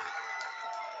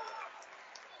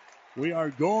 We are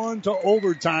going to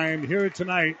overtime here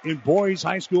tonight in boys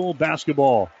high school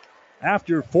basketball.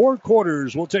 After 4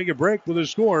 quarters, we'll take a break with a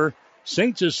score.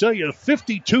 St. Cecilia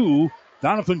 52,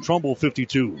 Doniphan Trumbull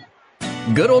 52.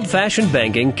 Good old-fashioned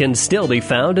banking can still be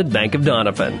found at Bank of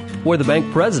Doniphan, where the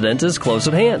bank president is close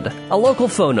at hand. A local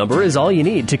phone number is all you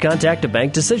need to contact a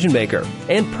bank decision maker,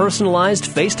 and personalized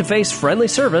face-to-face friendly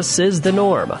service is the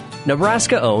norm.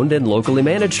 Nebraska-owned and locally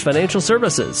managed financial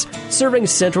services, serving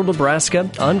central Nebraska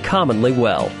uncommonly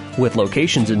well, with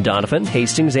locations in Doniphan,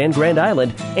 Hastings, and Grand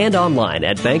Island, and online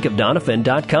at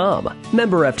bankofdoniphan.com.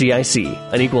 Member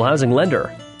FDIC, an equal housing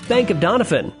lender. Bank of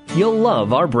Doniphan. You'll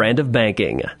love our brand of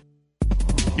banking.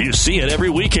 You see it every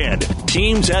weekend.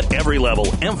 Teams at every level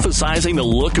emphasizing the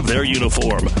look of their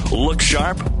uniform. Look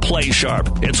sharp, play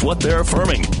sharp. It's what they're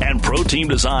affirming. And Pro Team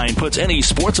Design puts any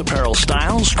sports apparel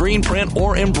style, screen print,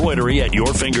 or embroidery at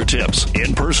your fingertips.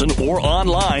 In person or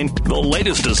online, the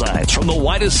latest designs from the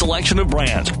widest selection of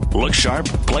brands. Look sharp,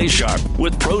 play sharp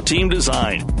with Pro Team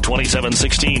Design.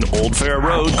 2716 Old Fair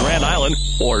Road, Grand Island,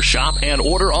 or shop and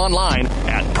order online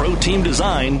at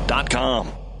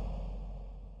ProTeamDesign.com.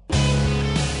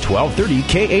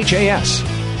 1230 KHAS.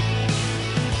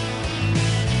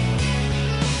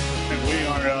 And we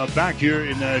are back here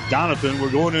in Doniphan.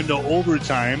 We're going into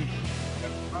overtime.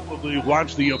 And probably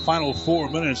watch the final 4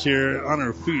 minutes here on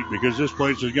our feet because this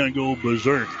place is going to go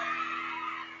berserk.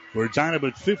 We're tied up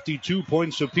at 52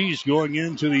 points apiece going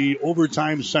into the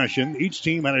overtime session. Each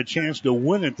team had a chance to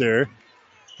win it there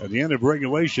at the end of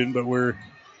regulation, but we're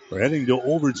heading to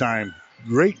overtime.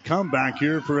 Great comeback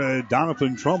here for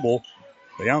Doniphan Trumbull.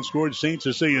 They outscored St.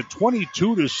 Cecilia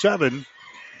 22-7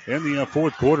 in the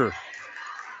fourth quarter.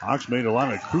 Hawks made a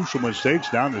lot of crucial mistakes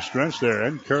down the stretch there,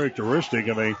 uncharacteristic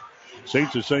of a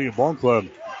St. Cecilia ball club.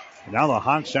 And now the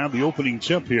Hawks have the opening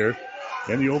tip here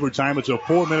in the overtime. It's a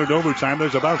 4-minute overtime.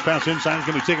 There's a bounce pass inside. It's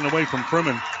going to be taken away from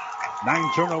Furman.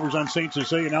 9 turnovers on St.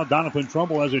 Cecilia. Now Doniphan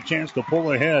Trumbull has a chance to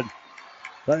pull ahead.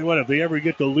 Tell you what, if they ever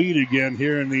get the lead again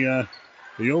here in the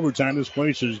overtime, this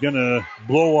place is going to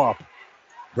blow up.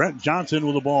 Brett Johnson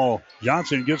with the ball.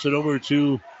 Johnson gets it over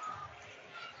to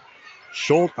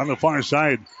Schultz on the far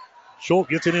side. Schultz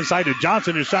gets it inside to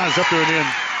Johnson. His shot is up there and in.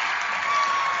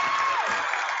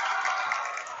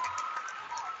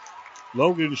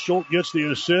 Logan Schultz gets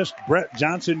the assist. Brett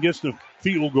Johnson gets the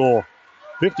field goal.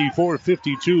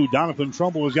 54-52. Doniphan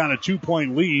Trumbull has got a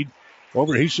 2-point lead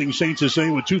over Hastings St.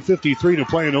 Cecilia with 2:53 to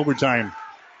play in overtime.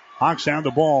 Hawks have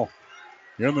the ball.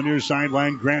 Here on the near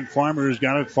sideline, Grant Farmer has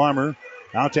got it. Farmer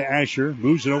out to Asher.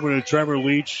 Moves it over to Trevor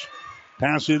Leach.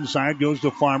 Pass inside goes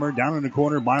to Farmer. Down in the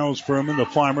corner, Miles Furman. The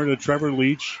Farmer to Trevor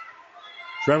Leach.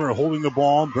 Trevor holding the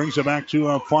ball. Brings it back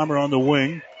to Farmer on the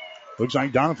wing. Looks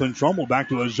like Doniphan Trumbull back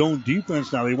to a zone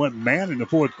defense. Now they went man in the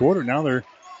fourth quarter. Now they're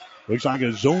looks like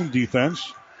a zone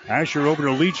defense. Asher over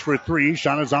to Leach for 3.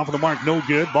 Shot is off of the mark. No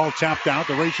good. Ball tapped out.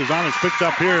 The race is on. It's picked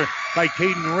up here by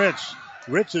Caden Ritz.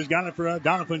 Ritz has got it for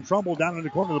Doniphan Trumbull down in the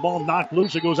corner. The ball knocked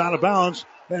loose. It goes out of bounds.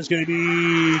 That's going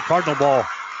to be Cardinal ball.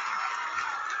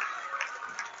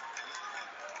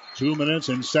 2 minutes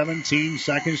and 17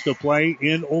 seconds to play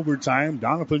in overtime.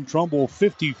 Doniphan Trumbull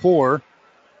 54.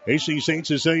 Hastings St.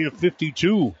 Cecilia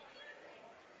 52.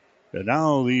 And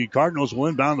now the Cardinals will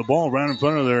inbound the ball right in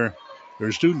front of their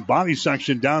student body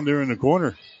section down there in the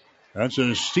corner. That's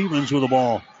Stevens with the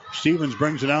ball. Stevens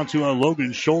brings it out to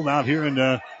Logan Schultz out here in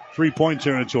 3-point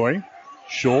territory.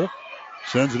 Schultz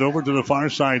sends it over to the far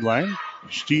sideline.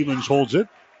 Stevens holds it.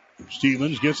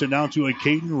 Stevens gets it down to a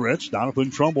Caden Ritz.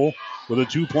 Doniphan Trumbull with a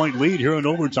 2-point lead here in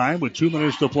overtime with 2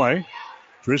 minutes to play.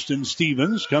 Tristan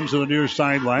Stevens comes to the near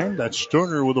sideline. That's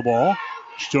Sterner with the ball.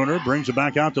 Sterner brings it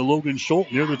back out to Logan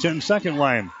Schultz near the 10-second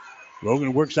line.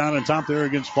 Logan works out on top there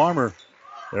against Farmer.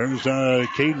 There's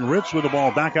Caden Ritz with the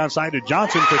ball back outside to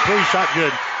Johnson for 3. Shot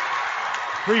good.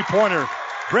 3-pointer.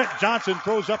 Brett Johnson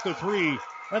throws up the three,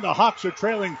 and the Hawks are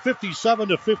trailing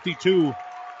 57-52.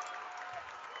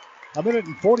 A minute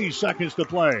and 40 seconds to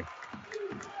play.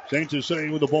 St. Cecilia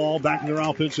with the ball back in their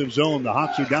offensive zone. The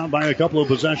Hawks are down by a couple of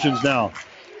possessions now.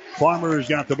 Farmer's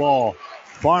got the ball.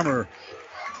 Farmer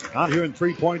out here in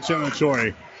three-point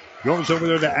territory. Goes over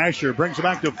there to Asher. Brings it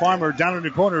back to Farmer. Down in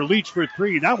the corner. Leach for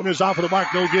three. That one is off of the mark.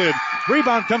 No good.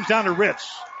 Rebound comes down to Ritz.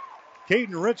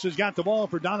 Caden Ritz has got the ball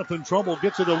for Doniphan Trumbull.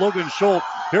 Gets it to Logan Schultz.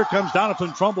 Here comes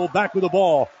Doniphan Trumbull back with the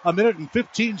ball. A minute and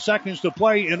 15 seconds to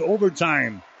play in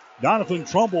overtime. Doniphan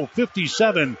Trumbull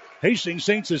 57. Hastings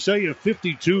St. Cecilia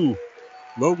 52.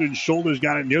 Logan Schultz has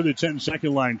got it near the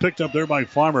 10-second line. Picked up there by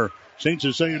Farmer. St.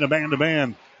 Cecilia in a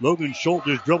man-to-man. Logan Schultz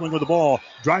is dribbling with the ball.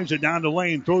 Drives it down the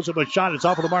lane. Throws up a shot. It's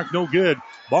off of the mark. No good.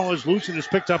 Ball is loose and is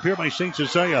picked up here by St.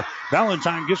 Cecilia.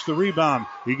 Valentine gets the rebound.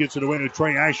 He gets it away to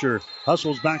Trey Asher.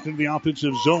 Hustles back into the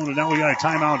offensive zone. And now we got a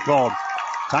timeout called.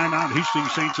 Timeout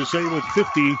Hastings St. Cecilia with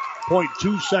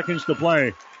 50.2 seconds to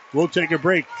play. We'll take a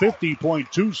break.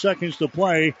 50.2 seconds to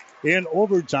play in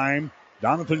overtime.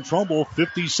 Doniphan Trumbull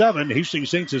 57.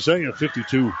 Hastings St. Cecilia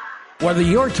 52. Whether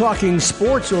you're talking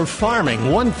sports or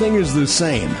farming, one thing is the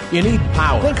same. You need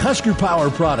power. Think Husker Power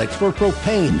products for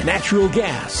propane, natural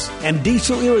gas, and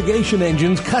diesel irrigation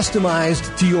engines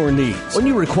customized to your needs. When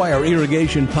you require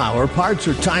irrigation power, parts,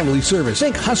 or timely service,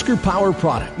 think Husker Power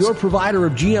products, your provider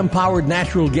of GM-powered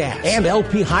natural gas and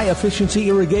LP high-efficiency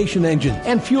irrigation engine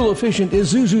and fuel-efficient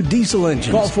Isuzu diesel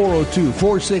engines. Call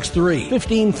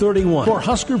 402-463-1531 for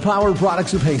Husker Power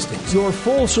Products of Hastings, your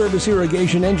full-service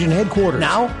irrigation engine headquarters.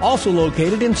 Now, also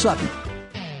located in Sutton.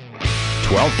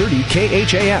 1230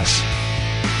 KHAS.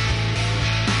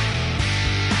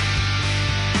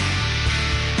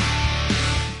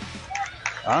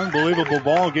 Unbelievable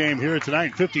ball game here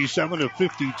tonight.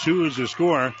 57-52 is the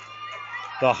score.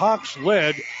 The Hawks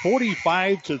led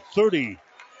 45-30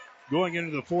 going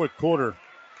into the fourth quarter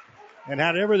and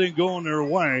had everything going their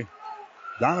way.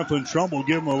 Doniphan Trumbull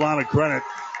give them a lot of credit.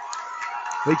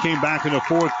 They came back in the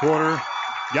fourth quarter.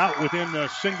 Got within the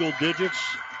single digits.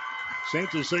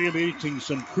 St. Cecilia making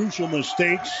some crucial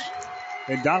mistakes.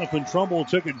 And Doniphan Trumbull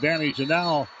took advantage. And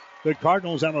now the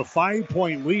Cardinals have a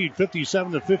 5-point lead,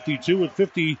 57-52 with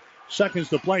 50 seconds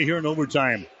to play here in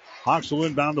overtime. Hawks will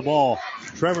inbound the ball.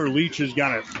 Trevor Leach has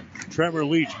got it. Trevor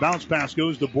Leach. Bounce pass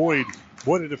goes to Boyd.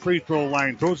 Boyd at the free throw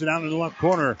line. Throws it down in the left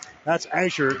corner. That's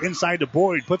Asher inside to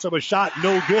Boyd. Puts up a shot.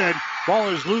 No good.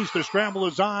 Ball is loose. The scramble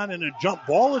is on. And a jump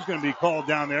ball is going to be called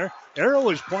down there. Arrow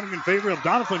is pointing in favor of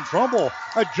Doniphan Trumbull.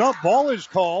 A jump ball is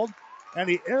called. And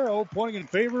the arrow pointing in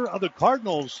favor of the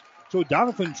Cardinals. So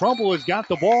Doniphan Trumbull has got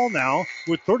the ball now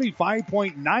with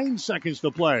 35.9 seconds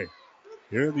to play.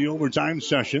 Here in the overtime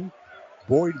session.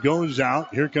 Boyd goes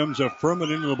out. Here comes a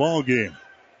Furman into the ball game.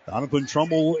 Doniphan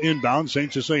Trumbull will inbound.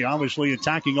 St. Cecilia obviously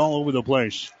attacking all over the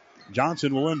place.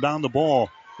 Johnson will inbound the ball.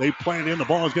 They play it in. The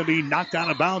ball is going to be knocked out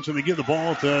of bounds, and they give the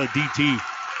ball to DT.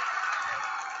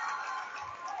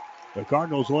 The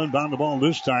Cardinals will inbound the ball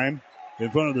this time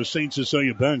in front of the St.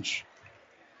 Cecilia bench.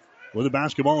 With the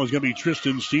basketball is going to be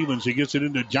Tristan Stevens. He gets it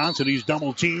into Johnson. He's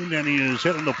double-teamed, and he is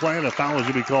hitting the play, and a foul is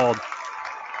going to be called.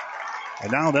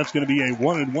 And now that's going to be a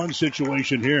 1-and-1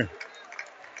 situation here.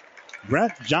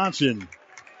 Brett Johnson.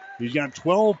 He's got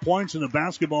 12 points in the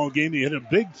basketball game. He hit a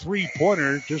big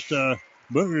three-pointer just a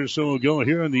minute or so ago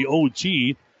here in the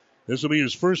OT. This will be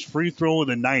his first free throw of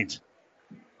the night.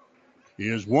 He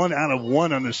is 1 out of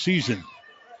 1 on the season.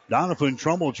 Doniphan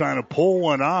Trumbull trying to pull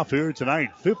one off here tonight.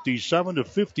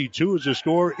 57-52 is the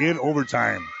score in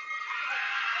overtime.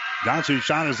 Johnson's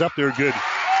shot is up there good.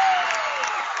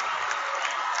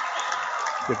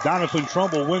 If Doniphan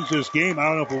Trumbull wins this game, I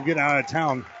don't know if we'll get out of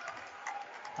town.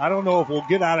 I don't know if we'll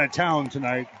get out of town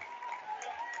tonight.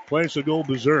 Place will go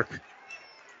berserk.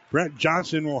 Brett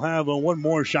Johnson will have one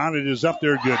more shot. It is up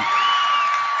there good.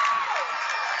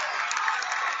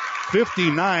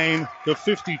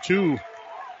 59-52.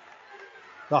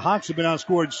 The Hawks have been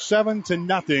outscored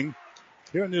 7-0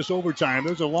 here in this overtime.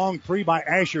 There's a long three by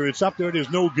Asher. It's up there. It is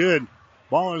no good.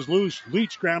 Ball is loose.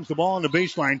 Leach grabs the ball on the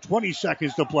baseline. 20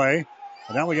 seconds to play.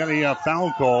 And now we got a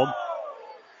foul called.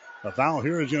 A foul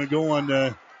here is going to go on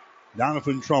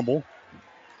Doniphan Trumbull.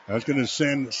 That's going to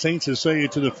send St. Cecilia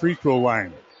to the free throw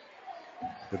line.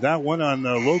 If that went on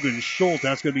Logan Schultz,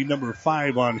 that's going to be number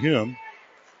 5 on him.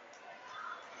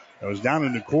 That was down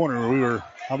in the corner. We were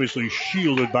obviously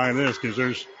shielded by this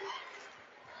because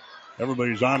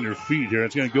everybody's on their feet here.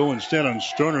 It's going to go instead on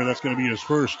Sterner. That's going to be his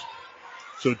first.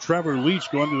 So Trevor Leach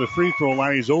going to the free throw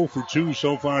line. He's 0 for 2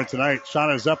 so far tonight.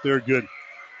 Shot is up there good.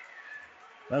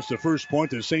 That's the first point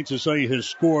that St. Cecilia has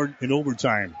scored in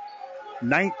overtime.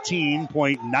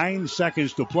 19.9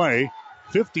 seconds to play.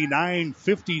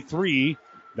 59-53.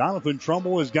 Doniphan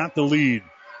Trumbull has got the lead.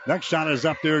 Next shot is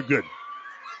up there, good.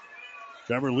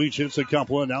 Trevor Leach hits a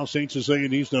couple, and now St. Cecilia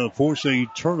needs to force a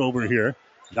turnover here.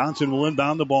 Johnson will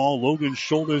inbound the ball. Logan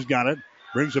Schulter's got it.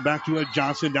 Brings it back to a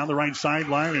Johnson down the right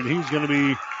sideline, and he's going to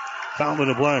be fouled in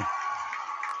the play.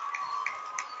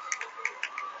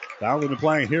 Fouled in the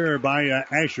play here by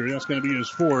Asher. That's going to be his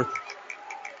fourth.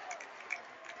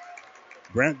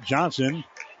 Brent Johnson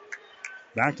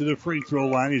back to the free throw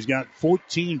line. He's got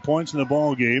 14 points in the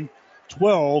ball game,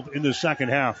 12 in the second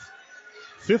half.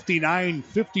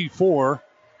 59-54.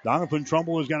 Doniphan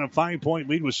Trumbull has got a 5-point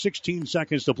lead with 16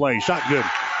 seconds to play. Shot good.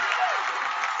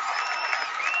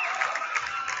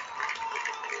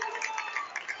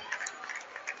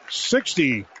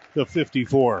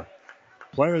 $60-54.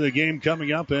 Player of the game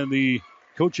coming up in the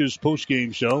coaches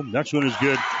post-game show. Next one is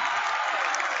good.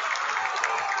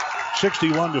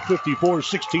 61-54,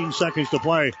 16 seconds to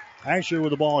play. Asher with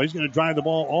the ball. He's going to drive the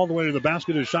ball all the way to the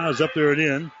basket. His shot is up there and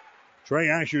in. Trey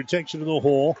Asher takes it to the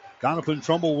hole. Doniphan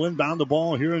Trumbull will inbound the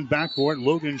ball here in backcourt.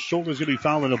 Logan Schulter is going to be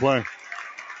fouled in the play.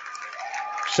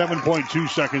 7.2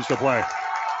 seconds to play.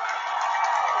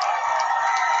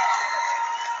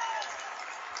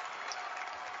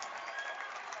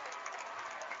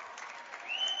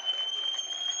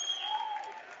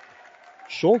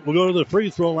 Schultz will go to the free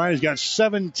throw line. He's got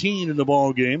 17 in the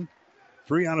ball game.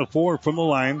 3 out of 4 from the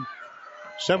line.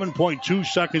 7.2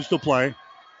 seconds to play.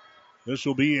 This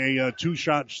will be a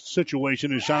two-shot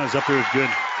situation. His shot is up there. It's good.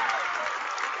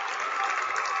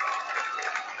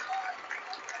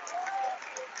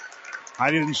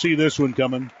 I didn't see this one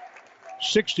coming.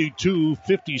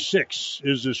 62-56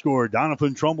 is the score.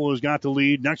 Doniphan Trumbull has got the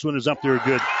lead. Next one is up there.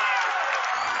 Good.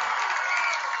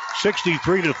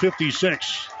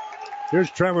 63-56. Here's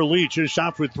Trevor Leach. His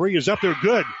shot for three is up there.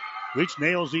 Good. Leach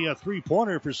nails the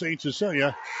three-pointer for St.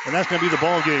 Cecilia, and that's going to be the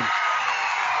ball game.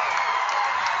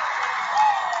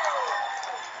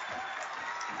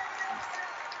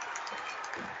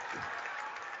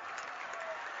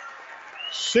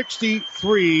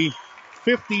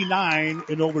 $63-59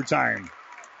 in overtime.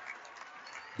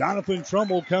 Doniphan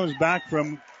Trumbull comes back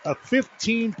from a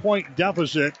 15-point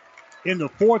deficit in the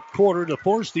fourth quarter to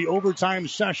force the overtime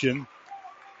session.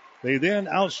 They then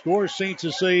outscore St.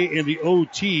 Cecilia in the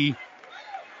OT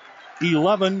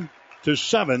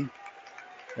 11-7,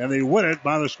 and they win it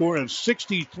by the score of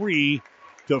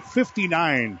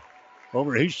 63-59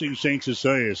 over Hastings St.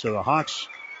 Cecilia. So the Hawks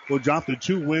will drop to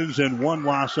 2 wins and 1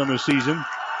 loss on the season.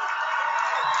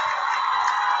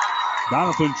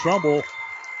 Doniphan Trumbull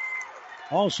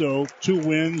also 2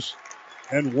 wins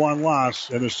and 1 loss,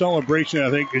 and the celebration,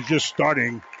 I think, is just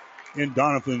starting in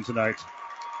Doniphan tonight.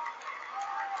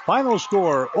 Final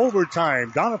score,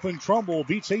 overtime. Doniphan Trumbull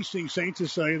beats Hastings St.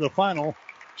 Cecilia. The final,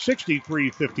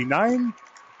 63-59.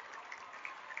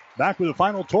 Back with the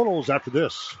final totals after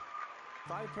this.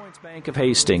 5 Points Bank of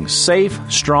Hastings, safe,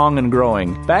 strong, and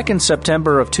growing. Back in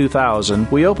September of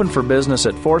 2000, we opened for business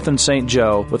at 4th and St.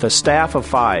 Joe with a staff of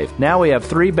 5. Now we have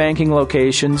 3 banking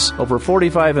locations, over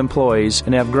 45 employees,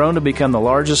 and have grown to become the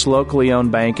largest locally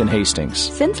owned bank in Hastings.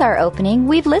 Since our opening,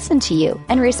 we've listened to you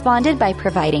and responded by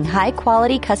providing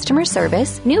high-quality customer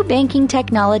service, new banking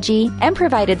technology, and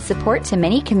provided support to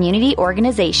many community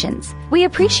organizations. We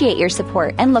appreciate your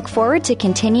support and look forward to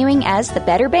continuing as the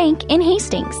better bank in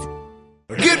Hastings.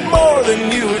 Get more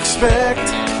than you expect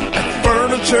at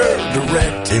Furniture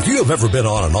Direct. If you have ever been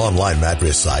on an online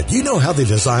mattress site, you know how they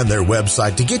design their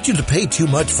website to get you to pay too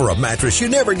much for a mattress you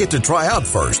never get to try out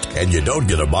first, and you don't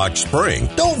get a box spring.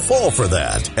 Don't fall for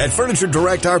that. At Furniture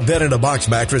Direct, our bed-in-a-box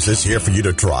mattress is here for you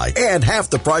to try, and half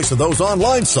the price of those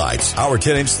online sites. Our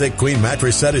 10-inch thick queen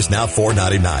mattress set is now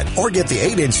 $4.99, or get the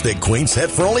 8-inch thick queen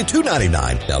set for only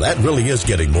 $2.99. Now that really is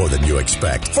getting more than you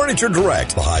expect. Furniture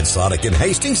Direct, behind Sonic in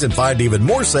Hastings, and find even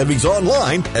more savings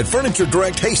online at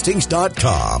FurnitureDirectHastings.com.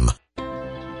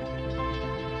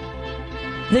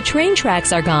 The train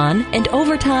tracks are gone, and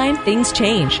over time, things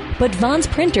change. But Vaughn's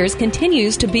Printers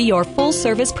continues to be your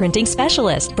full-service printing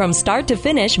specialist. From start to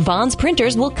finish, Vaughn's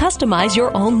Printers will customize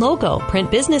your own logo,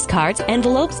 print business cards,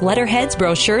 envelopes, letterheads,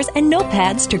 brochures, and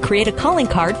notepads to create a calling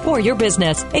card for your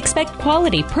business. Expect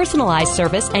quality, personalized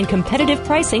service and competitive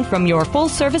pricing from your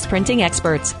full-service printing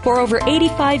experts. For over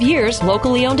 85 years,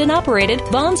 locally owned and operated,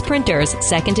 Vaughn's Printers,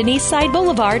 2nd and East Side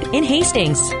Boulevard in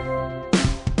Hastings.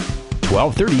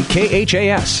 1230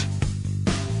 KHAS.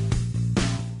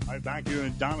 Right back here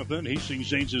in Doniphan, Hastings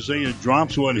St. Cecilia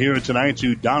drops one here tonight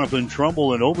to Doniphan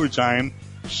Trumbull in overtime,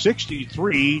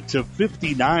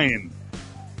 63-59.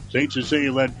 St.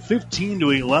 Cecilia led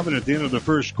 15-11 at the end of the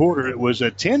first quarter. It was a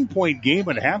 10-point game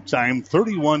at halftime,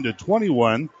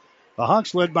 31-21. The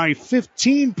Hawks led by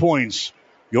 15 points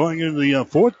going into the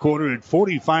fourth quarter at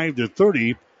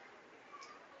 45-30.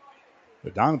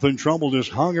 But Doniphan Trumbull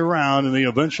just hung around, and they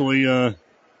eventually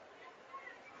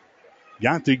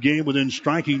got the game within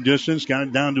striking distance, got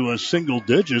it down to a single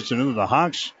digits, and then the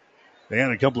Hawks, they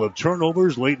had a couple of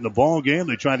turnovers late in the ball game.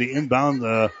 They tried to inbound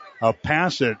a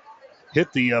pass that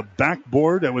hit the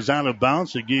backboard that was out of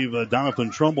bounds. It gave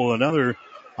Doniphan Trumbull another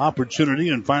opportunity,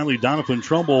 and finally Doniphan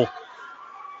Trumbull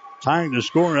tying the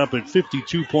score up at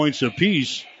 52 points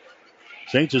apiece.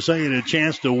 St. Cecilia had a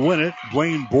chance to win it.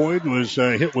 Blaine Boyd was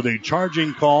hit with a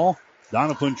charging call.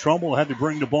 Doniphan Trumbull had to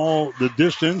bring the ball the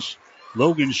distance.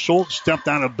 Logan Schultz stepped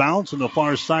out of bounds on the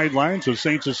far sideline, so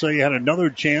St. Cecilia had another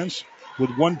chance with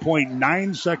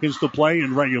 1.9 seconds to play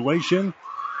in regulation.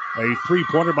 A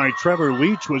three-pointer by Trevor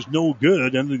Leach was no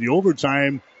good, and the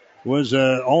overtime was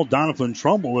all Doniphan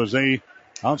Trumbull as they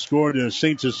outscored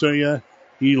St. Cecilia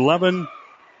 11-7,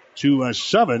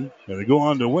 and they go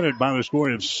on to win it by the score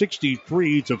of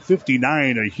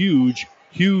 63-59. A huge,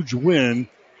 huge win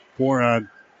for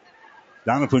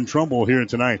Doniphan Trumbull here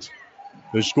tonight.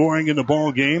 The scoring in the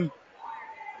ball game: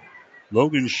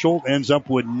 Logan Schultz ends up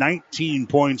with 19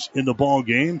 points in the ball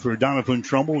game for Doniphan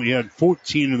Trumbull. He had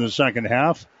 14 in the second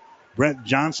half. Brett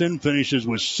Johnson finishes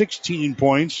with 16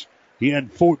 points. He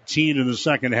had 14 in the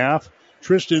second half.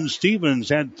 Tristan Stevens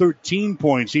had 13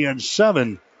 points. He had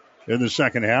 7 in the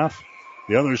second half.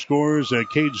 The other scorers,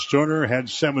 Cade Sterner had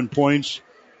 7 points.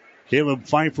 Caleb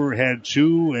Pfeiffer had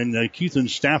 2, and Keithan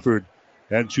Stafford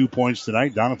had 2 points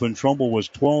tonight. Doniphan Trumbull was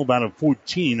 12 out of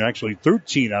 14, actually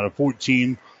 13 out of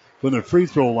 14 from the free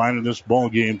throw line in this ball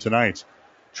game tonight.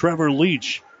 Trevor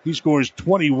Leach, he scores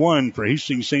 21 for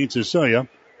Hastings St. Cecilia.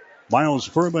 Miles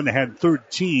Furman had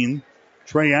 13.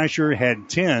 Trey Asher had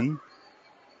 10.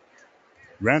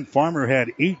 Grant Farmer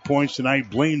had 8 points tonight.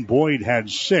 Blaine Boyd had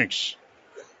 6.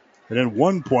 And then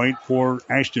 1 point for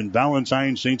Ashton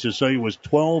Valentine. St. Cecilia was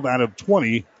 12 out of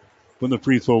 20 from the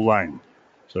free throw line.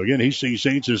 So again, Hastings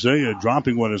St. Cecilia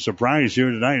dropping one. A surprise here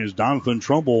tonight as Doniphan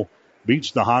Trumbull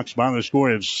beats the Hawks by the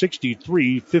score of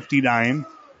 63-59.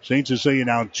 St. Cecilia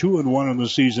now 2-1 in the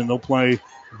season. They'll play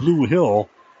Blue Hill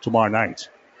tomorrow night.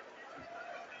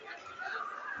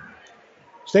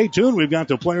 Stay tuned. We've got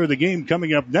the player of the game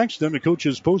coming up next, then the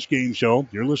coach's post-game show.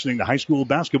 You're listening to high school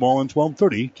basketball on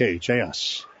 1230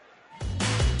 KHAS.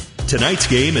 Tonight's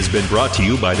game has been brought to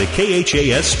you by the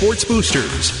KHAS Sports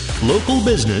Boosters. Local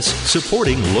business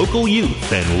supporting local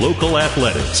youth and local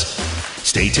athletics.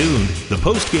 Stay tuned. The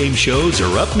post-game shows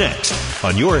are up next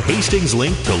on your Hastings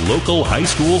link to local high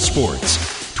school sports.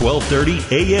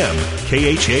 1230 AM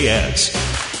KHAS.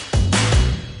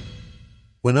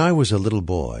 When I was a little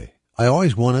boy, I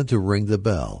always wanted to ring the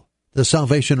bell, the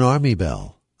Salvation Army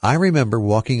bell. I remember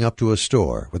walking up to a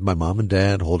store with my mom and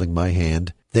dad holding my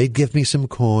hand. They'd give me some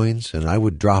coins, and I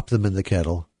would drop them in the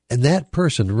kettle. And that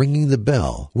person ringing the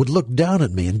bell would look down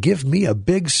at me and give me a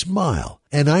big smile.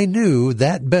 And I knew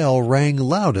that bell rang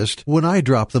loudest when I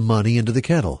dropped the money into the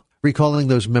kettle. Recalling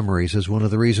those memories is one of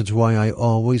the reasons why I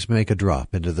always make a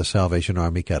drop into the Salvation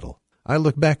Army kettle. I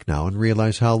look back now and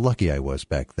realize how lucky I was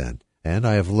back then. And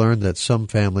I have learned that some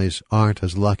families aren't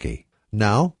as lucky.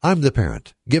 Now, I'm the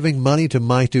parent, giving money to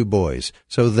my 2 boys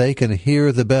so they can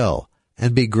hear the bell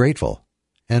and be grateful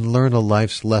and learn a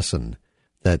life's lesson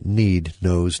that need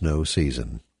knows no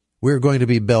season. We're going to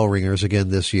be bell ringers again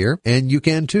this year, and you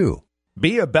can too.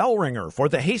 Be a bell ringer for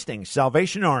the Hastings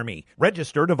Salvation Army.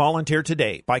 Register to volunteer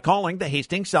today by calling the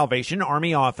Hastings Salvation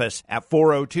Army office at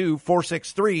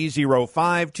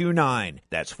 402-463-0529.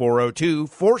 That's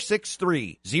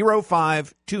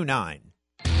 402-463-0529.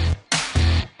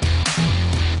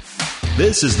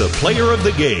 This is the player of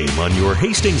the game on your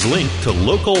Hastings link to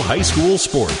local high school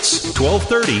sports.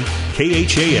 1230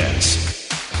 KHAS.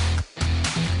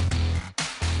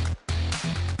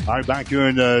 All right, back here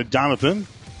in Doniphan.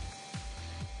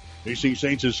 Hastings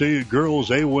St. Cecilia girls,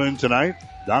 they win tonight.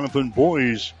 Doniphan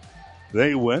boys,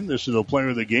 they win. This is the player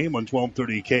of the game on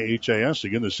 1230 KHAS.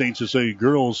 Again, the St. Cecilia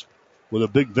girls with a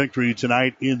big victory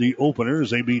tonight in the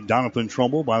openers. They beat Doniphan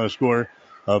Trumbull by the score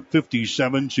of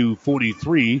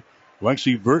 57-43.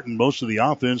 Lexi Burton, most of the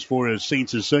offense for St.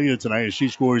 Cecilia tonight as she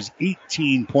scores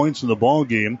 18 points in the ball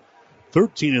game.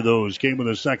 13 of those came in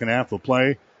the second half of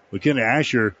play. McKenna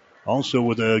Asher also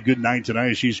with a good night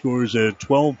tonight as she scores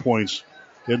 12 points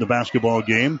in the basketball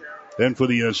game. Then for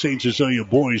the St. Cecilia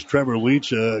boys, Trevor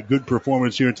Leach, a good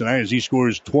performance here tonight as he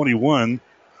scores 21.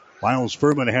 Miles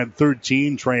Furman had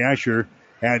 13. Trey Asher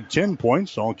had 10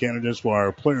 points. All candidates for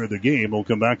our player of the game. We'll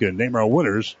come back and name our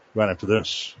winners right after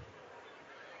this.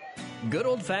 Good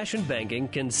old-fashioned banking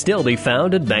can still be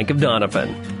found at Bank of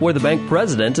Doniphan, where the bank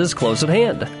president is close at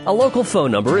hand. A local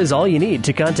phone number is all you need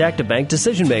to contact a bank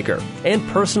decision maker, and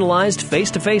personalized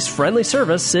face-to-face friendly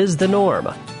service is the norm.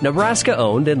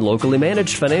 Nebraska-owned and locally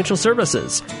managed financial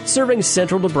services, serving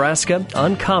central Nebraska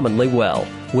uncommonly well,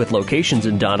 with locations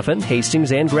in Doniphan,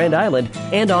 Hastings, and Grand Island,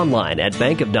 and online at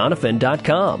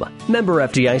bankofdoniphan.com. Member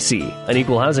FDIC, an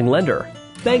equal housing lender.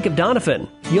 Bank of Doniphan.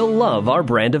 You'll love our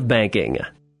brand of banking.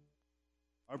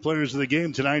 Our players of the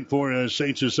game tonight for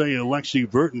St. Cecilia, Lexi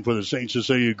Burton for the St.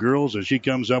 Cecilia girls, as she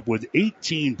comes up with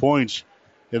 18 points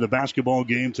in the basketball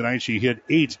game tonight. She hit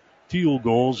 8 field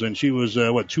goals, and she was,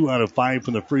 2 out of 5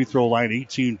 from the free throw line,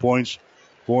 18 points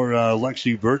for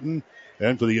Lexi Burton.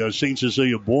 And for the St.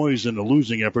 Cecilia boys in the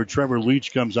losing effort, Trevor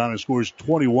Leach comes on and scores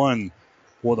 21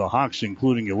 for the Hawks,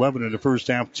 including 11 in the first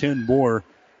half, 10 more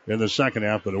in the second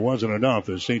half, but it wasn't enough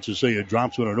as St. Cecilia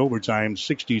drops one in overtime,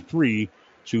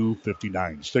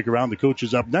 63-59. Stick around. The coach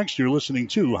is up next. You're listening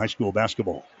to high school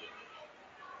basketball.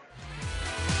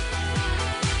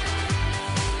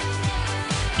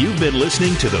 You've been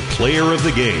listening to the player of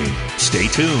the game. Stay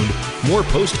tuned. More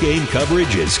post-game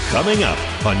coverage is coming up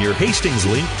on your Hastings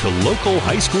link to local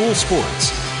high school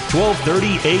sports.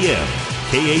 1230 a.m.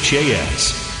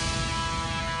 KHAS.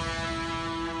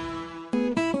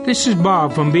 This is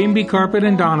Bob from B&B Carpet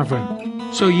in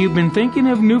Doniphan. So you've been thinking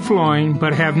of new flooring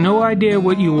but have no idea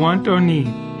what you want or need.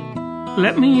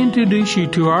 Let me introduce you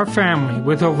to our family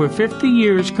with over 50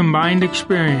 years combined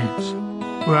experience.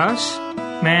 Russ,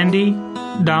 Mandy,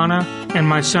 Donna, and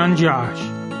my son Josh.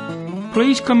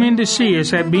 Please come in to see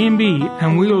us at B&B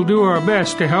and we will do our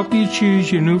best to help you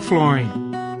choose your new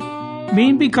flooring.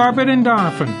 B&B Carpet in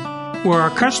Doniphan, where our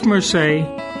customers say,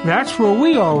 that's where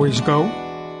we always go.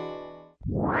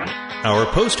 Our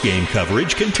post-game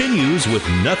coverage continues with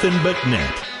nothing but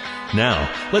net. Now,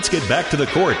 let's get back to the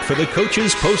court for the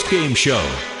coach's post-game show.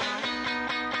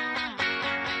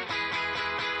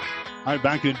 All right,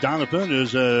 back in Doniphan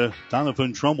as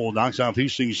Doniphan Trumbull knocks off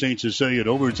Hastings St. Cecilia at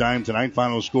overtime tonight.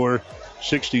 Final score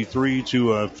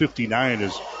 63-59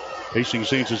 as Hastings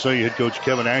St. Cecilia head coach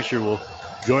Kevin Asher will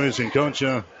join us. And coach,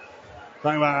 I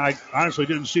honestly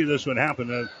didn't see this one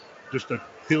happen. Just the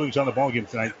feelings on the ballgame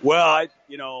tonight. Well,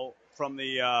 from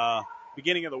the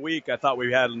beginning of the week, I thought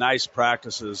we had nice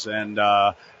practices,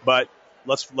 but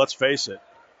let's face it,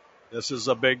 this is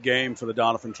a big game for the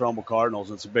Doniphan Trumbull Cardinals.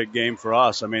 It's a big game for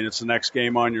us. I mean, it's the next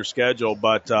game on your schedule,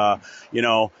 but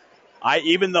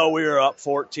even though we were up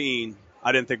 14,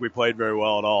 I didn't think we played very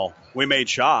well at all. We made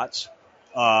shots.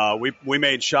 We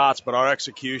made shots, but our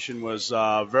execution was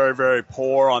very, very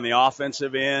poor on the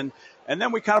offensive end, and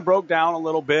then we kind of broke down a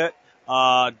little bit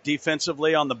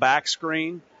defensively on the back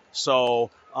screen.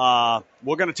 So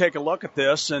we're going to take a look at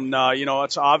this, and,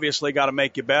 it's obviously got to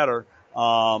make you better,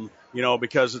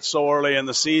 because it's so early in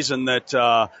the season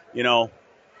that,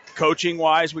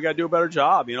 coaching-wise, we got to do a better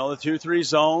job. The 2-3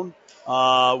 zone,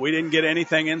 we didn't get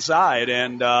anything inside,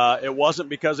 and it wasn't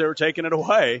because they were taking it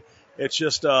away. It's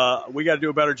just we got to do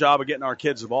a better job of getting our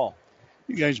kids the ball.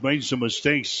 You guys made some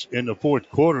mistakes in the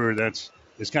fourth quarter. It's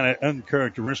kind of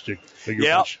uncharacteristic of your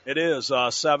bunch. It is.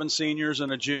 7 seniors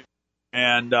and a junior.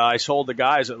 And I told the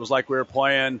guys it was like we were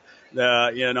playing,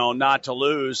 not to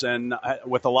lose and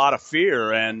with a lot of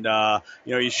fear. And,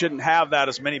 you shouldn't have that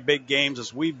as many big games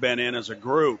as we've been in as a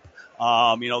group.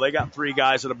 They got 3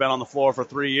 guys that have been on the floor for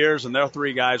 3 years, and their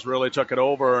 3 guys really took it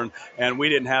over. And we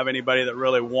didn't have anybody that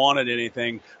really wanted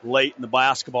anything late in the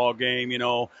basketball game.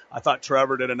 I thought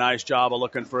Trevor did a nice job of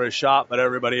looking for his shot, but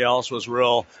everybody else was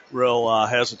real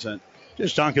hesitant.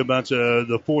 Just talking about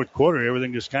the fourth quarter,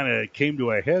 everything just kind of came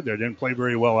to a head there. Didn't play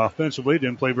very well offensively,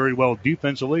 didn't play very well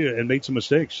defensively, and made some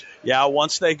mistakes. Yeah,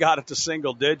 once they got it to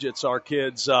single digits, our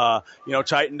kids,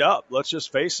 tightened up. Let's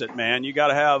just face it, man. You got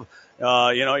to have,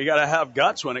 you got to have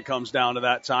guts when it comes down to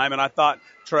that time. And I thought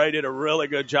Trey did a really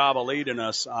good job of leading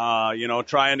us,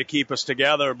 trying to keep us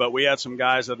together. But we had some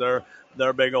guys that their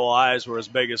big old eyes were as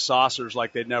big as saucers,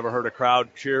 like they'd never heard a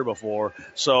crowd cheer before.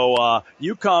 So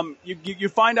you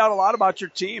find out a lot about your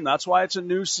team. That's why it's a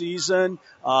new season.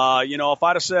 If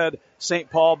I'd have said St.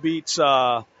 Paul beats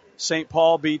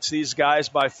these guys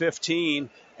by 15,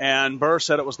 and Burr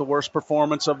said it was the worst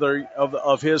performance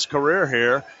of his career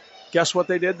here, guess what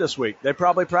they did this week? They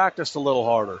probably practiced a little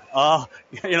harder.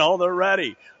 They're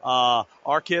ready.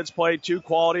 Our kids played 2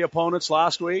 quality opponents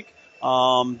last week.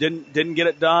 Didn't get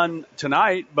it done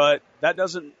tonight, but that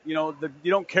doesn't, you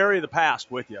don't carry the past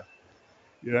with you.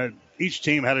 Yeah, each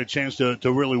team had a chance to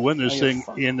really win this thing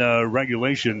in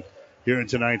regulation here in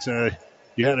tonight.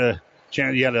 You had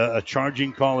you had a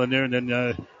charging call in there, and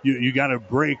then you got a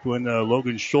break when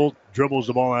Logan Schultz dribbles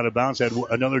the ball out of bounds. Had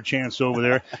another chance over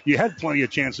there. You had plenty of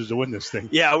chances to win this thing.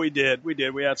 Yeah, we did.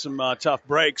 We had some tough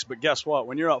breaks, but guess what?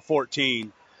 When you're up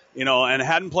 14, and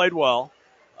hadn't played well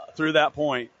through that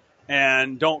point,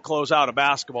 and don't close out a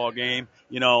basketball game,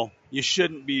 you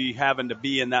shouldn't be having to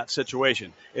be in that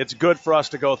situation. It's good for us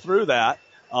to go through that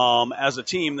as a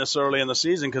team this early in the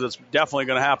season, because it's definitely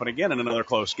going to happen again in another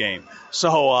close game.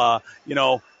 So, I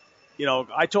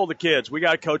told the kids we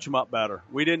got to coach them up better.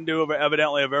 We didn't do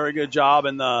evidently a very good job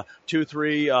in the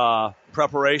 2-3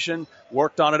 preparation.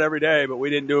 Worked on it every day, but we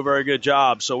didn't do a very good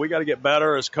job. So we got to get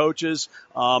better as coaches,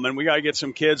 and we got to get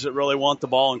some kids that really want the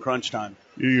ball in crunch time.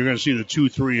 You're going to see the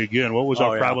 2-3 again. What was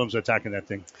our problems attacking that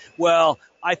thing? Well,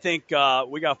 I think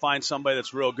we got to find somebody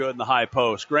that's real good in the high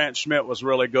post. Grant Schmidt was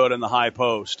really good in the high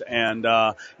post, and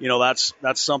that's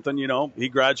something. He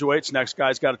graduates. Next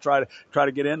guy's got to try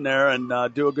to get in there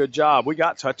and do a good job. We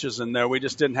got touches in there. We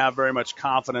just didn't have very much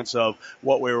confidence of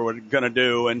what we were going to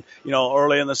do. And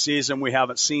early in the season, we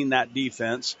haven't seen that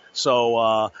defense.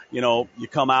 So you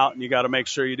come out and you got to make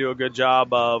sure you do a good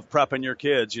job of prepping your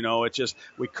kids. It's just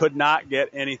we could not get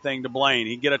anything to Blaine.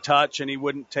 He'd get a touch and he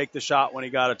wouldn't take the shot when he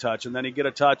got a touch, and then he'd get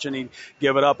a touch and he'd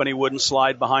give it up and he wouldn't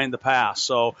slide behind the pass.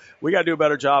 So we got to do a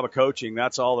better job of coaching.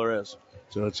 That's all there is.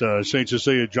 So it's St.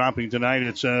 Cecilia dropping tonight.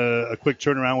 It's a quick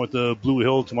turnaround with Blue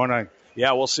Hill tomorrow night.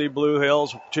 Yeah, we'll see Blue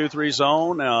Hills 2-3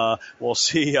 zone. We'll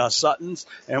see Sutton's,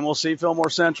 and we'll see Fillmore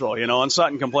Central. And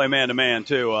Sutton can play man-to-man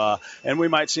too. And we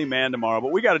might see man tomorrow.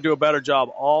 But we got to do a better job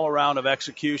all around of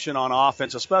execution on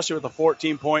offense, especially with a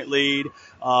 14-point lead,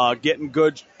 getting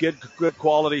good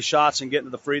quality shots and getting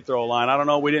to the free throw line. I don't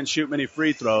know. We didn't shoot many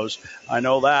free throws. I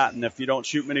know that. And if you don't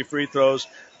shoot many free throws,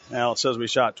 now it says we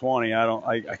shot 20.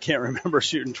 I can't remember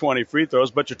shooting 20 free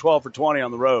throws, but you're 12 for 20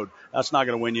 on the road. That's not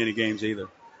going to win you any games either.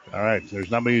 All right.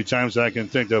 There's not many times I can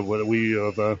think of whether we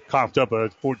have coughed up a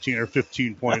 14 or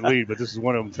 15-point lead, but this is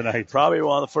one of them tonight. Probably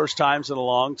one of the first times in a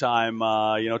long time,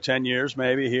 10 years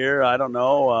maybe here. I don't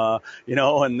know,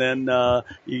 and then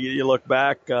you look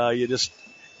back, you just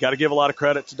got to give a lot of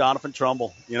credit to Doniphan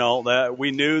Trumbull. That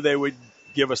we knew they would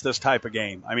give us this type of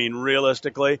game. I mean,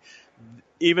 realistically,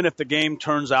 even if the game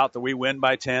turns out that we win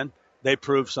by 10, they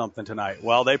proved something tonight.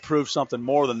 Well, they proved something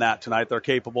more than that tonight. They're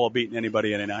capable of beating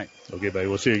anybody any night. Okay, buddy.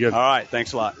 We'll see you again. All right.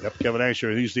 Thanks a lot. Yep, Kevin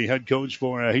Asher. He's the head coach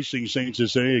for Hastings St.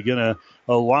 Cecilia. Again,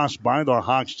 a loss by the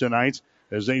Hawks tonight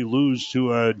as they lose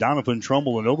to Doniphan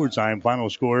Trumbull in overtime. Final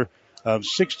score of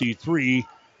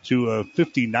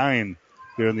 63-59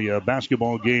 here in the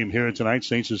basketball game here tonight.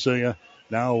 St. Cecilia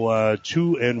now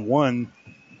 2-1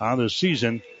 on the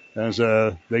season as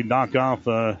they knock off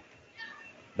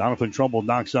Doniphan Trumbull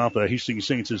knocks off Hastings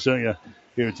St. Cecilia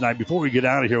here tonight. Before we get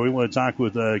out of here, we want to talk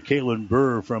with Kaylin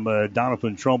Burr from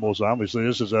Doniphan Trumbull. So obviously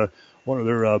this is one of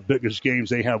their biggest games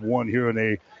they have won here in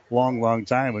a long, long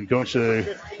time. And Coach,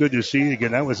 good to see you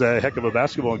again. That was a heck of a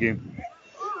basketball game.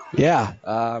 Yeah,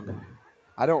 I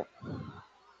don't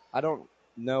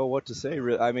know what to say.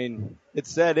 I mean, it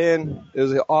set in. It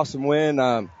was an awesome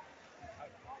win.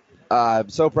 I'm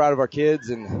so proud of our kids,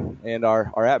 and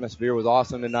our atmosphere was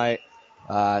awesome tonight.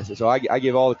 So I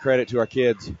give all the credit to our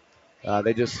kids.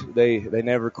 They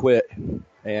never quit,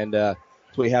 and that's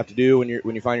what you have to do when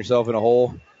you find yourself in a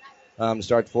hole to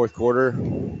start the fourth quarter.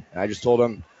 And I just told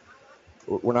them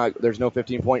there's no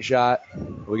 15-point shot.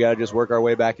 We got to just work our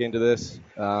way back into this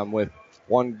with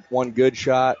one good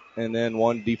shot and then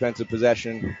one defensive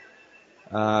possession,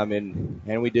 and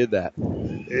we did that.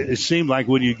 It seemed like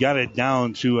when you got it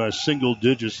down to single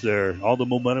digits there, all the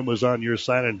momentum was on your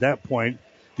side at that point.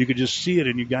 You could just see it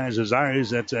in you guys'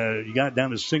 eyes that you got down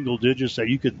to single digits that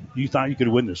you thought you could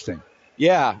win this thing.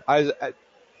 Yeah,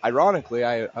 ironically,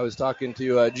 I was talking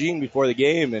to Gene before the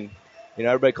game, and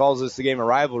everybody calls this the game of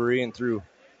rivalry, and through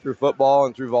football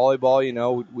and through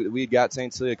volleyball, we got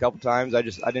St. Cecilia a couple times. I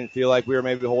didn't feel like we were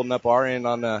maybe holding up our end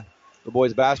on the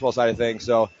boys basketball side of things.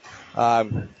 So,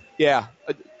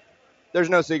 there's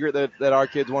no secret that our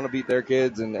kids want to beat their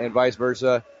kids and vice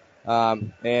versa.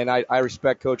 And I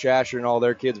respect Coach Asher and all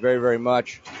their kids very, very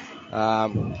much.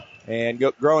 And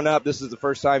growing up, this is the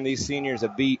first time these seniors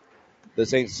have beat the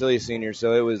St. Cecilia seniors.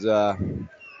 So it was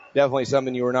definitely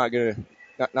something you were not gonna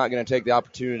take the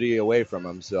opportunity away from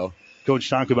them. So.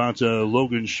 Coach, talk about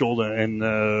Logan Schultz and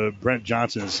Brent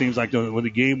Johnson. It seems like when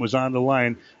the game was on the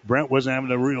line, Brent wasn't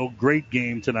having a real great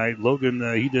game tonight. Logan,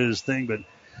 he did his thing, but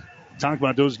talk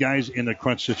about those guys in a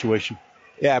crunch situation.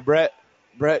 Yeah, Brett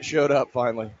showed up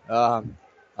finally.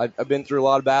 I've been through a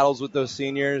lot of battles with those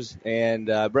seniors, and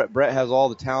Brett has all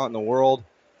the talent in the world.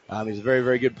 He's a very,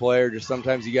 very good player. Just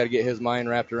sometimes you got to get his mind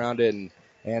wrapped around it, and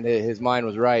and his mind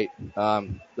was right.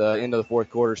 The end of the fourth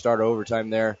quarter, start of overtime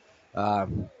there.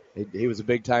 He was a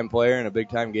big-time player in a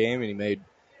big-time game, and he made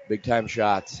big-time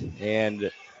shots.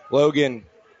 And Logan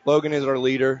is our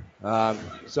leader,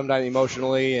 sometimes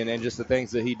emotionally and just the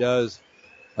things that he does.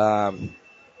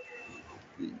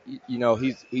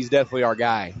 He's definitely our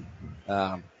guy.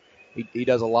 He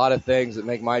does a lot of things that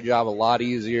make my job a lot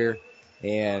easier,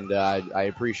 and I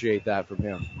appreciate that from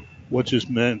him. What's this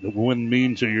win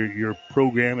mean to your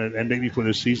program and maybe for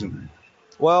this season?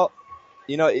 Well,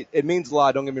 it means a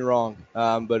lot, don't get me wrong,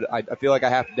 but I feel like I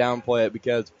have to downplay it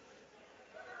because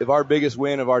if our biggest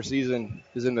win of our season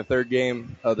is in the third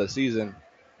game of the season,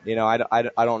 I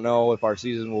don't know if our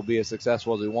season will be as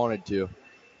successful as we wanted to.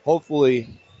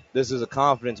 Hopefully, this is a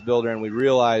confidence builder and we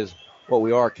realize what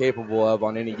we are capable of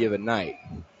on any given night.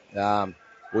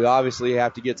 We obviously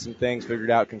have to get some things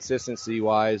figured out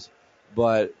consistency-wise,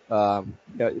 but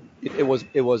it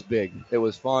was big. It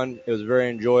was fun. It was very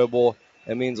enjoyable.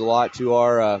 It means a lot to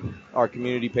our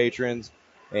community patrons,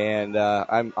 and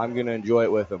I'm going to enjoy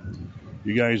it with them.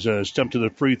 You guys stepped to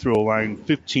the free throw line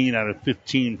 15 out of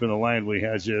 15 from the line we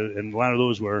had, and a lot of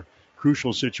those were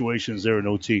crucial situations there in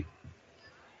OT.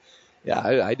 Yeah,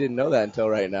 I didn't know that until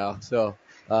right now. So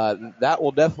that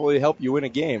will definitely help you win a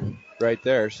game right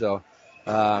there. So,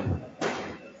 I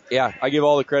give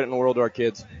all the credit in the world to our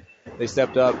kids. They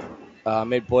stepped up,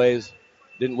 made plays,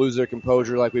 didn't lose their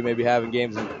composure like we maybe have in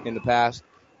games in the past.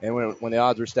 And when the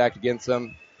odds were stacked against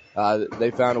them,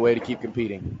 they found a way to keep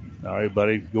competing. All right,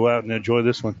 buddy. Go out and enjoy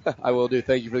this one. I will do.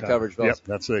 Thank you for the coverage, fellas. Yep,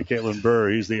 that's Caitlin Burr.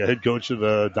 He's the head coach of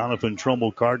the Doniphan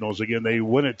Trumbull Cardinals. Again, they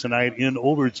win it tonight in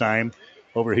overtime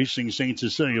over Hastings St.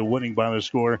 Cecilia, winning by the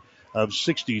score of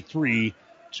 63-59.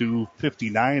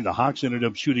 The Hawks ended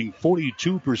up shooting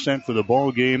 42% for the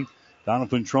ball game.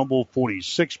 Doniphan Trumbull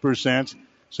 46%.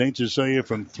 St. Cecilia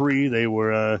from three, they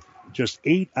were just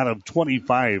 8 out of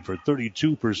 25 for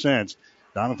 32%.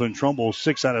 Doniphan Trumbull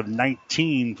 6 out of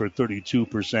 19 for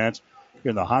 32%.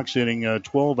 Here the Hawks hitting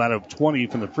 12 out of 20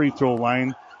 from the free throw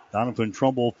line. Doniphan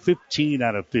Trumbull 15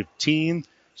 out of 15.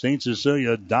 St.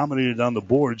 Cecilia dominated on the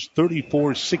boards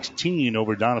 34-16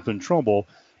 over Doniphan Trumbull.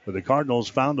 But the Cardinals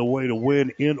found a way to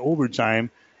win in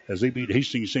overtime as they beat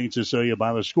Hastings St. Cecilia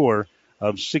by the score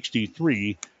of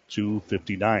 63-59.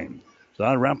 So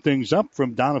that'll wrap things up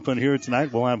from Doniphan here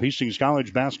tonight. We'll have Hastings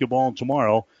College basketball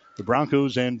tomorrow. The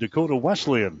Broncos and Dakota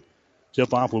Wesleyan.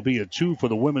 Tip-off will be at 2 for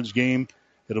the women's game.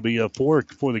 It'll be 4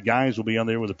 for the guys. We'll be on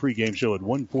there with a pregame show at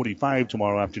 1:45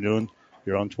 tomorrow afternoon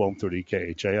here on 1230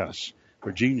 KHAS.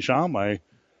 For Gene Shaw, my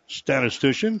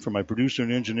statistician, for my producer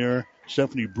and engineer,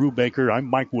 Stephanie Brubaker, I'm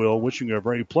Mike Will, wishing you a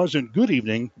very pleasant good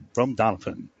evening from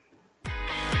Doniphan.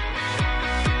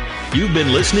 You've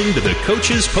been listening to the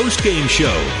Coach's Postgame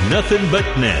Show, Nothing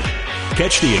But Net.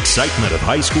 Catch the excitement of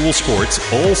high school sports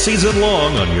all season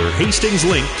long on your Hastings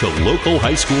link to local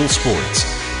high school sports.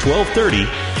 1230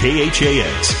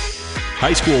 KHAS.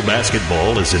 High school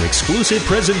basketball is an exclusive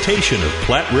presentation of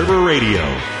Platte River Radio.